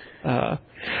yeah,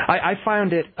 I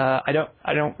found it. I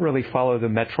don't really follow the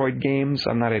Metroid games.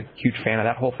 I'm not a huge fan of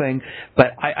that whole thing,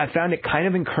 but I found it kind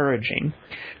of encouraging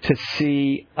to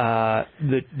see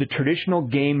the traditional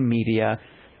game media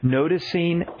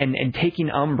noticing and taking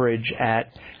umbrage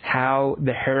at how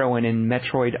the heroine in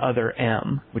Metroid Other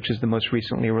M, which is the most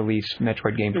recently released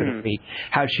Metroid game for the Wii,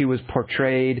 how she was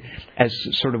portrayed as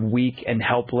sort of weak and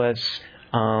helpless,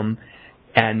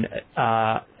 and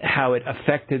how it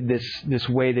affected this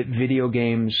way that video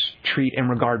games treat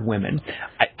and regard women.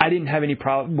 I didn't have any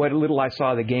problem. What little I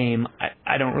saw of the game,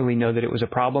 I don't really know that it was a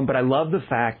problem, but I love the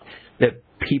fact that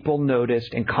people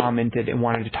noticed and commented and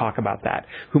wanted to talk about that,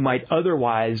 who might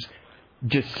otherwise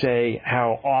just say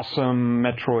how awesome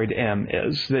Metroid M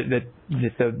is. That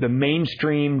the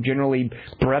mainstream, generally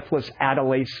breathless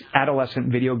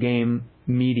adolescent video game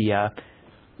media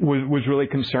was really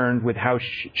concerned with how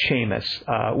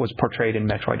Seamus was portrayed in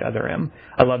Metroid Other M.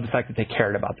 I love the fact that they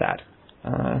cared about that.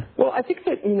 Well, I think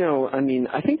that,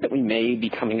 I think that we may be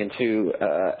coming into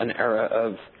an era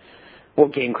of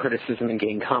game criticism and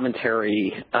game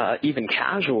commentary, even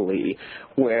casually,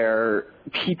 where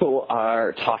people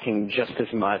are talking just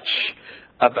as much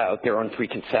about their own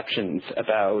preconceptions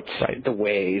about the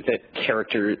way that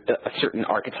a certain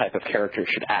archetype of character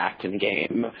should act in a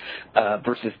game,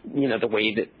 versus, the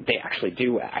way that they actually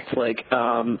do act. Like,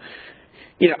 I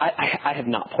have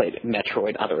not played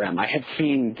Metroid Other M. I have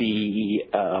seen the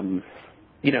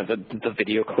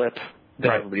video clip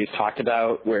that everybody's talked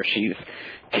about, where she's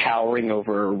cowering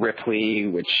over Ripley,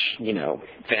 which,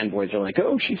 fanboys are like,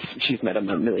 oh, she's met him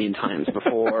a million times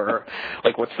before.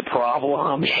 Like, what's the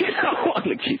problem?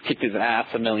 Like, she's kicked his ass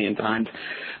a million times.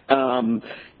 And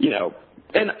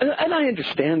I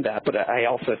understand that, but I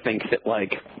also think that,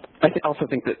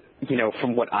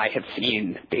 from what I have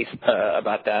seen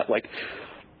about that, like,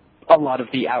 a lot of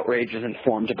the outrage is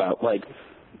informed about, like,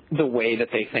 the way that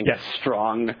they think a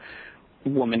strong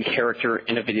woman character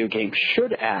in a video game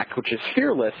should act, which is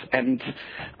fearless, and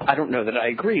I don't know that I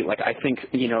agree. Like, I think,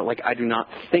 I do not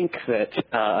think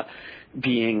that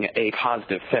being a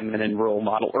positive feminine role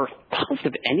model, or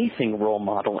positive anything role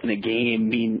model in a game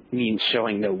means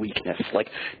showing no weakness. Like,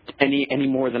 any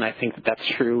more than I think that that's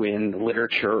true in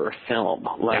literature or film.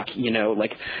 Like,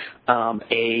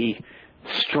 a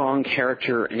strong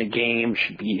character in a game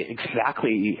should be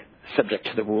exactly subject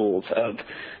to the rules of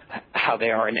how they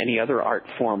are in any other art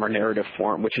form or narrative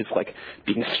form, which is like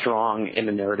being strong in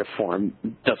the narrative form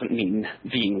doesn't mean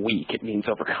being weak. It means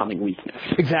overcoming weakness.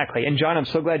 Exactly. And John, I'm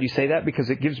so glad you say that, because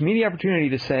it gives me the opportunity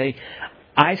to say,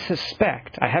 I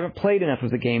suspect, I haven't played enough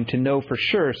of the game to know for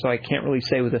sure, so I can't really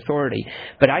say with authority,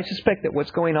 but I suspect that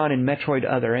what's going on in Metroid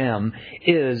Other M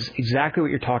is exactly what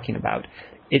you're talking about.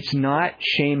 It's not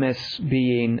Seamus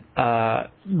being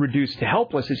reduced to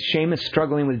helpless. It's Seamus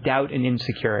struggling with doubt and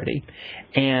insecurity.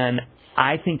 And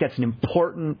I think that's an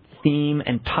important theme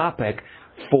and topic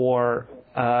for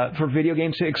video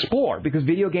games to explore, because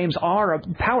video games are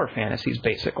power fantasies,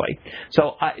 basically.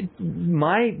 So,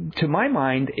 to my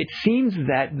mind, it seems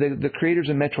that the creators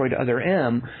of Metroid Other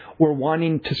M were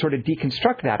wanting to sort of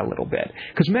deconstruct that a little bit,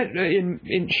 because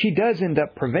she does end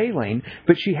up prevailing,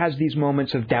 but she has these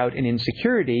moments of doubt and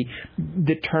insecurity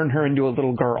that turn her into a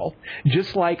little girl.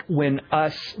 Just like when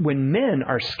men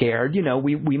are scared,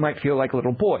 we might feel like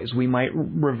little boys. We might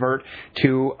revert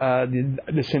to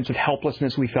the sense of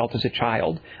helplessness we felt as a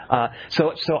child.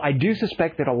 So I do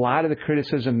suspect that a lot of the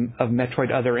criticism of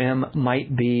Metroid Other M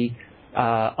might be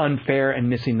unfair and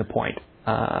missing the point.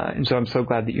 And so I'm so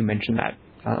glad that you mentioned that.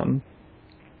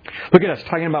 Look at us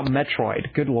talking about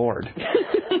Metroid. Good Lord.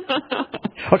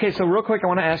 Okay, so real quick, I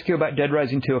want to ask you about Dead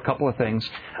Rising 2, a couple of things.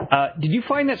 Did you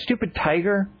find that stupid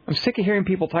tiger? I'm sick of hearing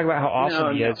people talk about how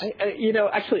awesome he is.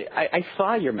 Actually, I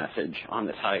saw your message on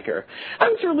the tiger. I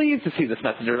was relieved to see this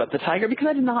message about the tiger, because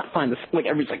I did not find this, like,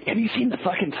 everybody's like, have you seen the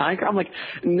fucking tiger? I'm like,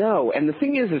 no. And the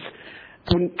thing is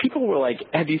when people were like,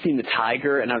 have you seen the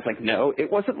tiger? And I was like, no.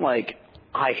 It wasn't like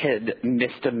I had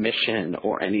missed a mission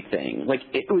or anything. Like,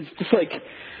 it was just like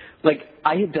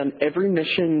I had done every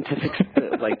mission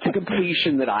to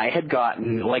completion that I had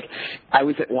gotten. Like, I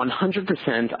was at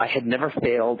 100%. I had never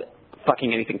failed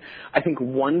fucking anything. I think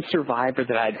one survivor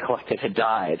that I had collected had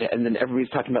died, and then everybody's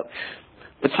talking about,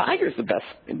 the tiger's the best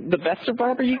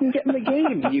survivor you can get in the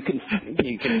game. You can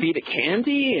feed it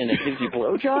candy and it gives you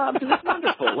blowjobs and it's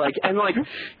wonderful. Like and like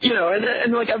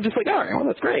I'm just like, all right, well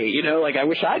that's great. Like I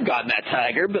wish I'd gotten that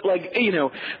tiger, but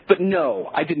but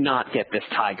no, I did not get this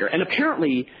tiger. And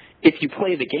apparently, if you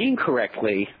play the game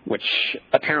correctly, which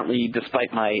apparently,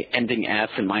 despite my ending S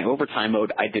in my overtime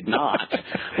mode, I did not.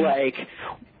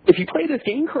 If you play this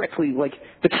game correctly,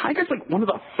 the tiger's one of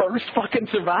the first fucking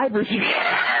survivors you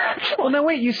catch. Well, now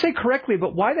wait, you say correctly,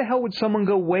 but why the hell would someone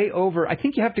go way over? I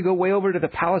think you have to go way over to the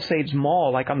Palisades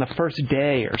Mall, on the first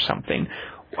day or something.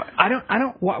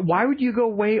 Why would you go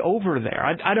way over there?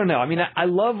 I don't know. I mean, I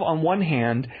love on one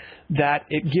hand that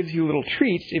it gives you little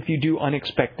treats if you do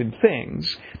unexpected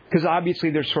things. Because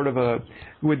obviously there's sort of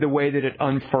with the way that it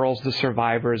unfurls the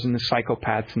survivors and the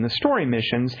psychopaths and the story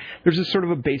missions, there's a sort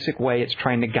of a basic way it's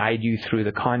trying to guide you through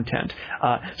the content.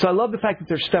 So I love the fact that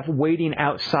there's stuff waiting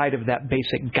outside of that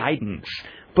basic guidance.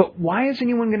 But why is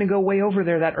anyone going to go way over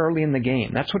there that early in the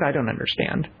game? That's what I don't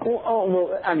understand.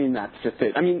 Well, I mean, that's just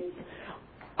it. I mean,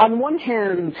 on one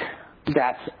hand,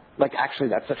 that's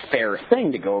a fair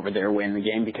thing to go over there way in the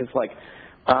game because,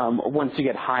 once you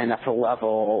get high enough a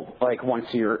level, once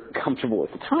you're comfortable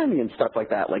with the timing and stuff like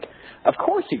that, of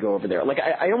course you go over there.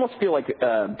 I almost feel like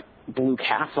Blue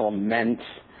Castle meant,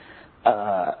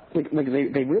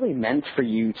 they really meant for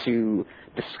you to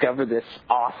discover this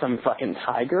awesome fucking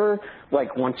tiger,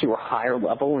 once you were higher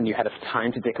level and you had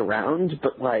time to dick around.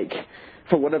 But,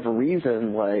 for whatever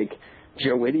reason,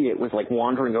 Joe Idiot was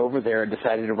wandering over there and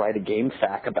decided to write a game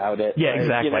fac about it. Yeah,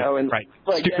 exactly. Right.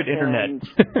 Stupid internet.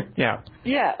 Yeah.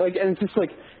 Yeah, and it's just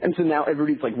and so now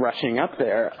everybody's rushing up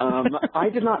there. I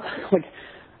did not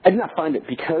find it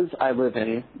because I live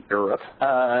in Europe.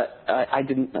 I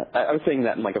was saying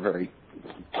that in a very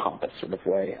pompous sort of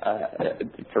way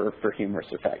for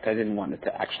humorous effect. I didn't want it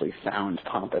to actually sound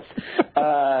pompous.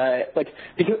 Because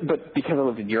I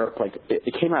lived in Europe,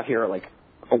 it came out here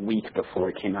a week before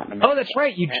it came out in America. Oh, that's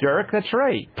right, you jerk. That's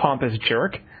right, pompous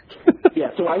jerk. Yeah,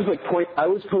 so I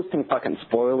was posting fucking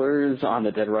spoilers on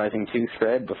the Dead Rising 2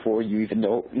 thread before you even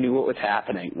knew what was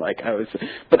happening.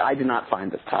 But I did not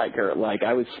find this tiger.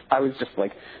 I was just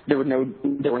there were no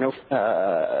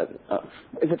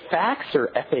is it facts or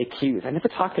FAQs? I never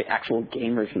talked to actual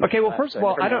gamers. Okay, well, first of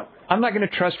all, I'm not going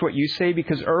to trust what you say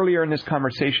because earlier in this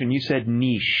conversation you said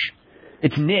niche.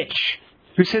 It's niche.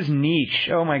 Who says niche?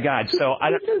 Oh my God! So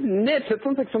Who says niche? It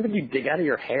sounds like something you dig out of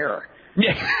your hair.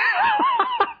 Yeah.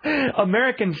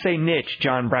 Americans say niche,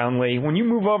 John Brownlee. When you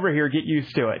move over here, get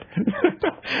used to it.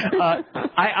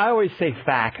 I always say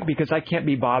FAQ because I can't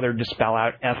be bothered to spell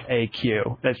out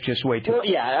FAQ. That's just way too. Well,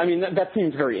 yeah, I mean that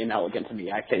seems very inelegant to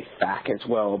me. I say FAQ as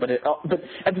well, but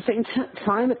at the same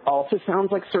time, it also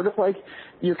sounds sort of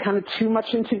you're kind of too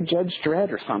much into Judge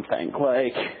Dredd or something.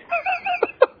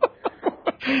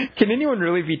 Can anyone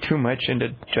really be too much into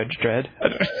Judge Dredd?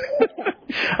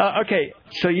 Okay,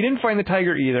 so you didn't find the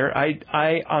tiger either.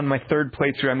 I on my third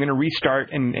playthrough, I'm going to restart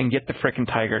and get the frickin'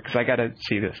 tiger because I got to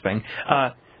see this thing.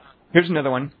 Here's another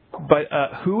one. But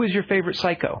who is your favorite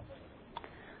Psycho?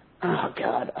 Oh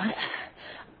God,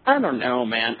 I don't know,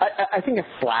 man. I think it's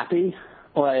Slappy.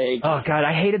 Oh God,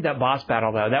 I hated that boss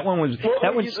battle though. That one was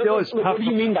still as tough. What do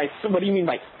you mean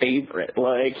by favorite?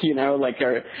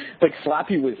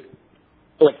 Slappy was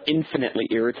infinitely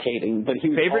irritating, but he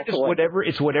was favorite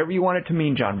is whatever you want it to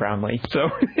mean, John Brownlee. So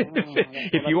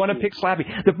if you want to pick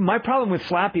Slappy, my problem with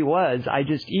Slappy was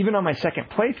even on my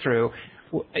second playthrough,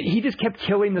 he just kept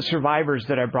killing the survivors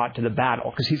that I brought to the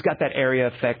battle because he's got that area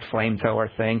effect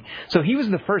flamethrower thing. So he was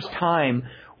the first time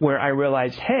where I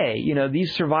realized, hey,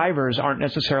 these survivors aren't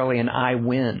necessarily an I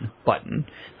win button.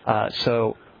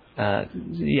 So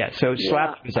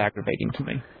Slappy was aggravating to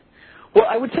me. Well,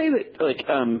 I would say that,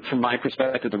 from my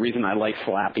perspective, the reason I like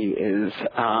Slappy is,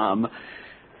 I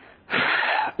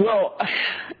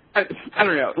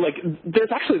don't know.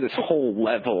 There's actually this whole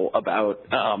level about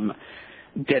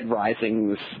Dead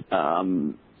Rising's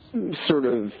sort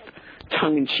of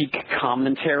tongue-in-cheek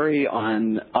commentary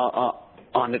on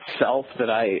itself that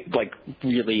I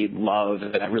really love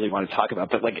and that I really want to talk about.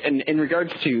 But in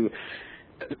regards to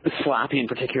Slappy in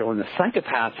particular and the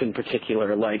psychopaths in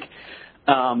particular,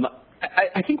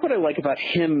 I think what I like about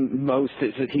him most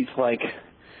is that he's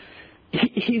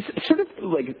sort of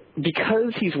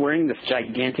because he's wearing this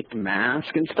gigantic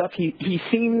mask and stuff, he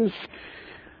seems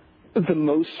the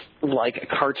most like a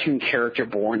cartoon character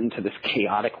born into this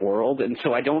chaotic world. And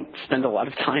so I don't spend a lot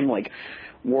of time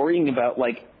worrying about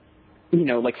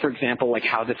for example,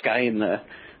 how this guy in the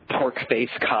pork face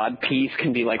cod piece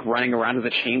can be like running around with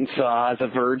a chainsaw as a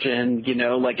virgin,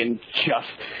 and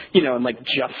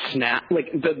just snap.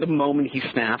 Like the moment he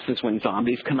snaps is when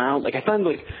zombies come out. Like I find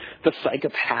like the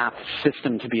psychopath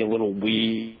system to be a little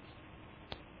weak.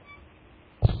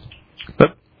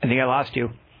 But I think I lost you.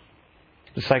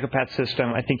 The psychopath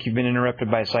system, I think you've been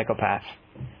interrupted by a psychopath.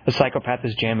 The psychopath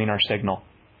is jamming our signal.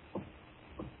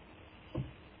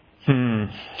 All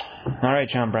right,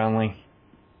 John Brownlee.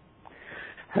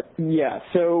 Yeah,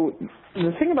 so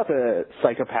the thing about the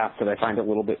psychopath that I find a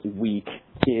little bit weak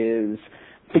is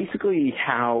basically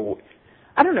how,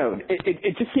 I don't know,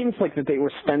 it just seems like that they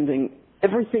were spending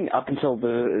everything up until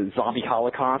the zombie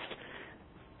holocaust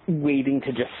waiting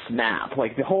to just snap.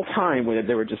 Like the whole time when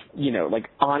they were just, like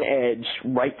on edge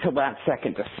right till that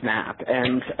second to snap.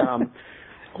 And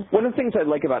one of the things I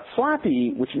like about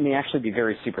Slappy, which may actually be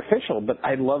very superficial, but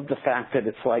I love the fact that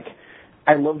it's like,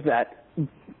 I love that,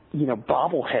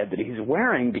 bobblehead that he's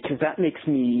wearing, because that makes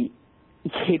me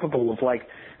capable of like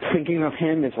thinking of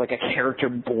him as like a character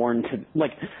born to,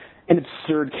 like an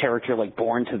absurd character, like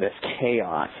born to this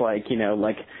chaos. Like,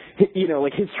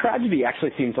 like his tragedy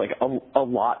actually seems like a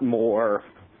lot more,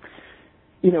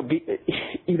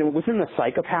 within the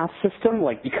psychopath system,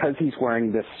 like because he's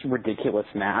wearing this ridiculous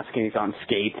mask and he's on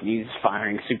skates and he's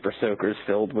firing super soakers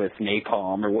filled with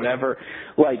napalm or whatever,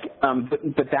 like,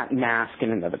 but that mask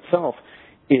in and of itself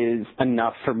is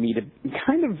enough for me to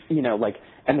kind of,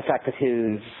 and the fact that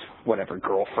his whatever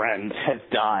girlfriend has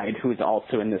died, who is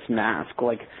also in this mask,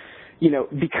 like,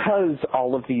 because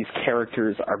all of these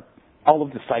characters all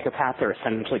of the psychopaths are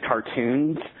essentially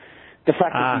cartoons. The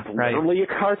fact that he's literally a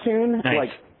cartoon, nice. like,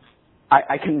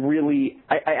 I can really,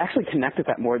 I actually connect with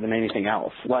that more than anything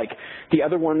else. Like, the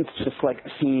other ones just, like,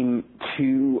 seem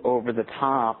too over the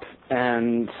top,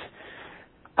 and,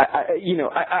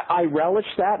 I relish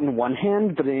that in one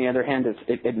hand, but on the other hand,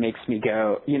 it makes me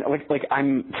go, like,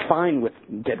 I'm fine with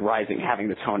Dead Rising having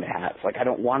the tone it has. Like, I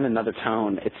don't want another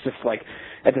tone. It's just, like,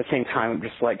 at the same time, I'm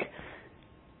just, like,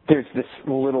 there's this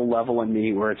little level in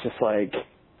me where it's just, like,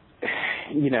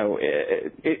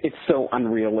 it's so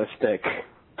unrealistic,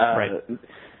 right.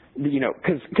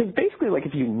 Because basically, like,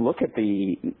 if you look at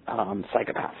the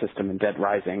psychopath system in Dead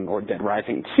Rising or Dead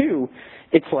Rising 2,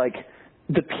 it's like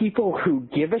the people who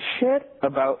give a shit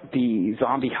about the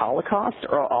zombie holocaust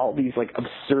are all these, like,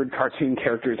 absurd cartoon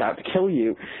characters out to kill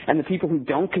you, and the people who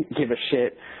don't give a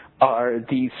shit are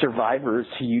the survivors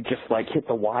who you just, like, hit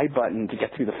the Y button to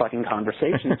get through the fucking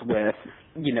conversations with,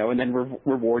 and then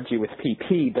reward you with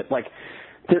PP. But, like,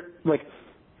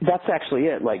 that's actually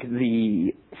it. Like,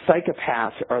 the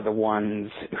psychopaths are the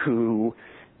ones who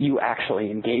you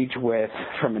actually engage with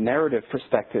from a narrative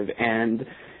perspective, and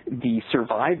the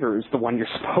survivors, the one you're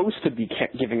supposed to be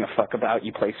giving a fuck about,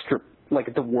 you play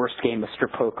like the worst game of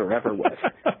strip poker ever with.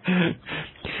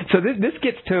 So this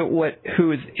gets to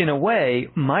who is in a way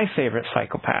my favorite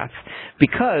psychopath,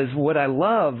 because what I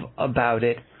love about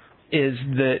it is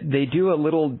that they do a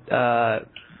little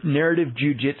narrative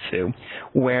jujitsu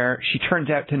where she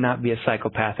turns out to not be a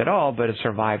psychopath at all, but a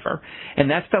survivor, and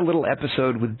that's the little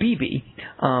episode with Bibi,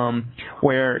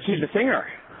 where she's the singer.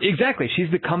 Exactly.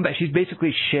 She's the comeback. She's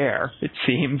basically Cher, it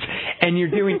seems. And you're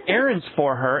doing errands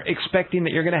for her, expecting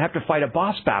that you're going to have to fight a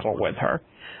boss battle with her.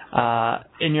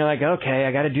 And you're like, okay,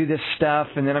 I got to do this stuff,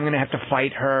 and then I'm going to have to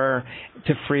fight her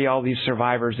to free all these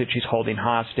survivors that she's holding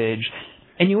hostage.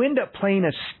 And you end up playing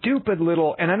a stupid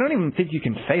little, and I don't even think you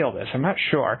can fail this, I'm not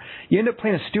sure. You end up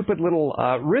playing a stupid little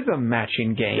rhythm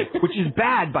matching game, which is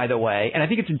bad, by the way, and I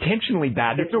think it's intentionally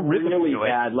bad. There's no rhythm really to it.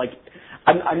 Bad. Like,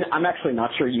 I'm actually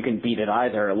not sure you can beat it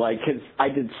either. Like, 'cause I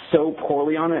did so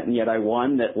poorly on it, and yet I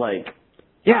won that, like,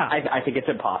 yeah, I think it's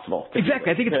impossible.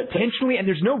 Exactly. I think it's intentionally, and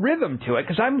there's no rhythm to it,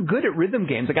 because I'm good at rhythm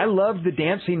games. Like, I love the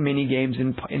dancing mini games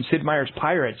in Sid Meier's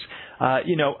Pirates.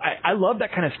 I love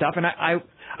that kind of stuff, and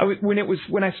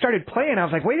when I started playing, I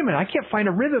was like, wait a minute, I can't find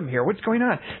a rhythm here. What's going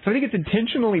on? So I think it's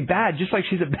intentionally bad, just like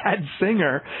she's a bad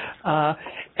singer.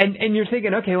 And you're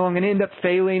thinking, okay, well, I'm going to end up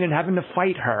failing and having to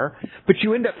fight her. But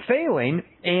you end up failing,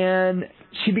 and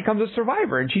she becomes a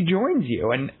survivor, and she joins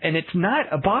you. And it's not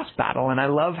a boss battle, and I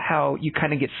love how you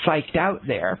kind of get psyched out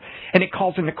there. And it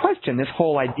calls into question this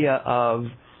whole idea of,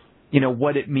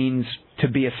 what it means to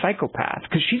be a psychopath.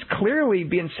 Because she's clearly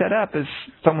being set up as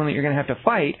someone that you're going to have to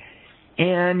fight,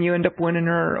 and you end up winning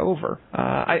her over.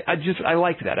 I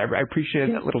liked that. I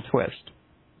appreciated that little twist.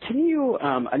 Can you,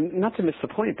 not to miss the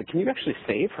point, but can you actually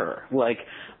save her? Like,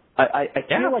 I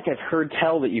feel like I've heard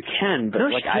tell that you can, but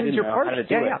I didn't know how to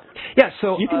do it. Yeah,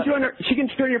 so you can join her. She can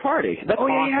join your party. That's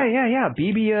awesome. Yeah.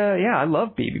 BB, I love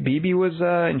BB. BB was,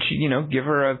 and she, give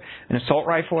her an assault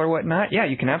rifle or whatnot. Yeah,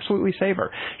 you can absolutely save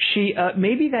her. She,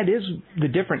 maybe that is the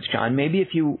difference, John. Maybe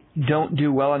if you don't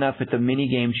do well enough at the mini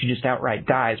game, she just outright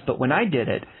dies. But when I did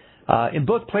it, in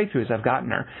both playthroughs, I've gotten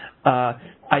her.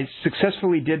 I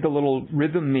successfully did the little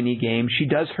rhythm mini game. She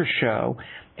does her show,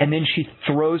 and then she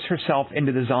throws herself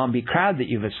into the zombie crowd that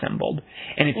you've assembled.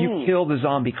 And if you kill the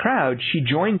zombie crowd, she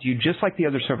joins you just like the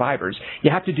other survivors.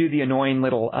 You have to do the annoying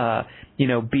little,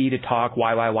 B to talk,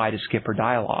 Y to skip her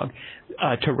dialogue,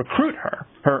 to recruit her.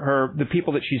 The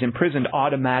people that she's imprisoned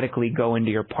automatically go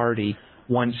into your party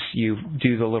once you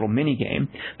do the little mini game.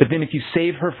 But then if you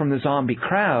save her from the zombie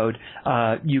crowd,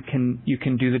 you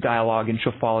can do the dialogue and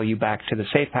she'll follow you back to the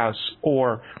safe house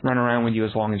or run around with you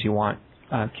as long as you want,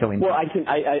 killing them. Well,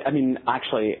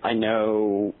 I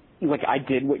know, I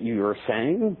did what you were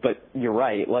saying, but you're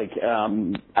right.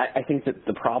 I think that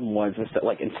the problem was that,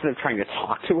 instead of trying to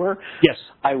talk to her, yes,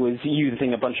 I was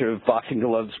using a bunch of boxing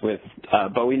gloves with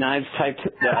Bowie knives tagged to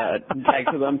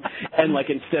them, and,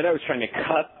 instead I was trying to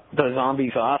cut the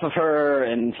zombies off of her,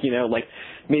 and,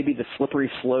 maybe the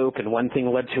slippery slope and one thing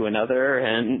led to another,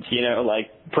 and,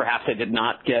 perhaps I did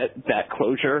not get that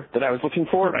closure that I was looking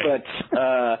for, right.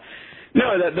 But,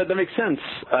 no, that makes sense.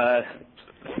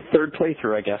 Third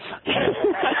playthrough, I guess.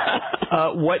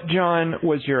 What, John,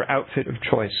 was your outfit of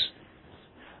choice?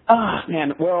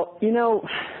 Man, well,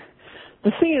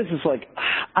 the thing is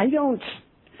I don't...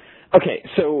 Okay,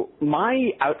 so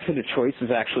my outfit of choice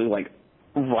is actually,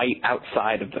 right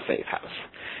outside of the safe house.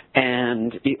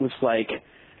 And it was,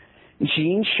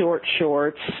 jean short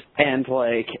shorts and,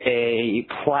 a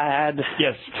plaid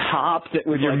top that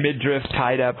was... With your midriff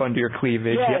tied up under your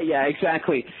cleavage. Yeah,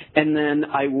 exactly. And then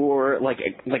I wore,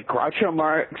 Groucho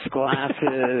Marx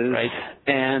glasses. Right.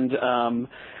 And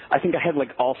I think I had,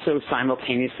 also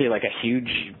simultaneously, a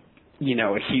huge,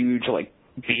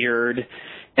 beard.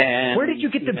 And, where did you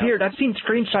get the beard? I've seen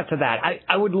screenshots of that.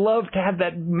 I would love to have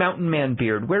that mountain man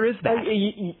beard. Where is that?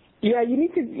 Yeah, you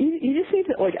just need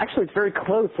to, actually it's very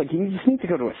close. You just need to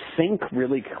go to a sink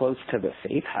really close to the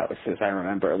safe house, as I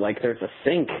remember. There's a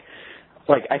sink.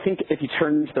 I think if you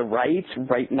turn to the right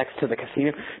next to the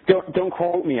casino, don't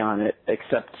quote me on it,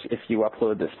 except if you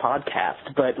upload this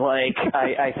podcast. But,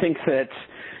 I think that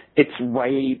it's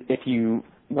right if you...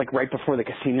 right before the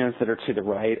casinos that are to the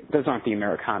right. Those aren't the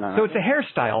Americana. So it's a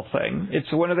hairstyle thing.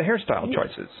 It's one of the hairstyle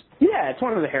choices. Yeah, it's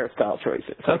one of the hairstyle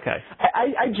choices. Okay.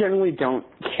 I generally don't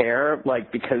care,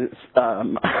 because,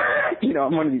 I'm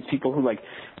one of these people who,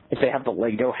 if they have the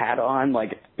Lego hat on,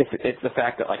 it's the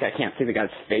fact that, I can't see the guy's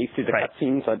face through the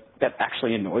cutscenes, that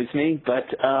actually annoys me. But,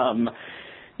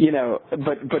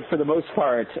 but for the most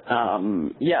part,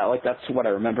 that's what I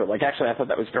remember. Actually, I thought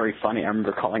that was very funny. I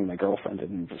remember calling my girlfriend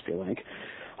and just be like,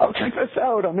 "Oh, check this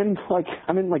out! I'm in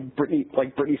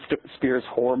Britney Spears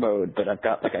whore mode, but I've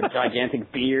got a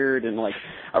gigantic beard and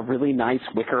a really nice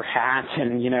wicker hat,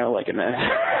 and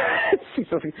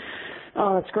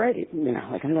oh, that's great. I don't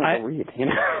know how to read.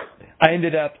 I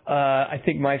ended up. I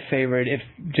think my favorite,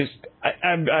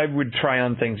 I would try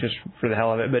on things just for the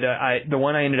hell of it, but the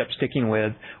one I ended up sticking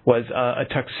with was a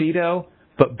tuxedo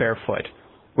but barefoot,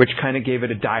 which kind of gave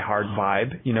it a Die Hard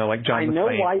vibe, like John. I know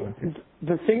why.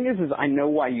 The thing is I know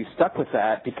why you stuck with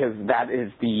that, because that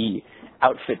is the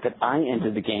outfit that I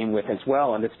ended the game with as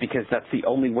well, and it's because that's the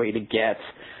only way to get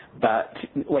that,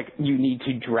 you need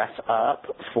to dress up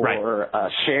for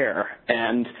share,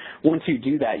 and once you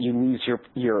do that, you lose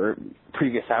your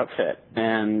previous outfit,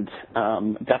 and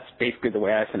that's basically the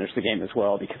way I finished the game as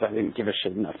well, because I didn't give a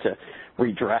shit enough to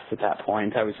redress at that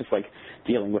point. I was just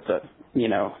dealing with the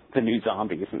new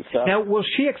zombies and stuff. Now, will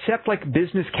she accept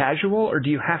business casual, or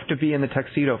do you have to be in the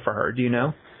tuxedo for her? Do you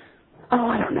know? Oh,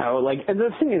 I don't know. And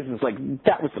the thing is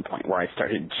that was the point where I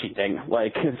started cheating.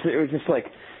 'Cause it was just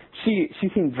she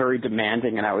seemed very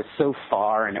demanding, and I was so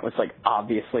far, and it was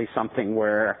obviously something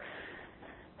where,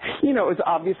 it was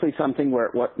obviously something where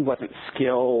it wasn't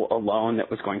skill alone that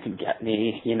was going to get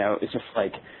me. It was just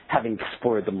having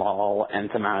explored the mall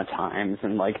nth amount of times,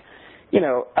 and I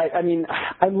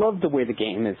love the way the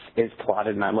game is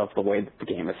plotted, and I love the way that the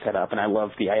game is set up, and I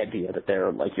love the idea that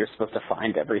they're you're supposed to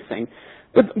find everything.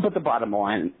 But the bottom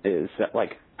line is that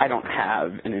I don't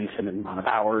have an infinite amount of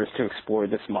hours to explore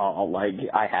this mall.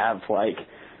 I have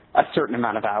a certain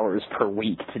amount of hours per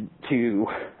week to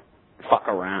fuck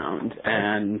around,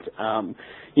 and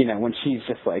when she's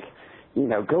just go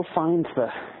find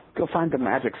the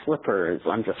magic slippers,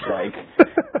 I'm just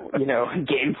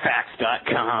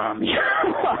GameFAQs.com.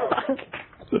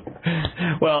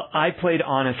 Well, I played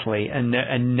honestly and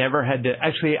never had to.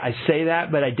 Actually, I say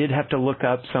that, but I did have to look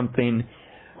up something.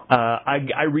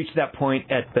 I reached that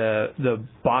point at the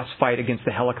boss fight against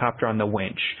the helicopter on the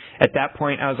winch. At that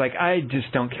point, I was like, I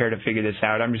just don't care to figure this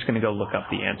out. I'm just going to go look up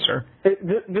the answer.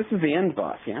 This is the end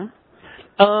boss, yeah?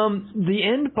 The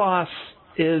end boss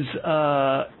is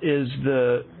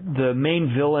the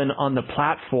main villain on the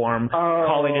platform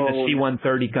calling in a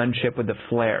C-130 gunship with the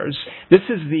flares. This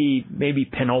is the maybe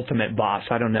penultimate boss.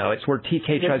 I don't know. It's where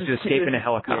TK tries to escape in a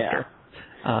helicopter.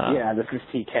 Yeah, this is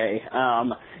TK.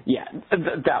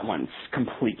 That one's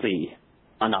completely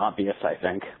unobvious, I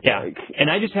think. Yeah,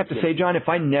 and I just have to say, John, if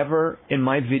I never, in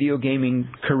my video gaming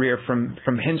career from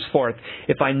henceforth,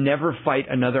 if I never fight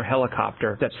another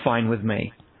helicopter, that's fine with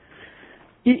me.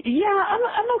 Yeah,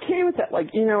 I'm okay with that.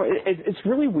 Like, you know, it's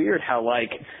really weird how,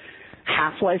 like,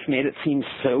 Half-Life made it seem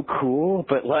so cool,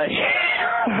 but, like,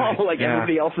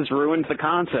 everybody else has ruined the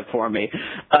concept for me.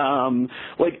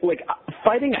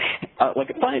 Fighting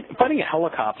a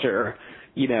helicopter,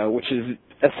 you know, which is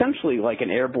essentially like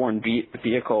an airborne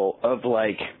vehicle of,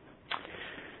 like,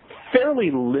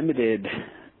 fairly limited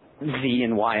Z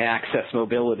and Y axis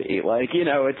mobility. Like, you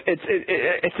know,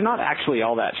 it's not actually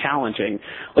all that challenging.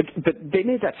 Like, but they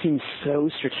made that seem so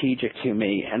strategic to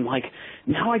me, and, like,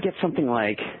 now I get something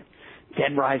like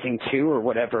Dead Rising 2 or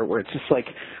whatever, where it's just like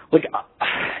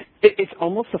it's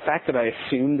almost the fact that I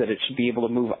assume that it should be able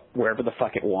to move wherever the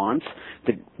fuck it wants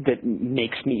that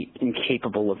makes me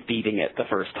incapable of beating it the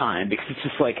first time, because it's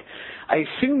just like I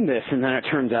assume this, and then it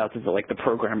turns out that the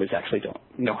programmers actually don't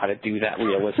know how to do that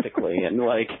realistically, and,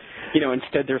 like, you know,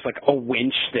 instead there's like a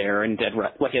winch there in Dead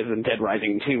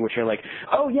Rising 2, which are like,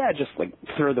 oh yeah, just like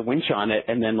throw the winch on it,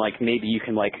 and then like maybe you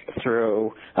can like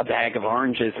throw a bag of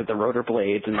oranges at the rotor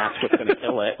blades, and that's what's going to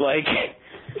kill it. Like,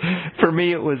 for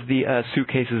me, it was the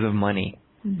suitcases of money.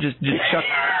 Just chuck.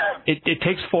 It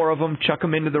takes 4 of them, chuck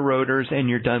them into the rotors, and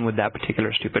you're done with that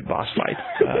particular stupid boss fight.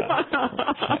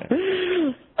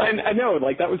 I know,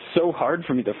 like, that was so hard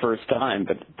for me the first time,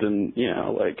 but then, you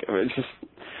know, like, it was just,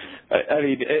 I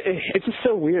mean, it's just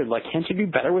so weird. Like, can't you do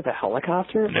better with a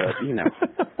helicopter? But, you know.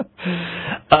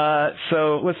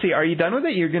 So, let's see, are you done with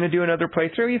it? You're going to do another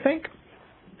playthrough, you think?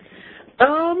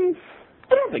 I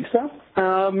don't think so.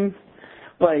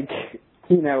 Like,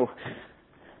 you know,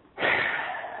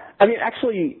 I mean,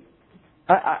 actually,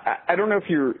 I don't know if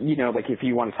you're, you know, like, if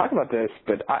you want to talk about this,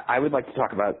 but I would like to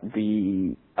talk about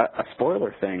a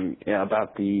spoiler thing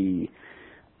about the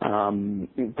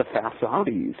fast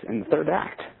zombies in the third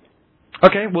act.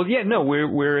 Okay, well, yeah, no,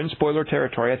 we're in spoiler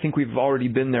territory. I think we've already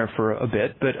been there for a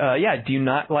bit, but yeah, do you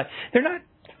not like?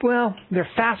 They're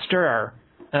faster.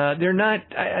 They're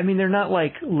not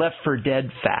like Left 4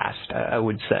 Dead fast, I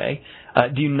would say.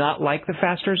 Do you not like the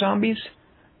faster zombies?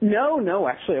 No,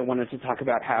 actually, I wanted to talk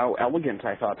about how elegant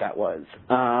I thought that was.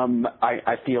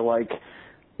 I feel like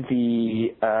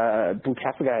the Blue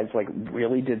Castle guys, like,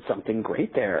 really did something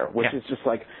great there, which is just,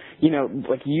 like, you know,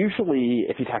 like, usually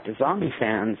if you talk to zombie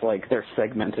fans, like, they're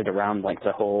segmented around, like,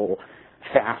 the whole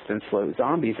fast and slow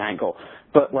zombies angle.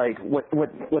 But, like, what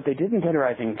they did in Dead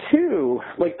Rising 2,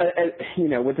 like, you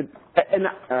know, with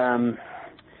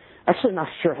actually, I'm not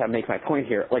sure how to make my point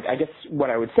here. Like, I guess what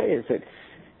I would say is that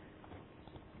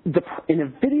in a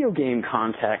video game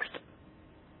context,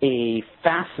 a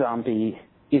fast zombie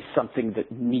is something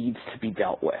that needs to be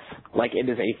dealt with. Like, it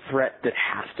is a threat that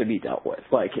has to be dealt with.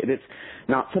 Like, it is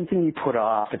not something you put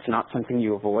off. It's not something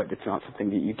you avoid. It's not something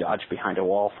that you dodge behind a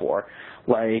wall for,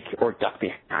 like, or duck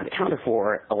behind a counter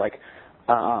for. Like,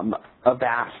 a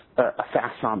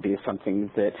fast zombie is something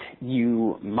that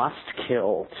you must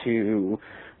kill to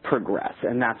progress,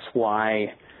 and that's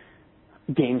why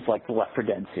games like the Left 4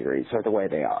 Dead series are the way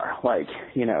they are. Like,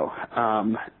 you know,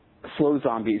 slow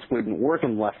zombies wouldn't work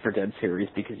in the Left 4 Dead series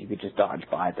because you could just dodge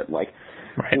by them. Like,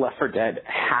 right. Left 4 Dead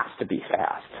has to be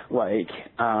fast. Like,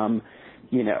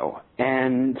 you know,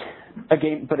 and a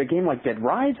game like Dead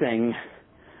Rising,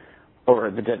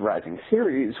 or the Dead Rising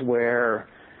series, where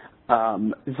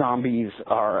zombies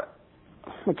are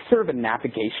like sort of a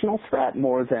navigational threat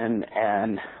more than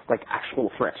an like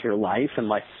actual threat to your life,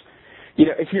 unless, you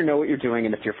know, if you know what you're doing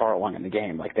and if you're far along in the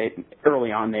game. Like,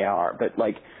 early on they are, but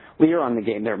like later on in the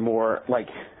game they're more like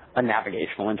a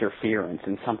navigational interference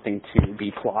and something to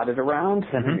be plotted around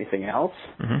than anything else.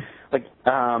 Like,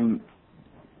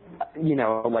 you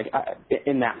know, like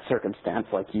in that circumstance,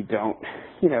 like, you don't,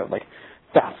 you know, like,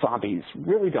 fast zombies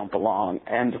really don't belong.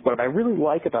 And what I really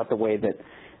like about the way that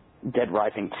Dead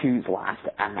Rising 2's last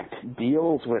act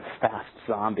deals with fast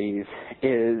zombies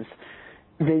is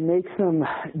they make them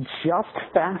just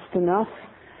fast enough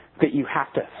that you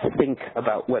have to think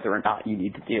about whether or not you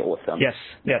need to deal with them. Yes.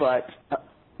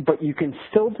 But you can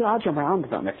still dodge around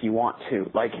them if you want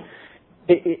to. Like,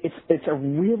 it's a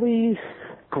really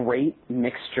great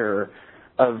mixture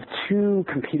of two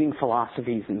competing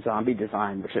philosophies in zombie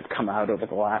design, which have come out over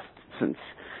the last, since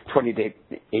 28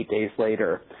 Days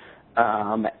Later.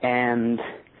 And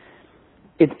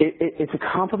it's a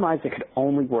compromise that could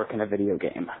only work in a video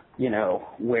game,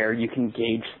 where you can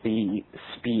gauge the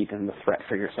speed and the threat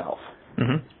for yourself.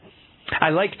 Mm-hmm. I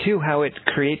like, too, how it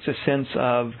creates a sense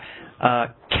of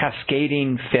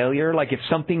cascading failure. Like if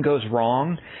something goes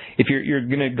wrong, if you're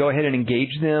going to go ahead and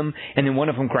engage them, and then one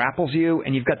of them grapples you,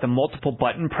 and you've got the multiple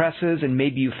button presses, and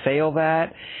maybe you fail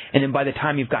that, and then by the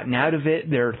time you've gotten out of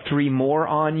it, there are 3 more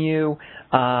on you.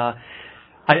 I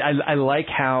like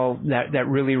how that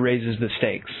really raises the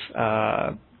stakes.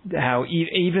 How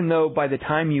even though by the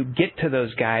time you get to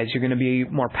those guys, you're going to be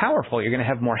more powerful, you're going to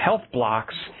have more health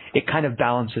blocks, it kind of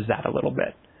balances that a little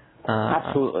bit.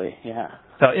 Absolutely, yeah.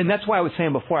 So, and that's why I was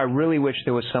saying before, I really wish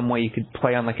there was some way you could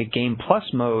play on like a Game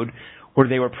Plus mode where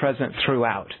they were present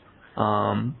throughout,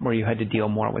 where you had to deal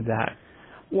more with that.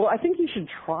 Well, I think you should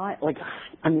try,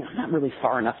 I'm not really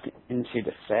far enough into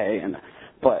to say,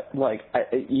 but what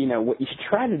you should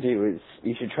try to do is,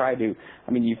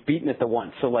 you've beaten it the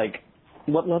once, so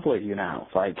what level are you now?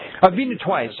 I've beaten it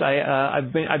twice.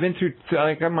 I've been through.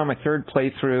 I'm on my 3rd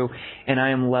playthrough, and I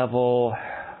am level,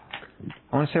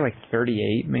 I want to say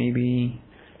 38 maybe.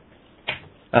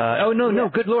 No,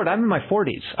 good Lord, I'm in my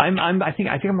 40s. I think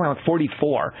I'm around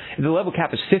 44. The level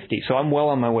cap is 50, so I'm well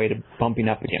on my way to bumping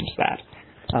up against that.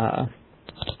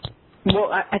 Well,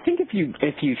 I think if you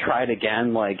try it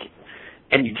again,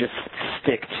 and you just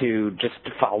stick to just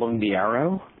following the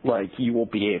arrow, you will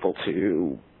be able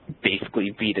to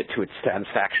basically beat it to its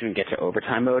satisfaction and get to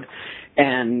overtime mode.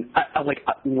 And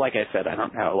like I said, I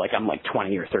don't know, I'm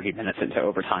 20 or 30 minutes into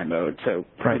overtime mode, so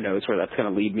who knows where that's going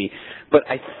to lead me. But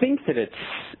I think that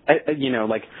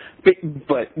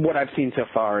but what I've seen so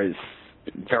far is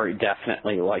very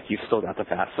definitely you've still got the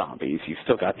fast zombies, you've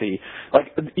still got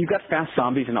you've got fast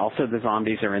zombies, and also the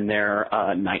zombies are in their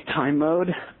nighttime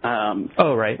mode.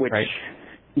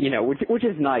 Which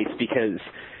is nice because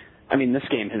this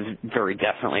game has very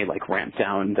definitely ramped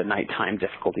down the nighttime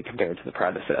difficulty compared to the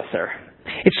predecessor.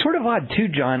 It's sort of odd too,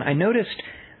 John. I noticed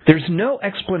there's no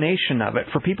explanation of it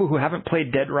for people who haven't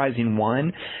played Dead Rising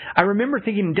 1. I remember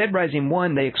thinking in Dead Rising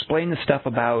 1 they explained the stuff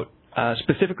about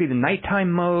specifically the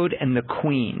nighttime mode and the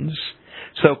queens.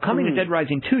 So coming to Dead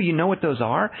Rising 2, you know what those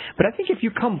are. But I think if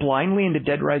you come blindly into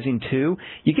Dead Rising 2,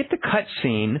 you get the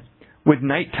cutscene with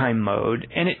nighttime mode,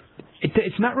 and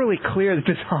it's not really clear that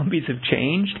the zombies have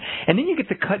changed. And then you get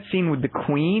the cutscene with the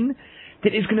queen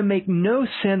that is going to make no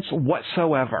sense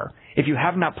whatsoever if you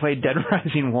have not played Dead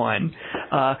Rising 1,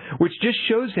 which just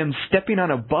shows him stepping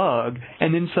on a bug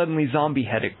and then suddenly zombie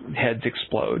heads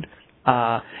explode.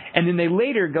 And then they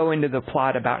later go into the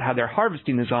plot about how they're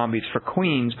harvesting the zombies for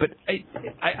queens, but I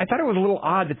thought it was a little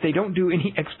odd that they don't do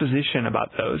any exposition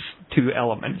about those 2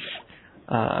 elements.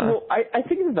 Well, I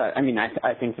think that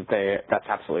I think that that's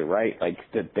absolutely right.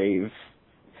 That they've.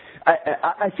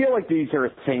 I feel like these are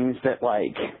things that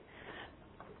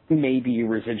maybe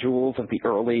residuals of the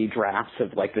early drafts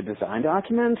of the design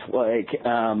document. Clearly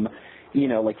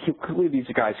these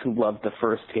are guys who loved the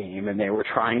first game, and they were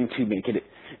trying to make it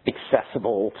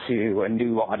accessible to a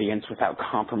new audience without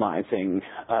compromising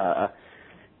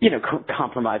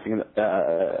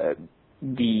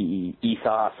the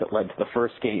ethos that led to the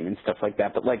first game and stuff like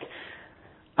that. But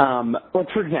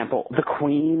for example, the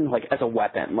queen, as a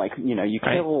weapon, you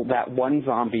kill that one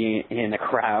zombie in a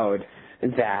crowd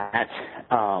that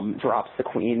drops the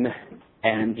queen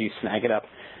and you snag it up.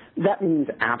 That means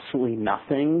absolutely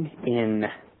nothing in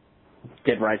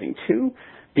Dead Rising 2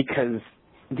 because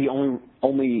the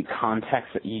only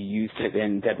context that you used it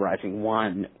in Dead Rising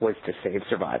 1 was to save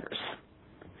survivors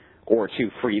or to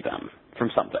free them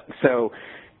from something. So,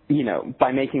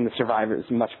 by making the survivors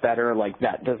much better,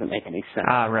 that doesn't make any sense.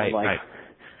 Right.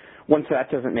 Once that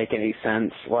doesn't make any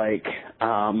sense, a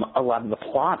lot of the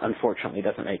plot, unfortunately,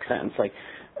 doesn't make sense.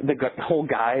 The whole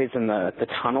guys in the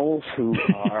tunnels who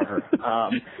are,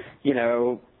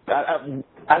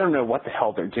 I don't know what the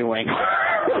hell they're doing.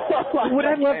 What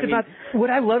I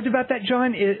loved about that,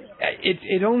 John, is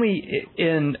it only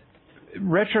in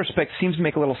retrospect seems to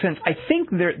make a little sense. I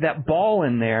think that ball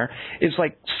in there is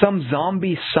some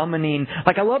zombie summoning.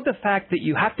 I love the fact that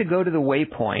you have to go to the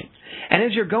waypoint, and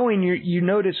as you're going, you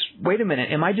notice, wait a minute,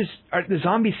 the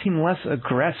zombies seem less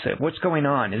aggressive. What's going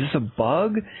on? Is this a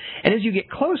bug? And as you get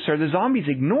closer, the zombies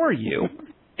ignore you,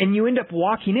 and you end up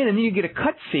walking in, and then you get a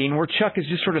cutscene where Chuck is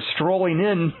just sort of strolling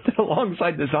in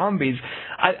alongside the zombies.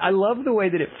 I love the way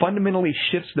that it fundamentally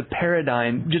shifts the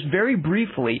paradigm just very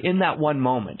briefly in that one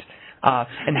moment,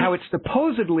 and how it's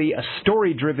supposedly a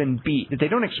story-driven beat that they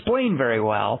don't explain very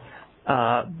well.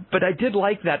 But I did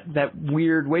like that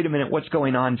weird, wait a minute, what's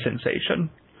going on sensation.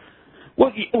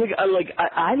 Well,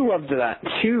 I loved that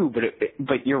too,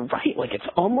 but you're right. Like, it's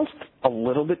almost a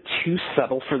little bit too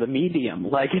subtle for the medium.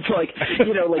 Like, it's like,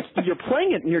 like you're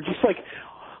playing it and you're just like,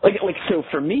 so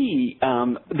for me,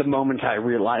 the moment I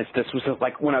realized this was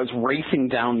like when I was racing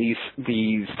down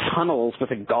these tunnels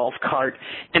with a golf cart,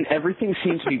 and everything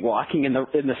seemed to be walking in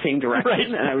the same direction, right.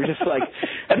 And I was like,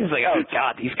 oh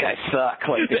god, these guys suck.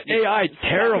 Like the AI,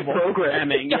 terrible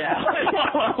programming, yeah.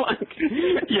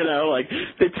 Like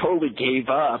they totally gave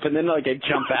up, and then like I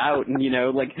jump out and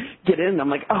get in, and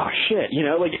I'm like, oh shit,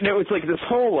 it's like this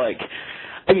whole like.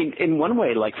 I mean, in one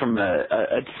way, like from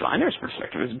a designer's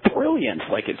perspective, it's brilliant.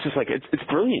 Like it's just like it's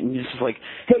brilliant. And it's just like,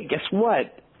 hey, guess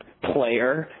what,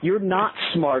 player? You're not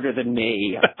smarter than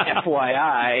me.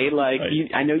 FYI, like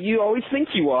right. I know you always think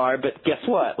you are, but guess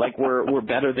what? Like we're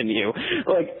better than you.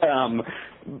 Like,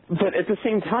 but at the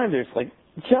same time, there's like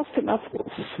just enough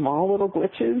small little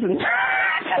glitches and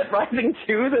Dead Rising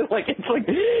 2 that like it's like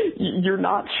you're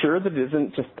not sure that it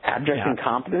isn't just abject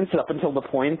incompetence up until the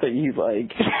point that you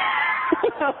like.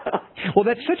 Well,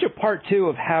 that's such a part, too,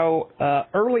 of how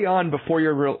early on, before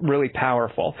you're really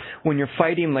powerful, when you're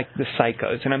fighting, like, the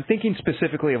psychos, and I'm thinking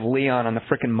specifically of Leon on the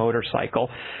frickin' motorcycle,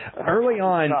 early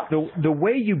on, the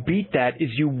way you beat that is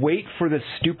you wait for the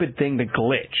stupid thing to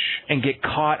glitch and get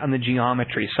caught on the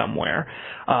geometry somewhere.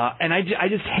 And I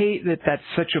just hate that that's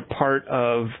such a part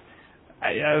of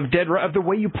the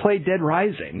way you play Dead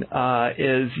Rising,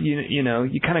 is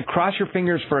you kind of cross your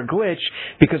fingers for a glitch,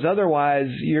 because otherwise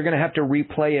you're going to have to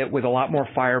replay it with a lot more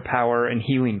firepower and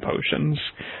healing potions.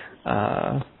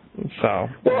 Well,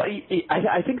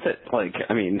 I think that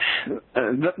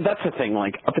that's the thing.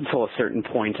 Like up until a certain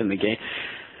point in the game,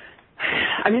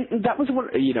 I mean that was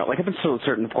what like up until a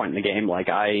certain point in the game, like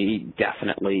I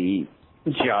definitely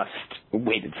just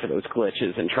waited for those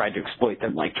glitches and tried to exploit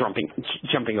them, like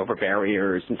jumping over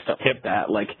barriers and stuff like that.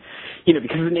 Like,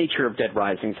 because the nature of Dead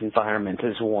Rising's environment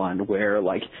is one where,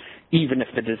 like, even if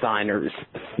the designers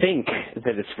think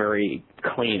that it's very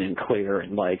clean and clear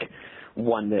and, like,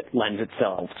 one that lends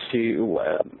itself to,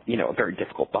 a very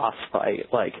difficult boss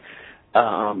fight, like,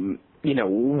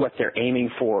 what they're aiming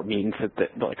for means that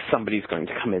like somebody's going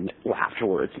to come in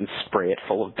afterwards and spray it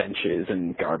full of benches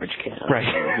and garbage cans, right?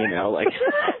 Like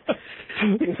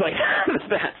things like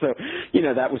that. So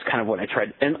that was kind of what I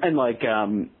tried. And like,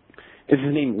 is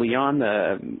his name Leon,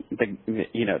 the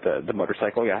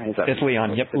motorcycle guy? Is that it's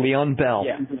Leon? Yep, Leon Bell.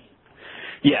 Yeah.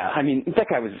 Yeah, I mean, that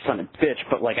guy was a son of a bitch,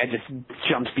 but, like, I just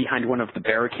jumped behind one of the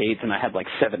barricades, and I had, like,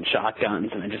 7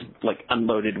 shotguns, and I just, like,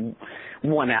 unloaded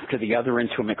one after the other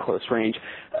into him at close range.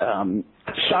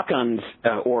 Shotguns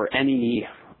or any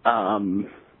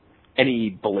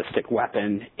ballistic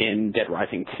weapon in Dead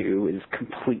Rising 2 is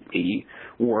completely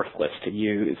worthless to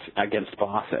use against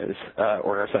bosses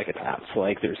or psychopaths.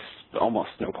 Like, there's almost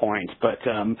no point. But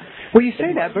well, you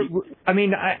say that, but I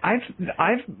mean,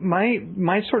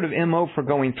 my sort of MO for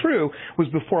going through was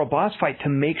before a boss fight to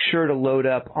make sure to load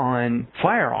up on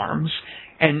firearms.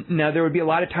 And now there would be a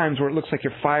lot of times where it looks like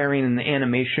you're firing and the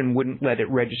animation wouldn't let it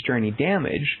register any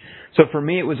damage. So for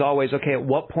me, it was always, okay, at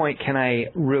what point can I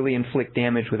really inflict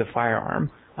damage with a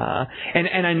firearm?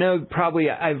 And I know probably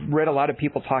I've read a lot of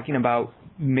people talking about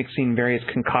mixing various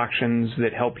concoctions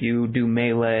that help you do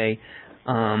melee.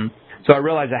 So I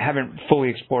realize I haven't fully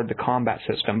explored the combat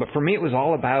system. But for me, it was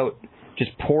all about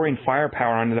just pouring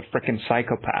firepower onto the frickin'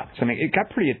 psychopaths. And it got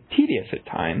pretty tedious at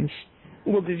times.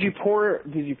 Well, did you pour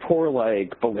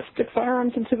like ballistic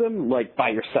firearms into them, like by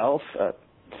yourself?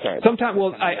 Sorry. Sometimes,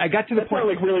 well, I got to the point.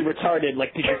 Like really retarded.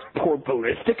 Like, did you pour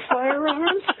ballistic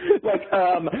firearms?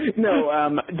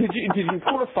 No. Did you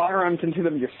pour firearms into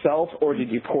them yourself, or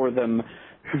did you pour them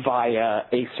via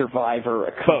a survivor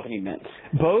accompaniment?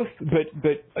 Both,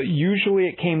 but usually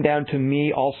it came down to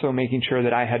me also making sure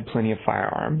that I had plenty of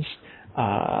firearms.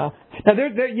 Now,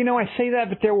 I say that,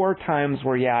 but there were times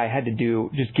where, I had to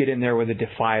just get in there with a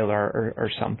defiler or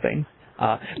something.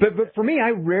 But for me,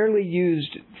 I rarely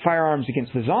used firearms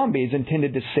against the zombies and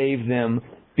tended to save them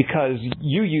because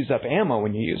you use up ammo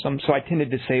when you use them. So I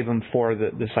tended to save them for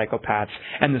the psychopaths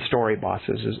and the story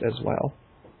bosses as well.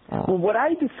 Well, what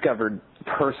I discovered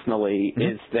personally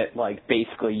is that, like,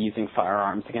 basically using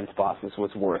firearms against bosses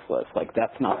was worthless. Like,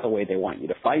 that's not the way they want you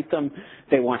to fight them.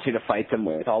 They want you to fight them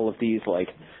with all of these, like,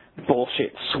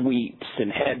 bullshit sweeps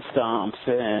and head stomps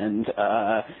and,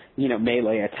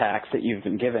 melee attacks that you've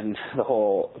been given the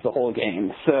whole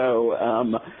game.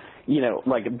 So,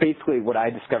 like, basically what I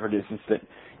discovered is that,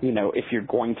 if you're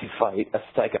going to fight a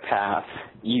psychopath,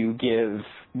 you give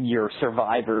your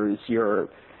survivors your,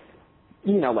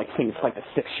 like things like a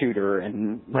 6-shooter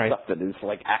and stuff that is,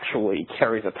 like, actually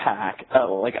carries a pack,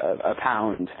 like a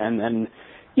pound, and then,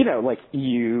 like,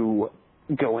 you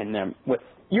go in there with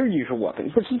your usual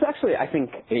weapons, which is actually, I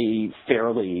think, a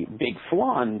fairly big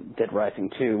flaw in Dead Rising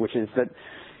 2, which is that,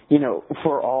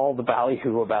 for all the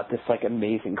ballyhoo about this, like,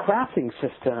 amazing crafting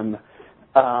system,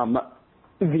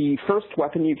 the first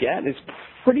weapon you get is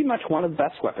pretty much one of the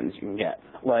best weapons you can get.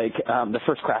 Like, the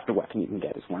first crafted weapon you can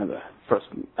get is one of the first,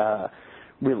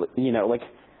 really, like,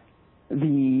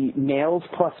 the nails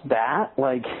plus bat,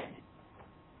 like,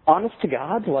 honest to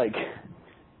God, like,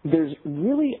 there's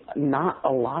really not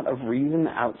a lot of reason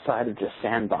outside of just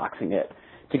sandboxing it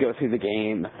to go through the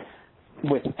game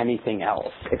with anything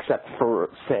else except for,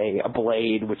 say, a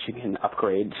blade, which you can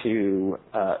upgrade through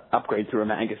a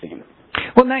magazine.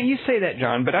 Well, now you say that,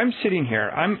 John, but I'm sitting here.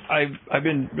 I've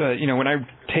been, when I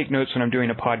take notes when I'm doing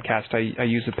a podcast, I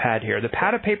use a pad here. The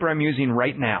pad of paper I'm using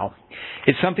right now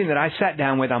is something that I sat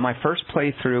down with on my first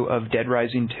playthrough of Dead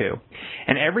Rising 2.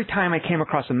 And every time I came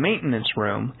across a maintenance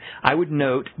room, I would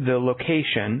note the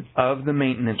location of the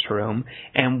maintenance room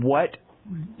and what,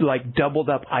 like, doubled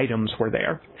up items were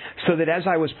there. So that as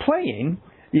I was playing,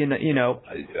 so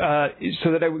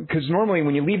that because normally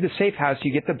when you leave the safe house,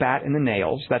 you get the bat and the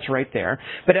nails. That's right there.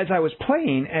 But as I was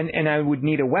playing and I would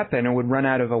need a weapon or would run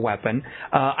out of a weapon,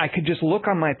 I could just look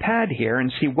on my pad here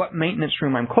and see what maintenance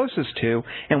room I'm closest to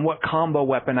and what combo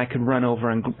weapon I could run over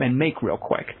and make real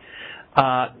quick.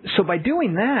 So by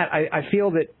doing that, I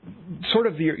feel that sort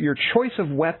of your choice of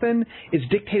weapon is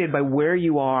dictated by where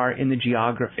you are in the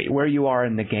geography, where you are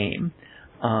in the game.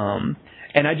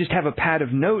 And I just have a pad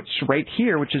of notes right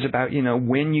here, which is about,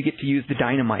 when you get to use the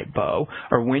dynamite bow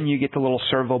or when you get the little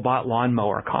servo-bot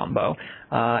lawnmower combo.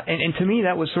 And to me,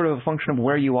 that was sort of a function of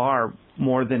where you are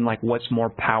more than, like, what's more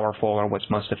powerful or what's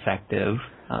most effective.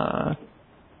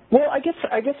 Well, I guess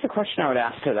the question I would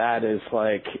ask to that is,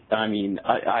 like, I mean,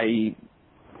 I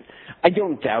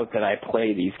don't doubt that I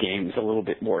play these games a little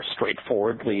bit more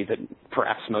straightforwardly than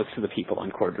perhaps most of the people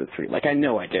on Quarter 3. Like, I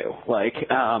know I do. Like,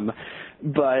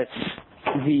 but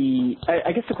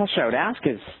I guess the question I would ask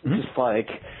is just like,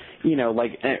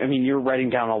 like, I mean, you're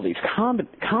writing down all these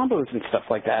combos and stuff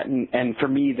like that, and for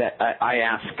me, that I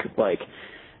ask, like,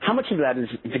 how much of that is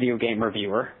video game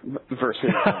reviewer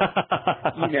versus,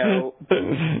 like,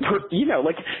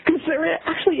 because there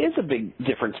actually is a big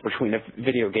difference between a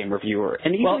video game reviewer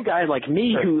and even a guy like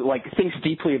me who, like, thinks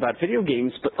deeply about video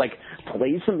games but, like,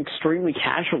 plays them extremely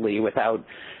casually without,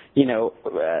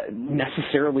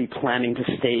 necessarily planning to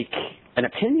stake an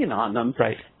opinion on them.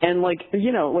 Right. And, like,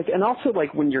 and also,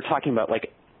 like, when you're talking about,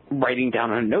 like, writing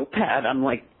down on a notepad, I'm,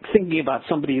 like, thinking about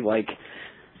somebody, like,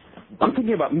 I'm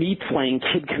thinking about me playing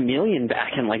Kid Chameleon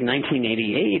back in, like,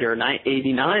 1988 or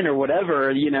 89 or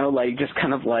whatever, like, just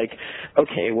kind of like,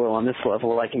 okay, well, on this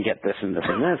level I can get this and this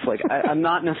and this. Like, I'm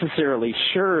not necessarily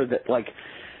sure that, like,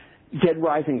 Dead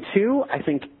Rising 2, I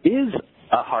think, is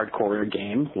a hardcore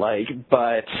game, like,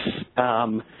 but,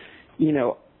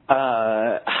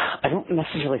 I don't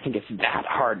necessarily think it's that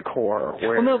hardcore.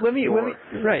 Well, no, let me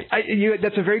right.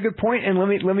 That's a very good point, and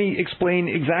let me explain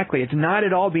exactly. It's not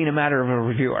at all being a matter of a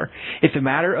reviewer. It's a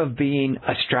matter of being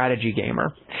a strategy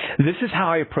gamer. This is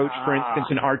how I approach, for instance,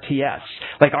 an RTS.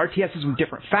 Like, RTSs with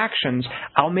different factions,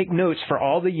 I'll make notes for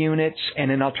all the units,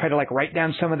 and then I'll try to, like, write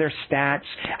down some of their stats.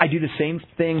 I do the same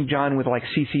thing, John, with, like,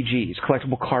 CCGs,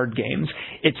 collectible card games.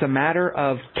 It's a matter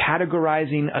of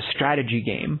categorizing a strategy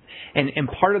game, and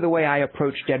part of the way I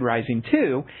approach Dead Rising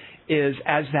 2 is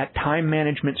as that time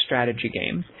management strategy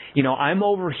game. I'm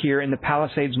over here in the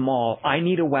Palisades Mall. I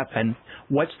need a weapon.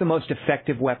 What's the most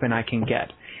effective weapon I can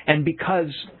get? And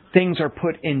because things are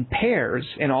put in pairs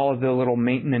in all of the little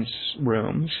maintenance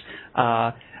rooms,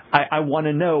 I want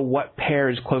to know what pair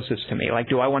is closest to me. Like,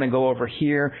 do I want to go over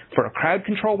here for a crowd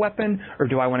control weapon, or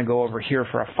do I want to go over here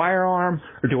for a firearm,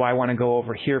 or do I want to go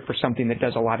over here for something that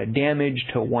does a lot of damage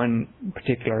to one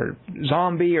particular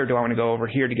zombie, or do I want to go over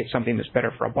here to get something that's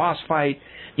better for a boss fight?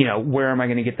 Where am I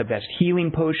going to get the best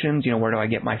healing potions? Where do I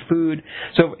get my food?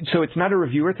 So it's not a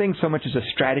reviewer thing so much as a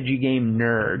strategy game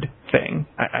nerd thing,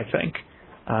 I think.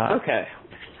 Okay.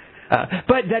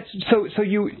 But that's so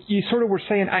you sort of were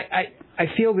saying I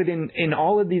feel that in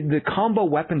all of the combo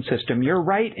weapon system, you're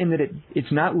right in that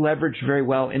it's not leveraged very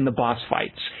well in the boss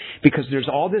fights because there's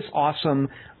all this awesome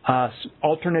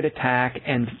alternate attack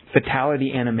and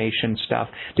fatality animation stuff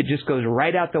that just goes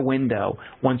right out the window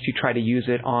once you try to use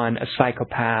it on a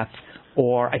psychopath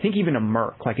or I think even a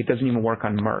merc. Like it doesn't even work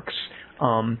on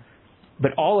mercs.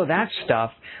 But all of that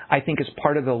stuff, I think, is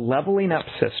part of the leveling up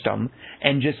system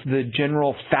and just the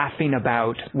general faffing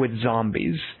about with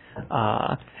zombies.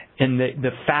 And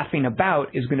the faffing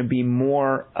about is going to be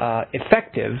more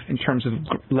effective in terms of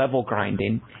level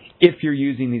grinding if you're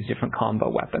using these different combo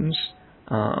weapons.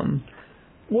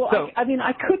 Well, so, I mean,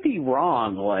 I could be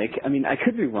wrong. I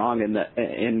could be wrong in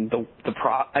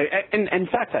in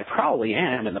fact, I probably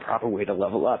am in the proper way to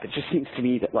level up. It just seems to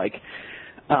me that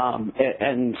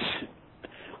and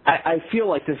I feel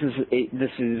like this is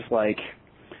like,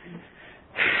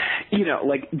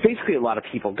 basically a lot of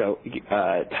people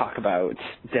talk about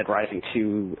Dead Rising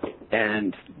 2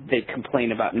 and they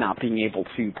complain about not being able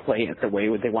to play it the way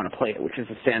they want to play it, which is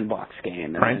a sandbox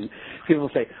game. And then people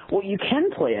say, well, you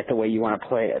can play it the way you want to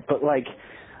play it, but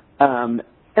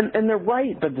and they're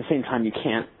right, but at the same time you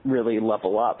can't really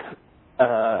level up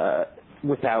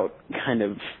without kind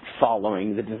of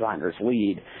following the designer's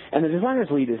lead. And the designer's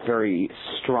lead is very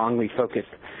strongly focused,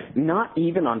 not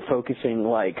even on focusing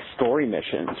story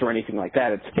missions or anything like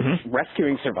that. It's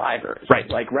rescuing survivors. Right.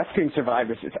 Rescuing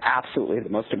survivors is absolutely the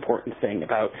most important thing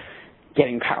about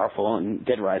getting powerful in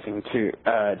Dead Rising 2.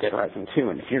 And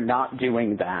if you're not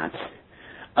doing that,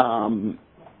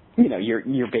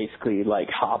 you're basically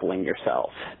hobbling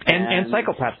yourself. And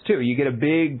psychopaths too. You get a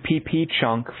big PP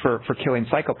chunk for killing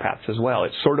psychopaths as well.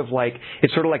 It's sort of like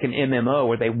an MMO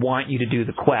where they want you to do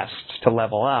the quests to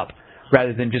level up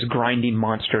rather than just grinding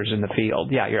monsters in the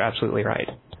field. Yeah, you're absolutely right.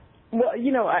 Well,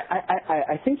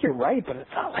 I think you're right, but it's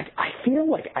not I feel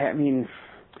I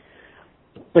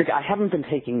haven't been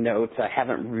taking notes. I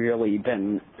haven't really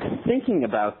been thinking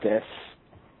about this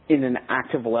in an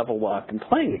active level while I've been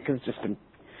playing it because it's just been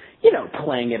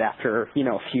playing it after,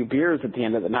 a few beers at the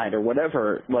end of the night or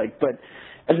whatever, but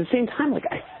at the same time,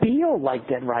 I feel like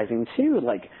Dead Rising 2,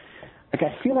 I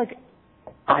feel like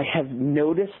I have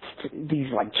noticed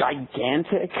these,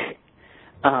 gigantic,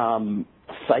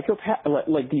 psychopath,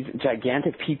 these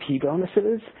gigantic PP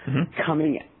bonuses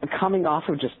coming off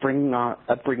of just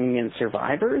bringing in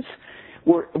survivors,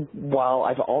 while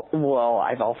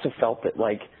I've also felt that,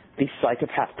 these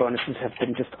psychopath bonuses have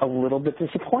been just a little bit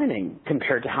disappointing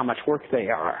compared to how much work they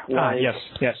are. Yes.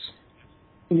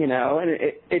 And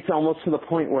it's almost to the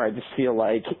point where I just feel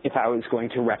like if I was going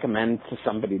to recommend to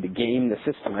somebody to game the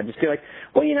system, I'd just be like,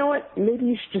 well, you know what? Maybe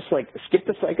you should just skip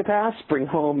the psychopaths, bring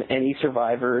home any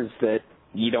survivors that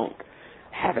you don't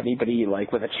have anybody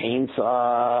with a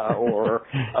chainsaw or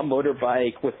a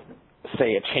motorbike with,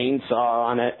 say, a chainsaw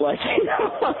on it,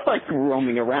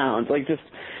 roaming around,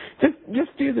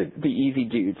 just do the easy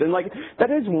dudes. And that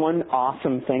is one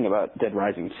awesome thing about Dead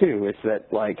Rising 2 is that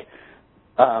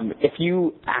if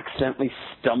you accidentally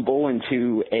stumble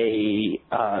into a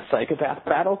psychopath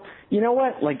battle, you know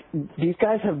what? These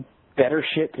guys have better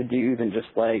shit to do than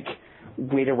just wait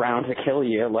around to kill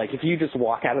you. If you just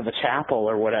walk out of the chapel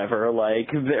or whatever,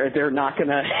 they're not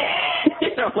gonna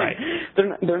right.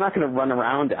 they're not gonna run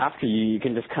around after you. You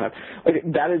can just kind of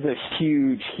that is a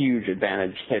huge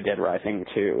advantage to Dead Rising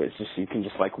 2. Is just you can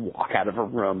just walk out of a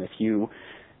room if you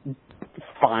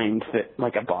find that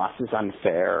a boss is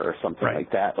unfair or something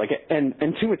like that. And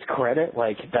to its credit,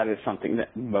 that is something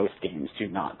that most games do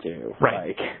not do.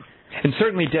 Right. And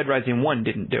certainly Dead Rising 1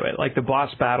 didn't do it. The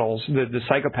boss battles, the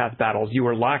psychopath battles, you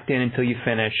were locked in until you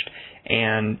finished,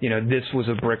 and, this was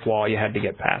a brick wall you had to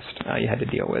get past, you had to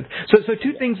deal with. So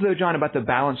two things, though, John, about the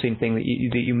balancing thing that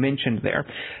you mentioned there.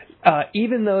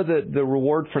 Even though the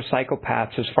reward for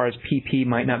psychopaths as far as PP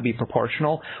might not be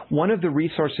proportional, one of the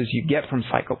resources you get from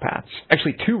psychopaths,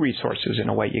 actually two resources in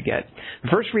a way you get. The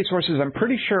first resources, I'm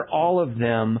pretty sure all of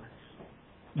them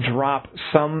drop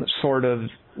some sort of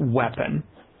weapon.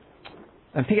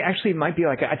 I think actually it might be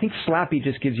I think Slappy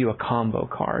just gives you a combo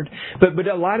card. But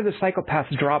a lot of the psychopaths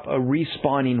drop a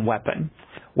respawning weapon,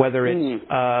 whether it's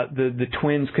the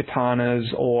twins'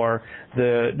 katanas or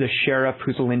the sheriff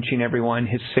who's lynching everyone,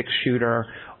 his 6-shooter,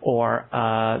 or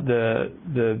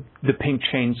the pink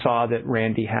chainsaw that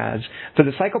Randy has. So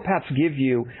the psychopaths give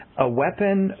you a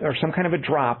weapon or some kind of a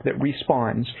drop that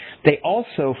respawns. They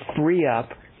also free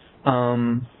up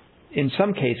in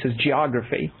some cases,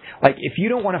 geography. Like, if you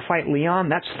don't want to fight Leon,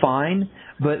 that's fine,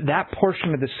 but that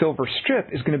portion of the Silver Strip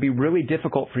is going to be really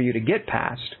difficult for you to get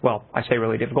past. Well, I say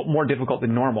really difficult, more difficult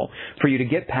than normal for you to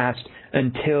get past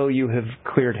until you have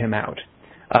cleared him out.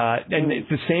 And it's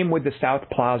the same with the South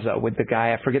Plaza with the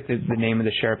guy, I forget the name of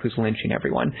the sheriff who's lynching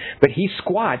everyone, but he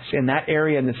squats in that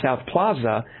area in the South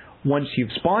Plaza once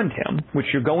you've spawned him, which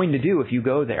you're going to do if you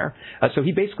go there. So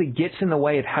he basically gets in the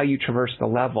way of how you traverse the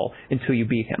level until you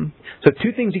beat him. So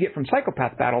two things you get from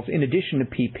Psychopath battles, in addition to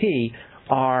PP,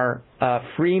 are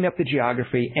freeing up the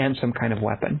geography and some kind of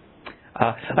weapon.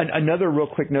 Another real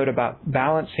quick note about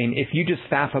balancing, if you just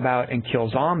faff about and kill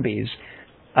zombies,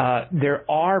 there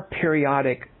are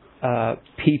periodic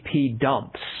PP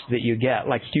dumps that you get,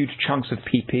 like huge chunks of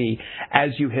PP, as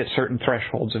you hit certain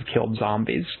thresholds of killed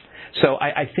zombies. So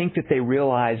I think that they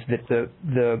realize that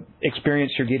the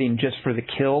experience you're getting just for the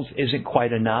kills isn't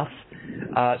quite enough.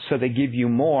 So they give you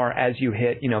more as you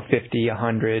hit, 50,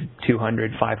 100,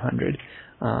 200, 500.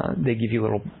 They give you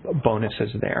little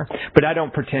bonuses there. But I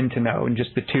don't pretend to know in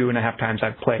just the 2.5 times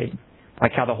I've played,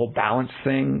 like how the whole balance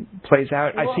thing plays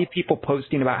out. Well, I see people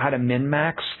posting about how to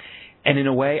min-max, and in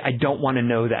a way, I don't want to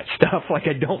know that stuff. Like,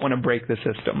 I don't want to break the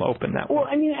system open that way. Well,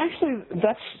 I mean, actually,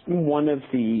 that's one of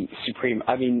the supreme,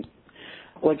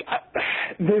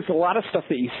 there's a lot of stuff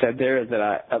that you said there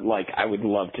that I would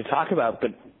love to talk about, but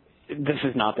this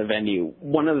is not the venue.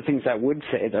 One of the things I would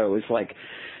say, though, is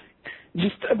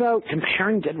just about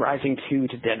comparing Dead Rising 2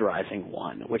 to Dead Rising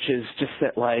 1, which is just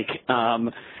that,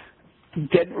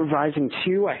 Dead Rising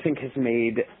 2, I think, has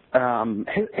made,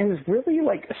 has really,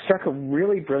 struck a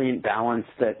really brilliant balance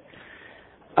that,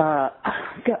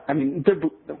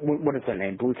 what is their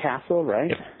name? Blue Castle, right?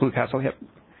 Yep, Blue Castle, yep.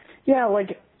 Yeah,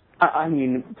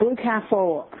 Blue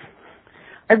Castle,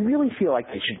 I really feel like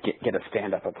they should get a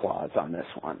stand-up applause on this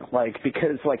one.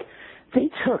 Because, they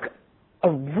took a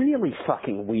really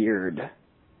fucking weird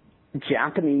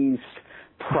Japanese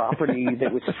property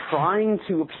that was trying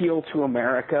to appeal to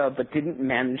America but didn't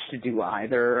manage to do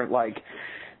either.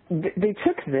 They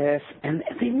took this and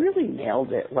they really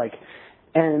nailed it.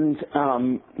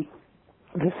 The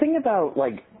thing about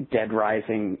Dead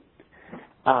Rising,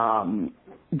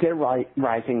 Dead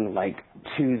Rising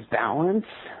 2's balance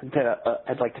that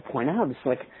I'd like to point out is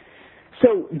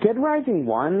so Dead Rising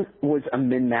 1 was a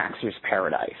min-maxer's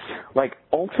paradise.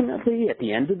 Ultimately, at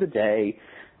the end of the day,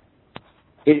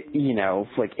 if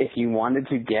you wanted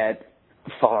to get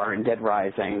far in Dead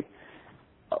Rising,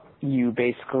 you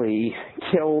basically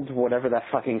killed whatever that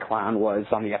fucking clown was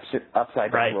on the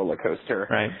upside down roller coaster.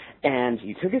 Right. And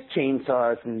you took his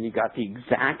chainsaws and you got the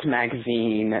exact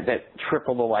magazine that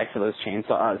tripled the life of those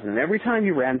chainsaws. And every time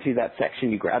you ran through that section,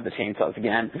 you grabbed the chainsaws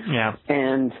again. Yeah.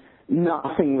 And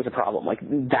nothing was a problem.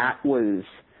 That was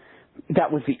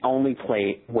the only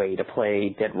way to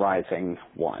play Dead Rising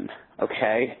 1.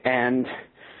 Okay? And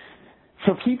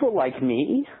for people like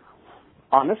me,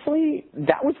 honestly,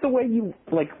 that was the way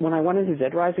when I went into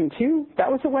Dead Rising 2,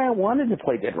 that was the way I wanted to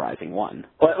play Dead Rising 1.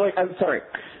 I'm sorry,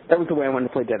 that was the way I wanted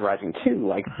to play Dead Rising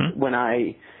 2. When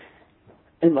I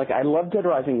love Dead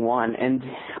Rising 1, and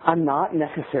I'm not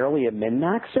necessarily a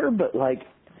min-maxer, but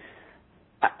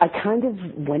I kind of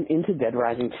went into Dead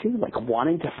Rising 2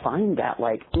 wanting to find that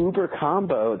uber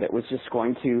combo that was just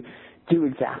going to do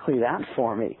exactly that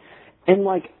for me. And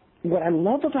what I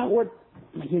love about what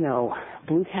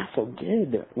Blue Castle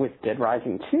did with Dead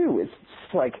Rising 2 is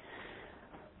just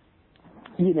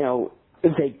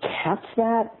they kept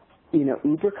that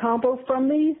uber combo from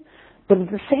me, but at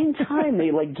the same time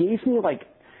they gave me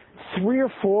 3 or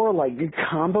 4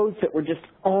 combos that were just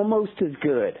almost as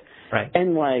good. Right.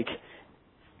 And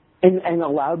and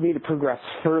allowed me to progress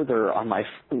further on my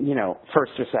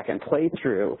first or second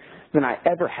playthrough than I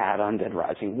ever had on Dead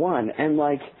Rising 1. And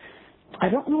I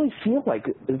don't really feel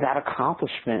that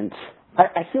accomplishment.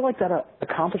 I feel that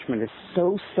accomplishment is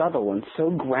so subtle and so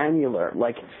granular.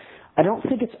 I don't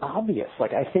think it's obvious.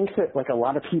 I think that a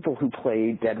lot of people who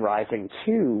play Dead Rising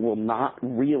 2 will not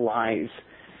realize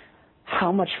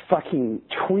how much fucking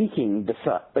tweaking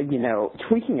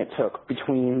it took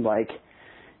between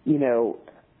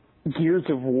Gears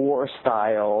of War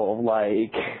style,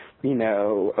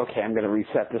 okay, I'm going to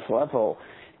reset this level,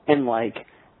 and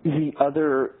the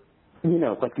other,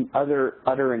 the other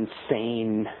utter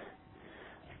insane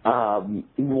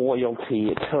loyalty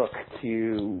it took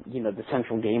to, the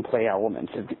central gameplay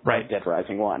elements of Dead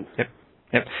Rising 1.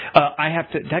 Yep. I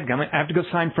have to go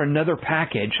sign for another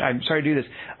package. I'm sorry to do this.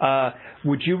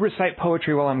 Would you recite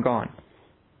poetry while I'm gone?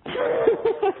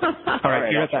 All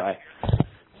right, I'll try.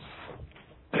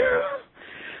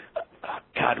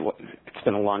 God, it's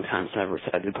been a long time since I've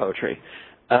recited poetry.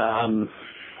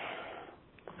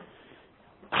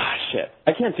 Shit.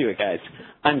 I can't do it, guys.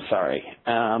 I'm sorry.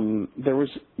 There was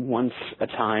once a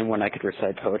time when I could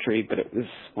recite poetry, but it was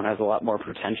when I was a lot more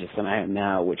pretentious than I am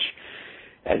now, which,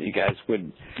 as you guys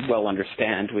would well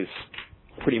understand, was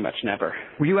pretty much never.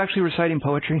 Were you actually reciting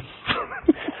poetry?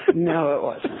 No, it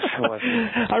wasn't.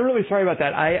 I'm really sorry about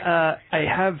that. I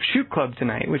have shoot club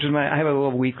tonight, which is I have a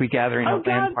little weekly gathering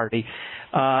LAN party,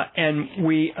 and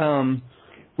we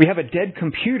have a dead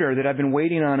computer that I've been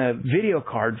waiting on a video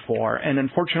card for, and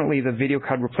unfortunately the video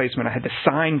card replacement I had to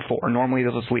sign for. Normally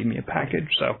they'll just leave me a package,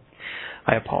 so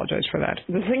I apologize for that.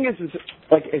 The thing is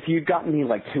like, if you'd gotten me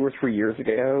like 2 or 3 years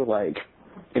ago, like,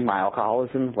 in my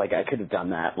alcoholism, like, I could have done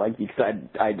that, like, because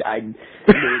I made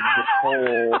this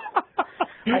whole,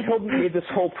 made this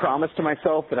whole promise to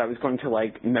myself that I was going to,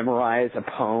 like, memorize a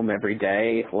poem every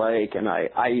day, like, and I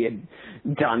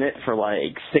had done it for,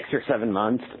 like, 6 or 7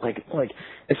 months, like,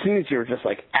 as soon as you were just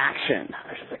like, action, I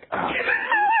was just like, oh.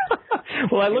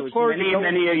 Well, I look forward to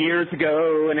many years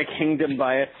ago in a kingdom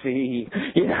by a sea.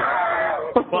 Yeah.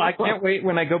 Well, I can't wait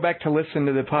when I go back to listen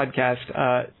to the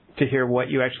podcast to hear what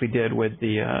you actually did with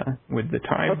the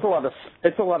time.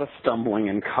 It's a lot of stumbling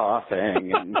and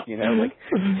coughing and, you know, like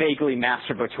vaguely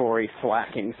masturbatory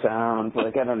slacking sounds.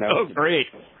 Like, I don't know. Oh, great.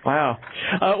 Wow.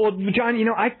 Well, John, you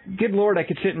know, good Lord, I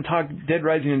could sit and talk Dead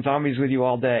Rising and zombies with you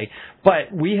all day.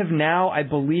 But we have now, I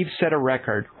believe, set a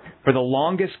record for the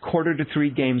longest quarter to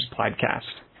 3 games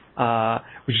podcast,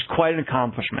 which is quite an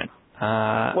accomplishment.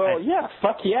 Yeah,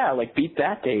 fuck yeah, like, beat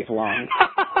that, Dave Long.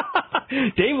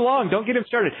 Dave Long, don't get him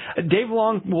started. Dave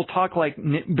Long will talk, like,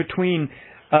 between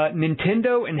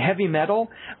Nintendo and heavy metal.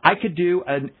 I could do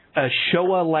a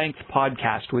Showa-length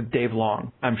podcast with Dave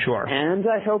Long, I'm sure. And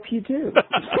I hope you do.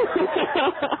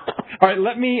 All right,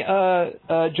 let me,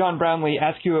 John Brownlee,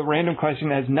 ask you a random question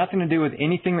that has nothing to do with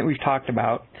anything that we've talked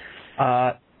about.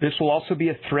 This will also be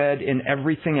a thread in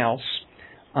everything else.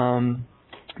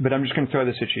 But I'm just going to throw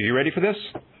this at you. You ready for this?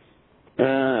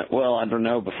 Well, I don't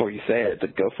know before you say it,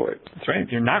 but go for it. That's right. If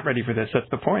you're not ready for this, that's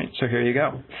the point. So here you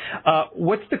go.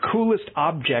 What's the coolest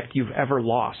object you've ever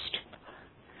lost?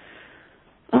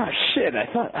 Oh, shit. I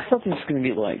thought this was going to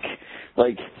be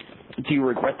like, do you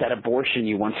regret that abortion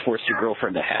you once forced your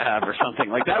girlfriend to have or something?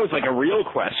 Like, that was like a real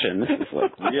question. This is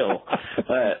like real.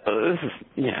 This is,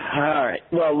 yeah. All right.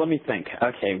 Well, let me think.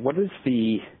 Okay, what is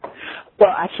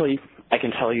well, actually, I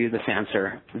can tell you this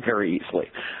answer very easily.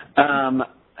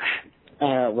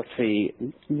 Let's see.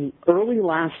 Early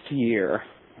last year,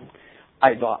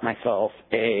 I bought myself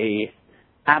a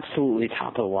absolutely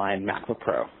top-of-the-line MacBook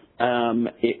Pro.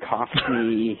 It cost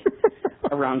me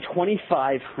around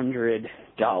 $2,500.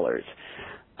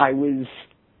 I was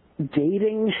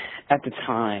dating at the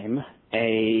time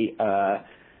a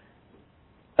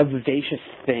vivacious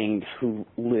thing who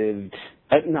lived.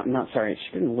 She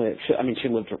didn't live. She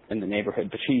lived in the neighborhood,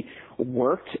 but she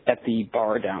worked at the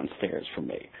bar downstairs from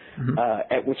me,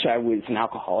 at which I was an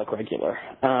alcoholic regular.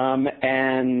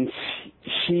 And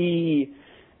she,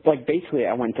 like, basically,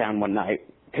 I went down one night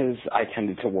because I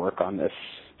tended to work on this.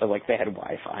 Like, they had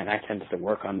Wi-Fi, and I tended to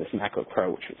work on this MacBook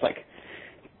Pro, which was like,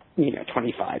 you know,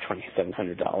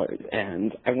 $2,700.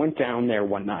 And I went down there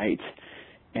one night.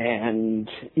 And,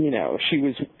 you know, she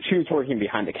was working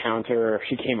behind the counter.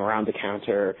 She came around the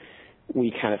counter.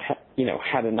 We kind of,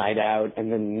 had a night out. And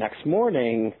then the next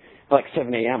morning, like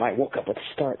 7 a.m., I woke up with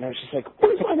a start. And I was just like,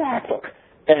 where's my MacBook?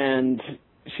 And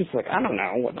she's like, I don't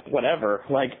know, whatever.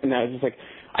 Like, and I was just like,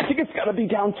 I think it's got to be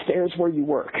downstairs where you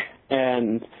work.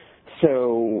 And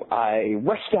so I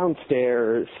rushed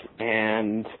downstairs,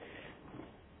 and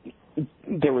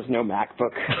there was no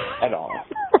MacBook at all.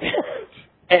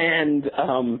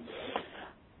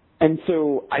 And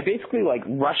so I basically, like,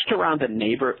 rushed around the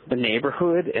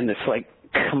neighborhood in this, like,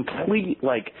 complete,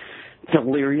 like,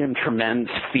 delirium tremens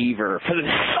fever for the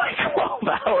next, like, 12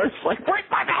 hours. Like, where's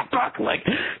my MacBook? Like,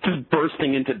 just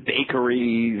bursting into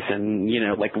bakeries and, you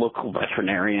know, like, local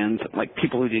veterinarians, like,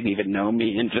 people who didn't even know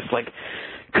me, and just, like,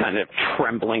 kind of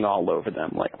trembling all over them,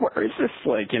 like, where is this,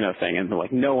 like, you know, thing? And,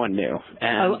 like, no one knew.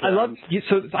 And I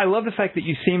love the fact that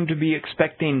you seem to be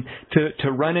expecting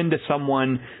to run into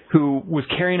someone who was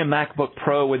carrying a MacBook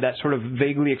Pro with that sort of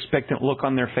vaguely expectant look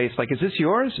on their face, like, is this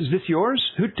yours? Is this yours?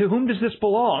 To whom does this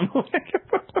belong?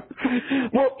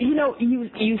 Well, you know,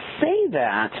 you say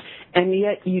that, and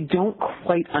yet you don't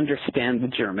quite understand the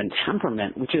German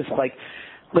temperament, which is like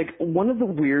one of the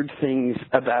weird things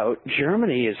about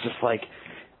Germany is just like,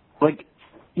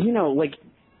 you know, like,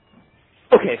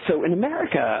 okay, so in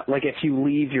America, like, if you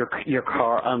leave your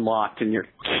car unlocked and your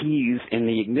keys in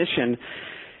the ignition,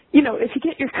 you know, if you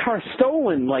get your car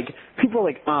stolen, like, people are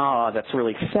like, oh, that's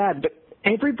really sad. But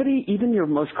everybody, even your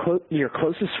your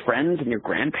closest friends and your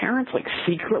grandparents, like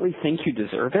secretly think you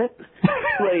deserve it.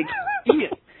 Like, yeah.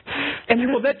 And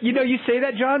well, that you say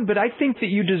that, John, but I think that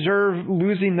you deserve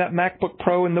losing that MacBook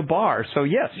Pro in the bar. So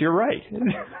yes, you're right.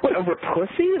 What, over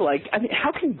pussy? Like, I mean,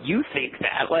 how can you think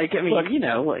that? Like, I mean, look,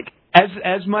 like.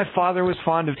 As my father was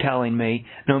fond of telling me,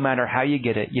 no matter how you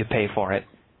get it, you pay for it.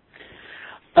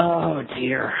 Oh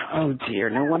dear.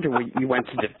 No wonder you went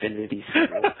to divinity school.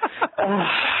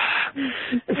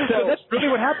 So that's really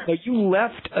what happened. You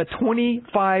left a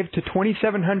 $2,500 to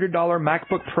 $2,700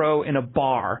 MacBook Pro in a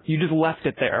bar. You just left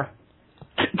it there.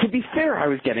 To be fair, I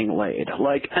was getting laid.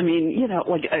 Like, I mean,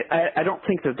 like I don't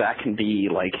think that can be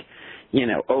like,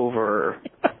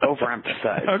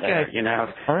 overemphasized. Okay.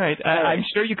 There, All right. I'm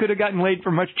sure you could have gotten laid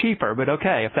for much cheaper, but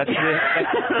okay, if that's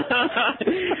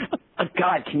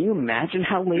God, can you imagine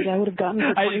how late I would have gotten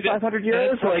for 2,500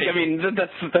 euros? Like, I mean,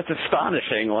 that's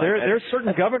astonishing. Like, there's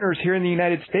certain governors here in the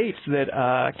United States that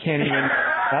can't even.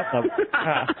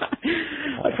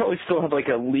 I probably still have like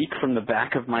a leak from the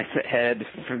back of my head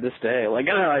from this day. Like,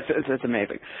 I don't know, it's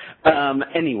amazing.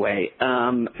 Anyway,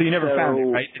 so you never found it,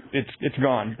 right? It's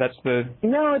gone. That's the.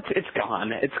 No, it's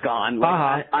gone. It's gone.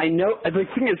 Like, I know. The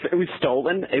thing is, it was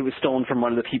stolen. It was stolen from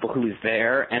one of the people who was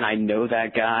there, and I know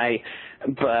that guy.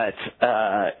 But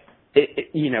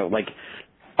like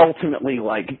ultimately,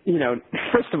 like,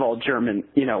 first of all, Germany,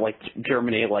 like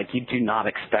you do not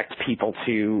expect people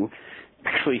to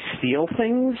actually steal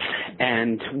things,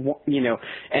 and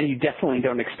and you definitely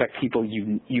don't expect people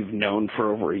you've known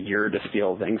for over a year to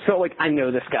steal things. So like, I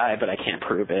know this guy, but I can't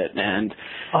prove it. And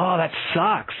that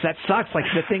sucks. Like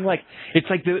the thing, like it's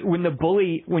like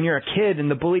when you're a kid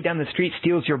and the bully down the street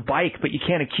steals your bike, but you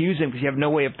can't accuse him because you have no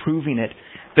way of proving it.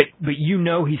 But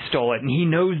he stole it, and he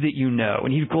knows that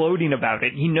and he's gloating about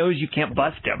it, and he knows you can't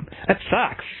bust him. That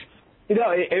sucks.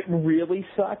 It really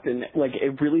sucked, and like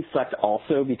it really sucked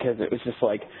also because it was just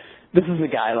like, this is a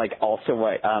guy like also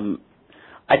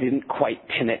I didn't quite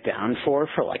pin it down for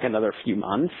like another few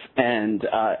months, and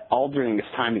all during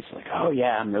this time he's like, oh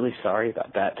yeah, I'm really sorry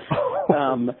about that.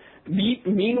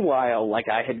 Meanwhile, like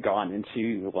I had gone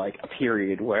into like a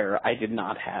period where I did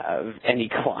not have any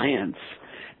clients.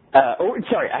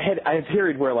 I had a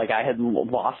period where like I had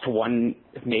lost one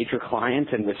major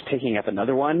client and was picking up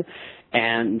another one,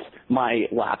 and my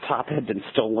laptop had been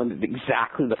stolen at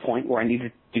exactly the point where I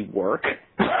needed to do work.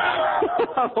 So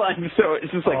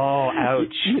it's just like, oh,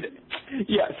 ouch.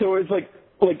 Yeah, so it was like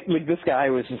this guy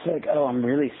was just like, oh, I'm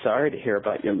really sorry to hear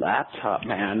about your laptop,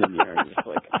 man. And you're just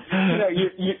like,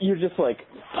 you're just like,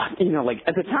 like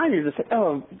at the time you're just like,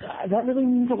 oh, that really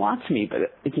means a lot to me. But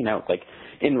like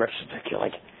in retrospect, you're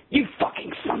like, you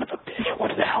fucking son of a bitch,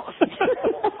 what the hell is this?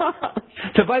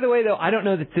 So, by the way, though, I don't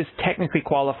know that this technically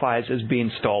qualifies as being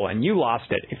stolen. You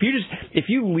lost it. If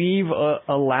you leave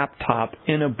a laptop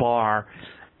in a bar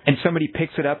and somebody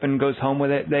picks it up and goes home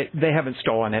with it, they haven't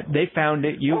stolen it. They found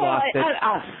it. You lost it.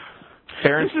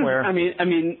 Fair and square. I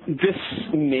mean, this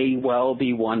may well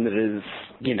be one that is,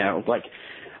 like,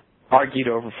 argued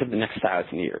over for the next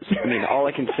 1,000 years. I mean, all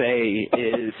I can say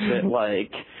is that,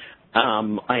 like,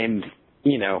 I am,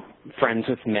 friends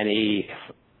with many,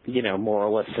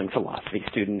 moralists and philosophy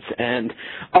students, and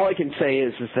all I can say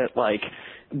is that, like,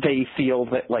 they feel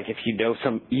that, like, if you know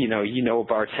a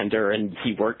bartender and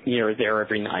he you're there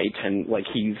every night and, like,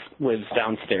 he lives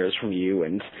downstairs from you,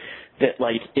 and that,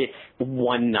 like, if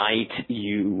one night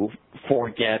you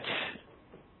forget,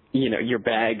 your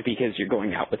bag because you're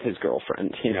going out with his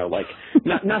girlfriend, like,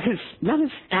 not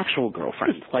his actual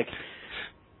girlfriend, like,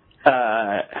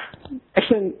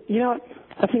 actually,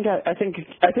 I think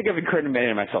I've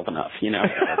incriminated myself enough,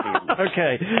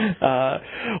 Okay.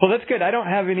 Well, that's good. I don't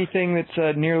have anything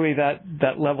that's nearly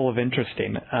that level of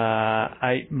interesting.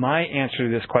 My answer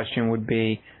to this question would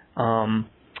be,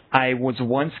 I was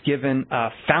once given a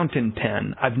fountain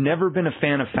pen. I've never been a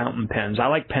fan of fountain pens. I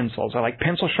like pencils. I like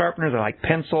pencil sharpeners. I like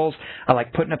pencils. I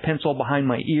like putting a pencil behind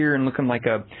my ear and looking like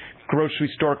a grocery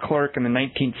store clerk in the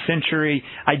 19th century.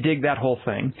 I dig that whole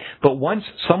thing. But once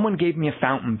someone gave me a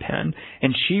fountain pen,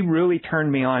 and she really turned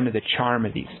me on to the charm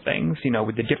of these things,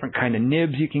 with the different kind of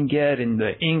nibs you can get and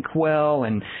the inkwell,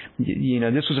 and,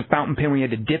 this was a fountain pen where you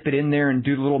had to dip it in there and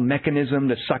do the little mechanism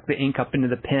to suck the ink up into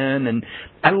the pen, and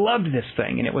I loved this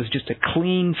thing, and it was just a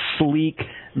clean, sleek,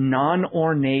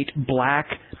 non-ornate black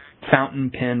fountain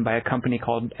pen by a company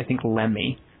called, I think,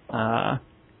 Lemmy.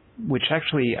 Which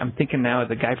actually, I'm thinking now,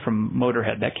 the guy from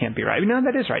Motorhead, that can't be right. No,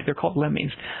 that is right. They're called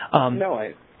Lemmys.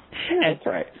 No, Yeah, that's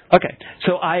right. Okay,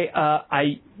 so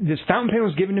this fountain pen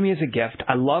was given to me as a gift.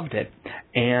 I loved it,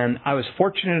 and I was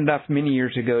fortunate enough many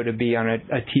years ago to be on a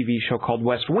TV show called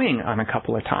West Wing on a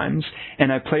couple of times,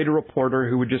 and I played a reporter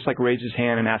who would just like raise his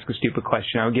hand and ask a stupid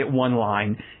question. I would get one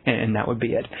line, and that would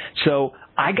be it. So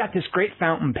I got this great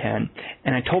fountain pen,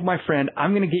 and I told my friend,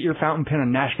 I'm going to get your fountain pen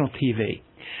on national TV.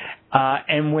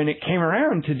 And when it came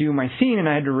around to do my scene and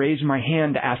I had to raise my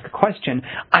hand to ask a question,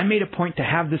 I made a point to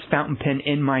have this fountain pen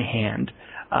in my hand.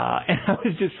 And I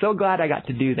was just so glad I got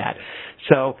to do that.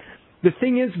 So the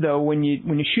thing is, though, when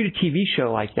you shoot a TV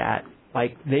show like that,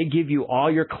 like they give you all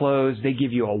your clothes, they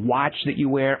give you a watch that you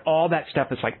wear, all that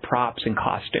stuff is like props and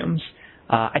costumes.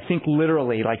 I think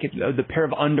literally, like the pair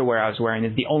of underwear I was wearing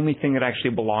is the only thing that actually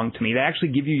belonged to me. They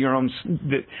actually give you your own,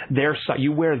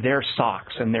 you wear their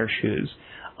socks and their shoes.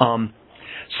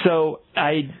 So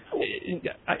I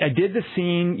did the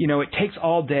scene, it takes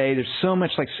all day. There's so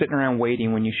much like sitting around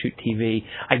waiting when you shoot TV.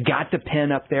 I got the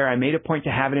pen up there. I made a point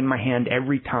to have it in my hand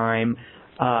every time.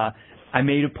 I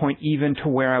made a point even to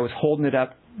where I was holding it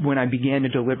up when I began to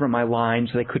deliver my lines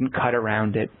so they couldn't cut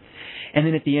around it. And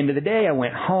then at the end of the day, I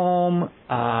went home,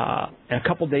 and a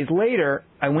couple days later,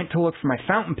 I went to look for my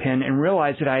fountain pen and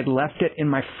realized that I had left it in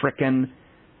my frickin'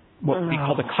 what we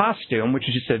call the costume, which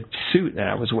is just a suit that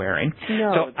I was wearing.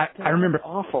 No, so I remember,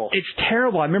 awful. It's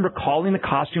terrible. I remember calling the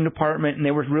costume department, and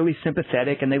they were really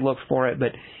sympathetic, and they looked for it,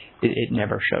 but it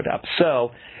never showed up.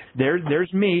 So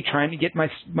there's me trying to get my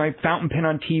fountain pen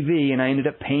on TV, and I ended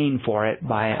up paying for it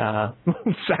by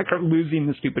losing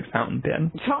the stupid fountain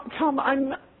pen. Tom,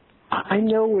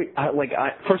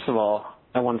 first of all,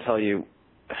 I want to tell you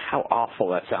how awful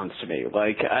that sounds to me.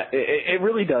 Like, it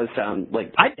really does sound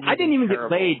like... I didn't even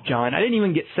get laid, John. I didn't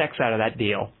even get sex out of that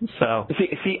deal, so...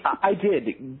 See, I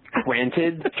did.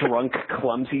 Granted, drunk,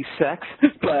 clumsy sex,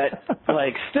 but,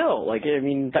 still,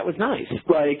 that was nice.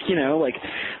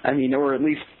 Or at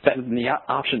least better than the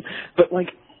option. But,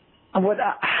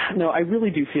 I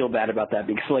really do feel bad about that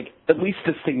because, at least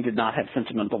this thing did not have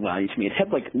sentimental value to me. It had,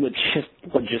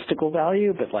 logistical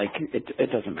value, but,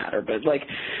 it doesn't matter. But,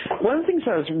 one of the things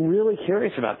I was really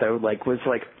curious about, though, was,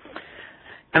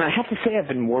 and I have to say I've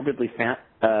been morbidly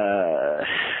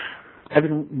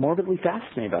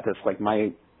fascinated about this,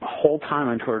 my whole time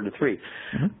on Quarter to Three.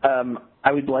 Mm-hmm.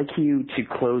 I would like you to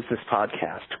close this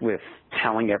podcast with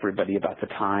telling everybody about the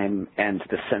time and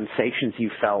the sensations you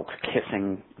felt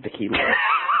kissing Vicki Lewis.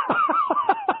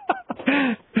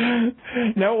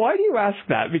 Now, why do you ask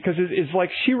that? Because is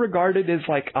she regarded as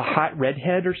a hot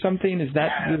redhead or something? Is that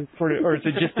or is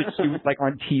it just that she was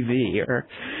on TV or?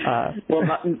 Well,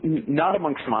 not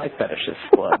amongst my fetishist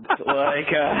club.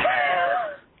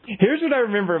 Here's what I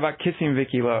remember about kissing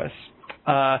Vicki Lewis.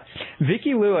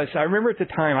 Vicki Lewis, I remember at the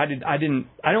time I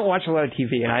don't watch a lot of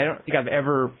TV, and I don't think I've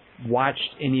ever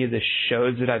watched any of the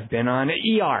shows that I've been on.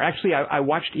 ER, actually, I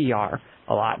watched ER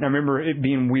a lot, and I remember it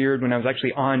being weird when I was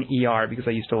actually on ER because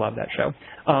I used to love that show.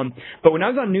 But when I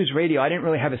was on news radio, I didn't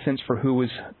really have a sense for who was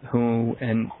who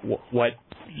and what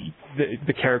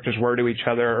the characters were to each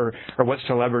other or what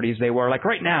celebrities they were.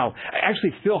 Right now,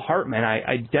 actually Phil Hartman,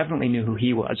 I definitely knew who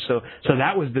he was. So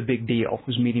that was the big deal,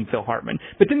 was meeting Phil Hartman.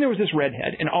 But then there was this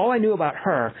redhead, and all I knew about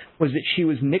her was that she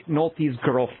was Nick Nolte's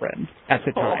girlfriend at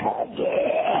the time. Oh,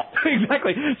 yeah.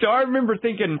 Exactly. So I remember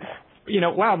thinking,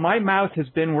 wow, my mouth has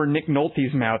been where Nick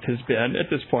Nolte's mouth has been at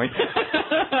this point.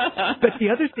 But the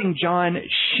other thing, John,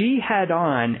 she had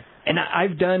on, and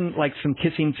I've done some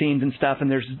kissing scenes and stuff, and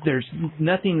there's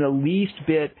nothing the least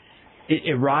bit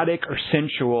erotic or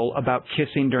sensual about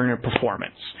kissing during a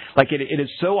performance. It is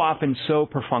so often so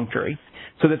perfunctory.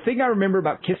 So the thing I remember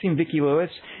about kissing Vicki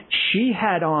Lewis, she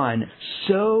had on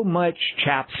so much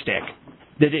chapstick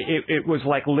that it was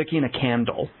like licking a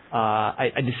candle. I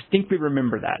distinctly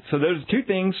remember that. So those two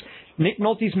things, Nick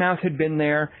Nolte's mouth had been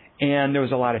there, and there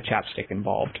was a lot of chapstick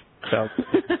involved. So,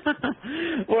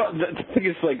 well, the thing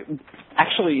is,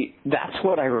 actually, that's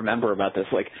what I remember about this.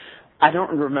 I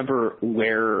don't remember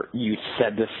where you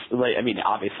said this.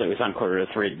 Obviously it was on Quarter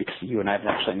to Three because you and I have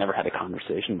actually never had a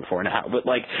conversation before now. But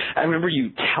I remember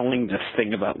you telling this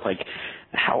thing about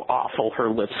how awful her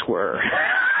lips were.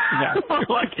 Yeah.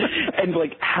 And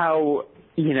how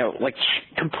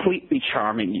completely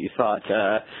charming you thought.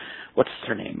 What's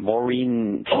her name?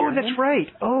 Maureen Tierney? Oh, that's right.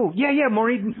 Oh, yeah,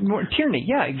 Maureen Tierney.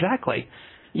 Yeah, exactly.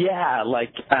 Yeah,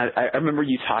 I remember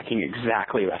you talking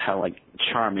exactly about how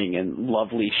charming and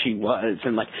lovely she was,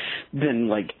 and then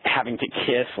having to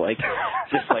kiss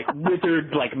just withered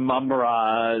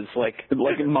Mumra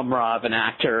of an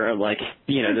actor,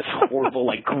 this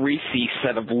horrible greasy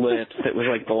set of lips that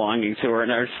was belonging to her,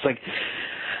 and I was just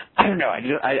I don't know.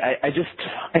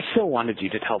 I still wanted you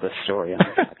to tell this story on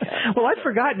the podcast. Well, I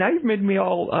forgot. Now you've made me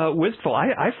all wistful.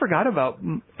 I forgot about,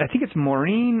 I think it's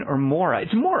Maureen or Maura.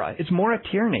 It's Maura. It's Maura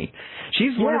Tierney.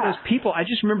 She's one of those people. I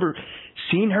just remember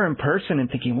seeing her in person and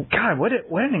thinking, well, God, what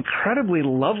an incredibly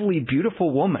lovely,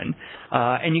 beautiful woman.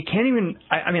 And you can't even,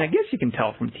 I mean, I guess you can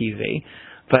tell from TV.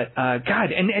 But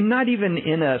God, and not even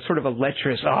in a sort of a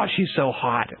lecherous, oh, she's so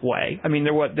hot way. I mean,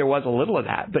 there was a little of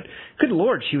that, but good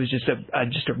Lord, she was just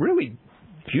a really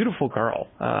beautiful girl.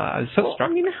 I was so struck.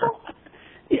 I mean,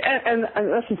 and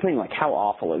that's the thing. Like, how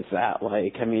awful is that?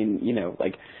 Like, I mean, you know,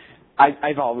 like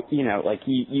I've always, you know, like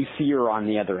you see her on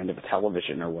the other end of a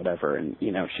television or whatever, and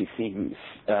you know, she seems.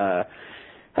 I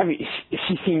mean,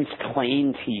 she seems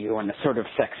plain to you in a sort of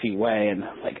sexy way, and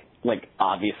like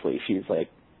obviously she's like.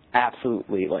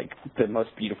 Absolutely, like the most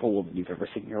beautiful woman you've ever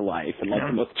seen in your life, and like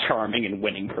the most charming and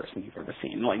winning person you've ever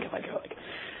seen.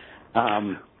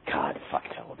 God, fuck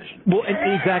television. Well,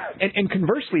 and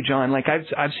conversely, John, like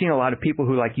I've seen a lot of people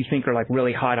who like you think are like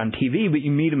really hot on TV, but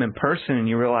you meet them in person and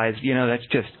you realize, you know, that's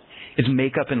just it's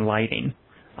makeup and lighting.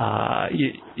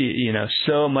 You know,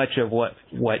 so much of what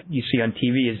you see on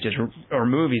TV is just, or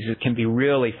movies, it can be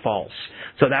really false.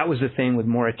 So that was the thing with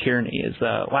Maura Tierney is,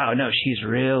 wow, no, she's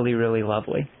really, really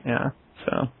lovely. Yeah.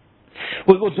 So,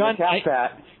 well, John,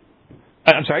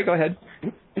 I'm sorry, go ahead.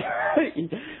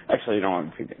 Actually, you don't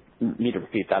want me to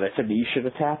repeat that. I said you should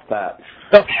have tapped that.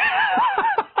 Oh.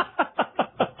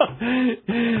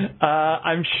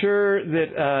 I'm sure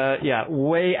that,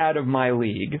 way out of my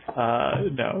league.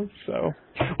 No, so.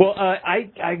 Well,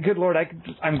 good Lord,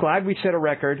 I'm glad we set a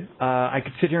record. I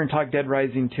could sit here and talk Dead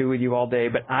Rising 2 with you all day,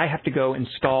 but I have to go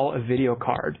install a video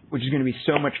card, which is going to be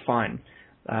so much fun.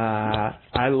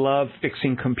 I love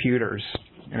fixing computers,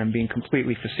 and I'm being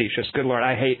completely facetious. Good Lord,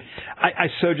 I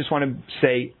so just want to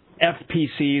say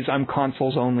FPCs, I'm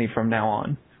consoles only from now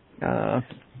on.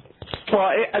 Well,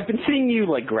 I've been seeing you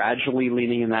like gradually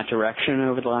leaning in that direction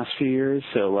over the last few years.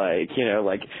 So like,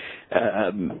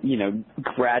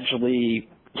 gradually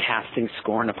casting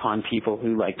scorn upon people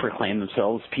who like proclaim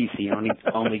themselves PC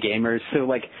only gamers. So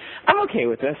like, I'm okay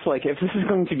with this. Like, if this is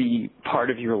going to be part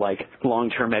of your like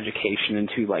long-term education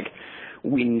into like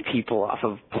wean people off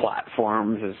of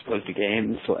platforms as opposed to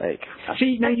games, like,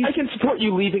 see, now I can support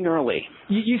you leaving early.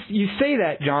 You say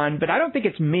that, John, but I don't think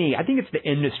it's me. I think it's the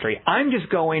industry. I'm just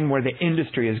going where the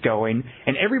industry is going,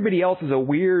 and everybody else is a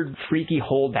weird, freaky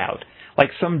holdout,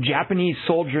 like some Japanese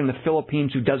soldier in the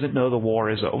Philippines who doesn't know the war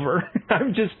is over.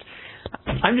 I'm just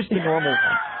the normal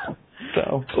one.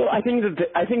 So, well, I think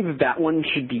that one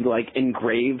should be like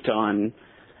engraved on.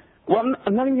 Well,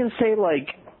 I'm not even going to say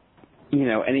like, you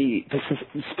know, any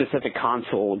specific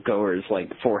console goer's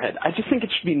like forehead. I just think it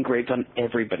should be engraved on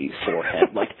everybody's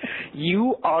forehead. Like,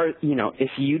 you are, you know, if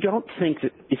you think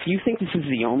this is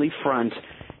the only front,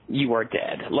 you are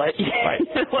dead. Like,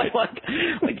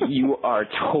 like you are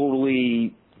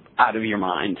totally out of your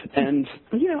mind. And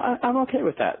you know, I'm okay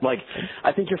with that. Like,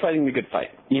 I think you're fighting the good fight.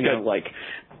 You know, like.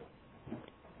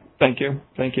 Thank you.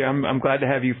 I'm glad to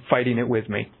have you fighting it with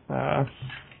me.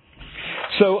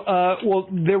 So, well,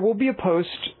 there will be a post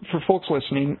for folks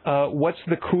listening. What's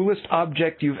the coolest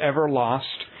object you've ever lost?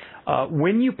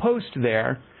 When you post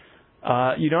there,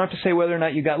 you don't have to say whether or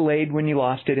not you got laid when you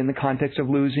lost it in the context of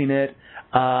losing it.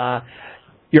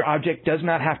 Your object does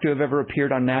not have to have ever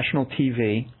appeared on national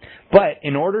TV. But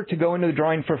in order to go into the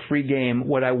drawing for a free game,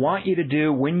 what I want you to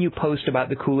do when you post about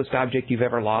the coolest object you've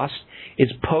ever lost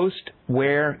is post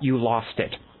where you lost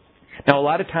it. Now, a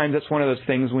lot of times that's one of those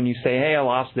things when you say, hey, I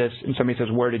lost this, and somebody says,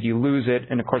 where did you lose it?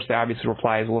 And, of course, the obvious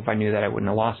reply is, well, if I knew that, I wouldn't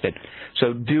have lost it.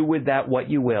 So do with that what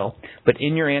you will. But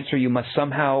in your answer, you must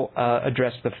somehow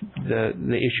address the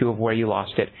issue of where you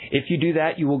lost it. If you do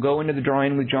that, you will go into the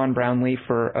drawing with John Brownlee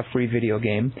for a free video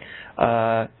game.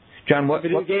 John, what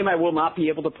video game I will not be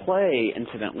able to play,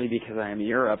 incidentally, because I am in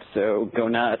Europe, so go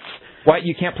nuts. What,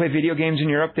 you can't play video games in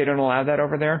Europe? They don't allow that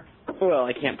over there? Well,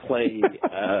 I can't play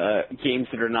games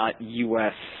that are not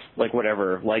U.S., like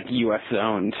whatever, like U.S.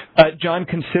 owned. John,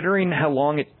 considering how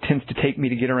long it tends to take me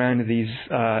to get around to these,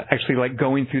 actually like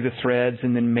going through the threads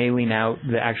and then mailing out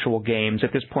the actual games,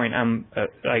 at this point I'm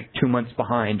like 2 months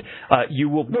behind. You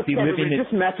will be living in...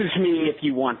 Just message me if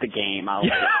you want the game. I'll...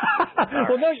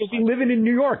 Well, no, you'll be living in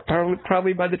New York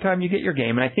probably by the time you get your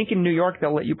game. And I think in New York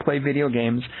they'll let you play video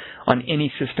games on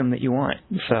any system that you want.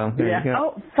 So there you go.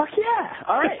 Oh, fuck yeah.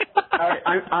 All right. All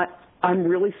right. I'm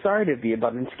really sorry to be a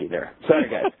Budinsky there. Sorry,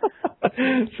 guys.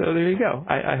 So there you go.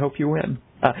 I hope you win.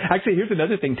 Actually, here's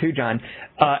another thing too, John,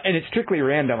 and it's strictly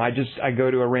random. I go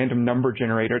to a random number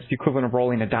generator. It's the equivalent of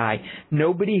rolling a die.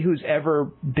 Nobody who's ever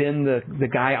been the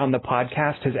guy on the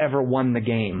podcast has ever won the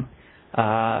game.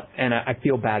 and I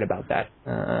feel bad about that.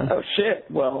 Oh shit!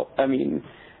 Well, I mean,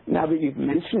 now that you've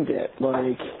mentioned it,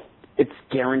 like, it's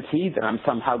guaranteed that I'm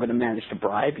somehow going to manage to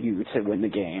bribe you to win the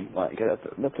game. Like,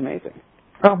 that's amazing.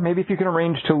 Well, maybe if you can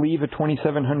arrange to leave a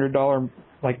 $2,700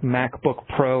 like MacBook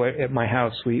Pro at my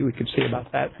house, we could see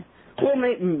about that. Well,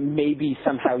 maybe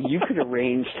somehow you could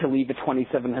arrange to leave a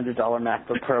 $2,700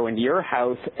 MacBook Pro in your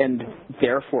house and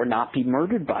therefore not be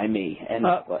murdered by me. And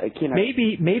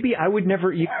maybe I would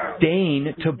never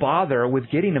deign to bother with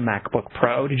getting a MacBook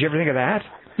Pro. Did you ever think of that?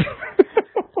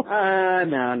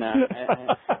 No.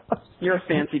 You're a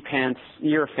fancy pants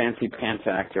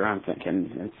actor. I'm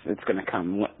thinking it's going to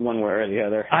come one way or the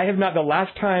other. I have not. The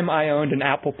last time I owned an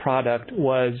Apple product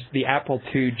was the Apple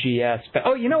II GS.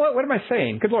 Oh, you know what? What am I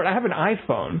saying? Good Lord, I have an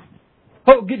iPhone.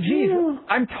 Oh, good geez.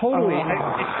 I'm totally...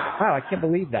 wow, I can't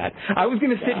believe that. I was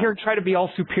going to sit here and try to be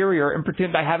all superior and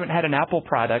pretend I haven't had an Apple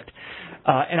product.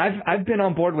 And I've been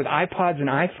on board with iPods and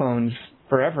iPhones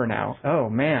forever now. Oh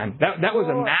man, that was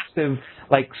a massive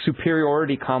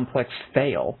superiority complex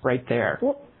fail right there.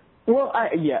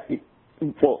 FYI,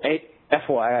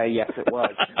 yes, it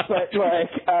was. But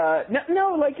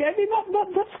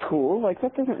that's cool. Like,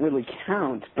 that doesn't really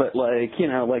count. But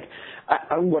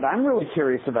what I'm really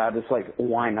curious about is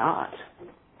why not?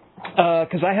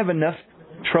 Because I have enough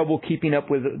trouble keeping up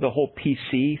with the whole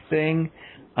PC thing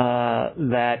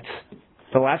that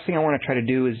the last thing I want to try to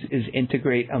do is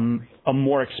integrate a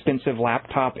more expensive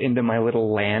laptop into my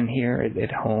little LAN here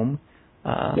at home.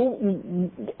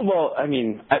 Well, I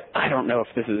mean, I don't know if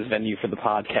this is a venue for the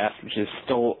podcast, which is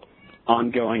still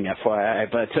ongoing,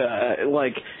 FYI. But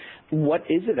what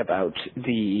is it about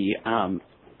the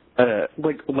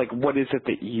what is it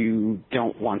that you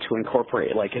don't want to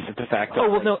incorporate? Like, is it the fact that? Oh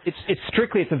well, no, it's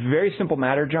a very simple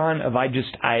matter, John. Of I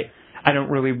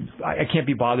can't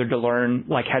be bothered to learn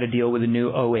how to deal with a new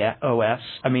OS.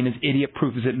 I mean, as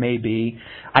idiot-proof as it may be,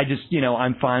 I just,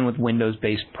 I'm fine with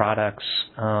Windows-based products.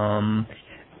 And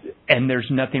there's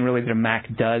nothing really that a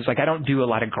Mac does. I don't do a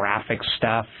lot of graphics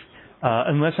stuff.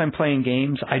 Unless I'm playing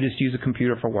games, I just use a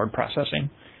computer for word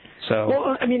processing. So.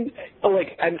 Well, I mean,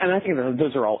 and I think that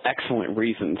those are all excellent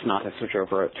reasons not to switch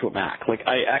over to a Mac.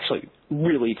 I actually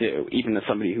really do, even as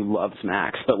somebody who loves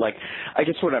Macs. But I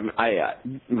guess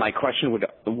my question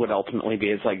would ultimately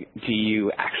be do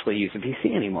you actually use a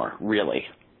PC anymore? Really?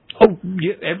 Oh,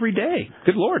 yeah, every day.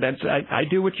 Good Lord, I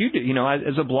do what you do.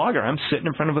 As a blogger, I'm sitting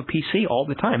in front of a PC all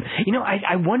the time.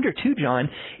 I wonder too, John,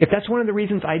 if that's one of the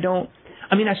reasons I don't.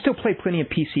 I mean, I still play plenty of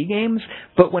PC games,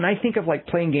 but when I think of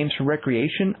playing games for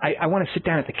recreation, I want to sit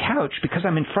down at the couch because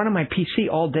I'm in front of my PC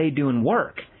all day doing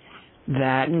work.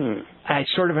 That I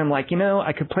sort of am I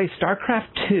could play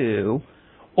StarCraft 2,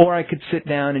 or I could sit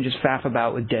down and just faff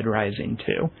about with Dead Rising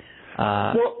 2.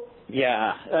 Well,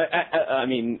 yeah. I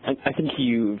mean, I think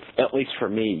you've, at least for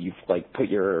me, you've put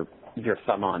your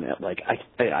thumb on it.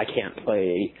 I can't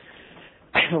play.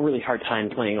 I have a really hard time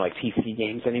playing PC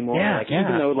games anymore.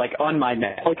 Even though on my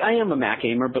Mac, I am a Mac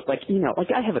gamer, but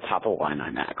I have a top of the line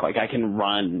iMac. I can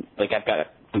run. I've got a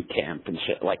boot camp and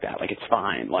shit like that. It's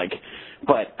fine.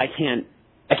 But I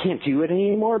can't do it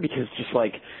anymore because just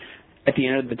at the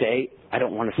end of the day, I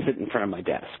don't want to sit in front of my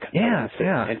desk. I want to sit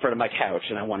in front of my couch,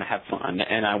 and I want to have fun,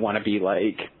 and I want to be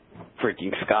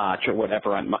drinking scotch or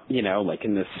whatever. I'm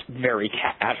in this very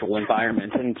casual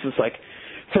environment, and it's just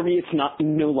for me, it's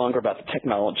no longer about the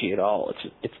technology at all.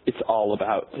 It's all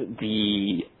about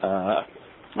the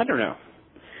I don't know.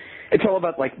 It's all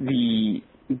about the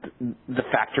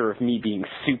factor of me being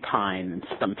supine in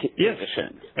some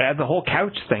position. The whole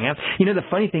couch thing. The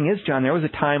funny thing is, John, there was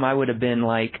a time I would have been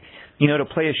to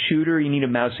play a shooter, you need a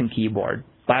mouse and keyboard.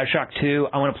 BioShock 2,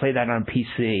 I want to play that on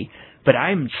PC. But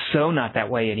I'm so not that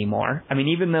way anymore. I mean,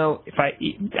 even though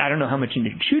I don't know how much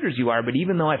into shooters you are, but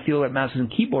even though I feel that mouses and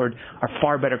keyboard are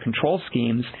far better control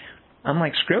schemes, I'm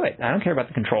screw it. I don't care about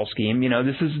the control scheme.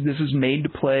 This is made to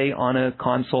play on a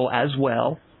console as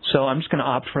well. So I'm just going to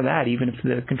opt for that, even if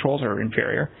the controls are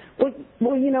inferior. Well,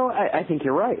 I think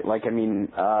you're right.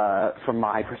 From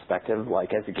my perspective,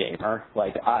 as a gamer,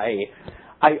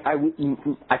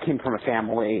 I came from a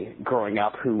family growing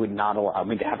up who would not allow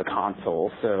me to have a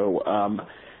console, so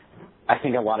I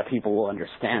think a lot of people will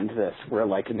understand this, where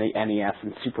in the NES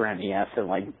and Super NES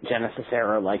and Genesis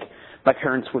era, my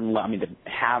parents wouldn't allow me to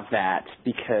have that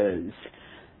because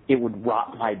it would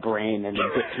rot my brain and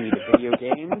addict me to video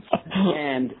games.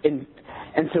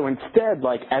 And so instead,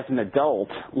 as an adult,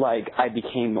 I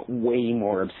became way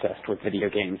more obsessed with video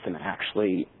games than I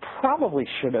actually probably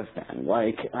should have been.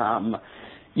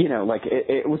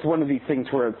 It was one of these things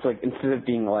where it's instead of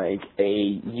being a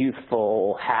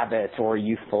youthful habit or a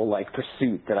youthful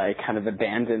pursuit that I kind of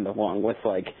abandoned along with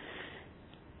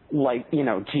like, you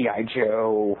know, G.I.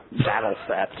 Joe battle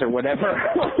sets or whatever.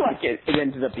 Like, it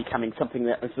ended up becoming something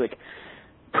that was, like,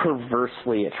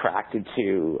 perversely attracted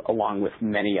to, along with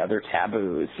many other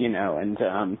taboos, you know, and,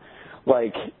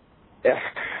 like,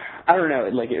 I don't know,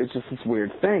 like, it was just this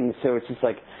weird thing. So it's just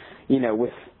like, you know,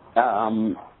 with,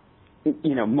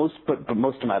 you know, most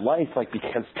of my life, like,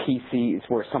 because PCs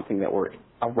were something that were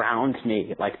around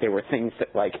me, like, they were things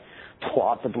that, like,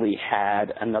 plausibly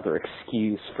had another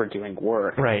excuse for doing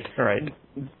work. Right.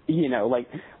 You know, like,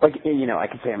 you know, I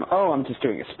could say, I'm just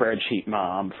doing a spreadsheet,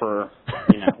 Mom, for,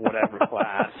 you know, whatever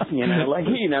class, you know, like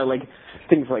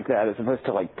things like that, as opposed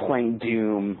to, like, playing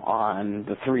Doom on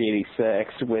the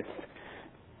 386 with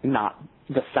not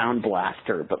the sound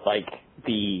blaster, but, like,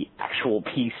 the actual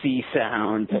PC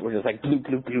sound that was just like bloop,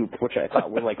 bloop, bloop, which I thought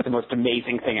was, like, the most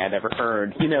amazing thing I'd ever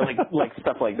heard, you know, like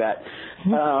stuff like that.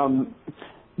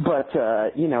 But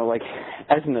you know, like,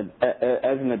 as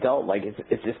an adult, like,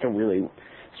 it's just a really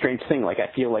strange thing. Like,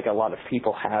 I feel like a lot of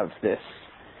people have this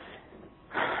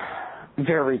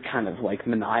very kind of, like,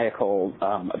 maniacal,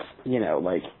 you know,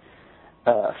 like,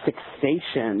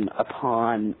 fixation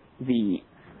upon the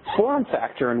form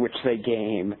factor in which they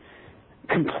game,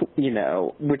 you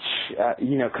know, which,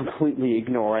 you know, completely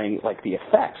ignoring, like, the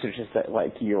effects, which is that,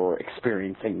 like, you're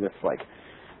experiencing this, like,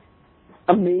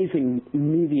 amazing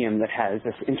medium that has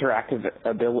this interactive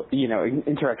ability, you know,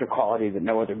 interactive quality that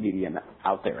no other medium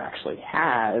out there actually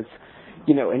has,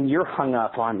 you know, and you're hung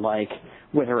up on, like,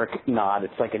 whether or not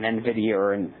it's like an NVIDIA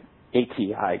or an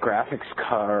ATI graphics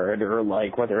card, or,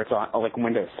 like, whether it's on, like,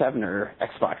 Windows 7 or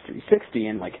Xbox 360,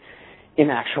 and, like, in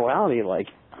actuality, like,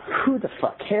 who the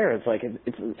fuck cares? Like,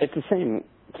 it's the same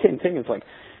thing as, like,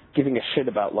 giving a shit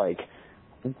about, like,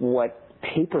 what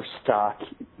paper stock,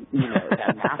 you know,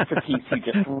 that masterpiece you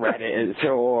just read is,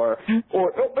 or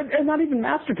not even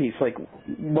masterpiece, like,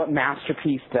 what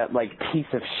masterpiece that, like, piece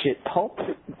of shit pulp,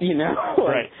 you know,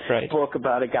 like, right. book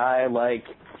about a guy, like,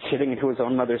 shitting into his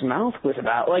own mother's mouth was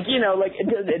about, like, you know, like,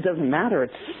 it doesn't matter,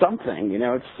 it's something, you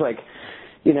know, it's like,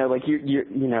 you know, like, you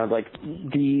know, like,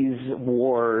 these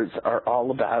wars are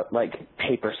all about, like,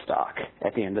 paper stock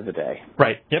at the end of the day.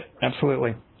 Right. Yep.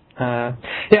 Absolutely.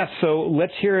 Yeah. So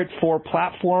let's hear it for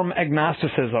platform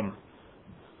agnosticism.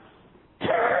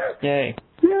 Yay.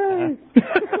 Yay.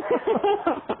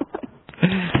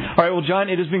 All right. Well, John,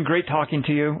 it has been great talking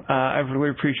to you. I've really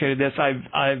appreciated this.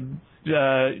 I've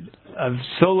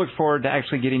so looked forward to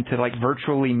actually getting to, like,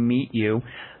 virtually meet you.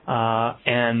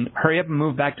 And hurry up and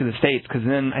move back to the States, because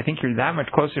then I think you're that much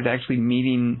closer to actually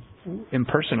meeting in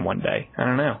person one day. I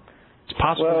don't know. It's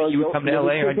possible that you would come to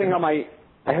LA.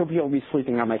 I hope you'll be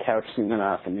sleeping on my couch soon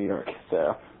enough in New York.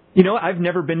 So, you know, I've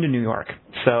never been to New York,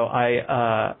 so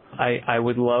I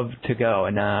would love to go.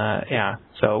 And yeah,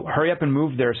 so hurry up and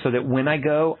move there so that when I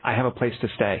go, I have a place to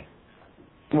stay.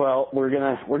 Well, we're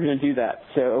gonna do that.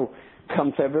 So,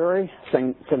 come February,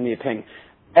 send me a ping.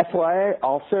 FYI,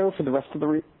 also, for the rest of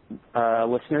the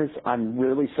listeners, I'm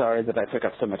really sorry that I took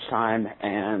up so much time,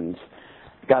 and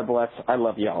God bless. I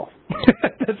love y'all.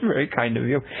 That's very kind of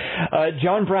you.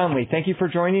 John Brownlee, thank you for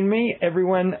joining me.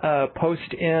 Everyone,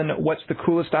 post in what's the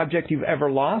coolest object you've ever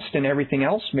lost and everything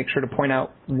else. Make sure to point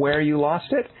out where you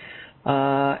lost it.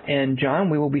 And, John,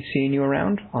 we will be seeing you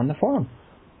around on the forum.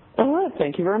 All right.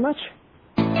 Thank you very much.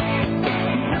 No.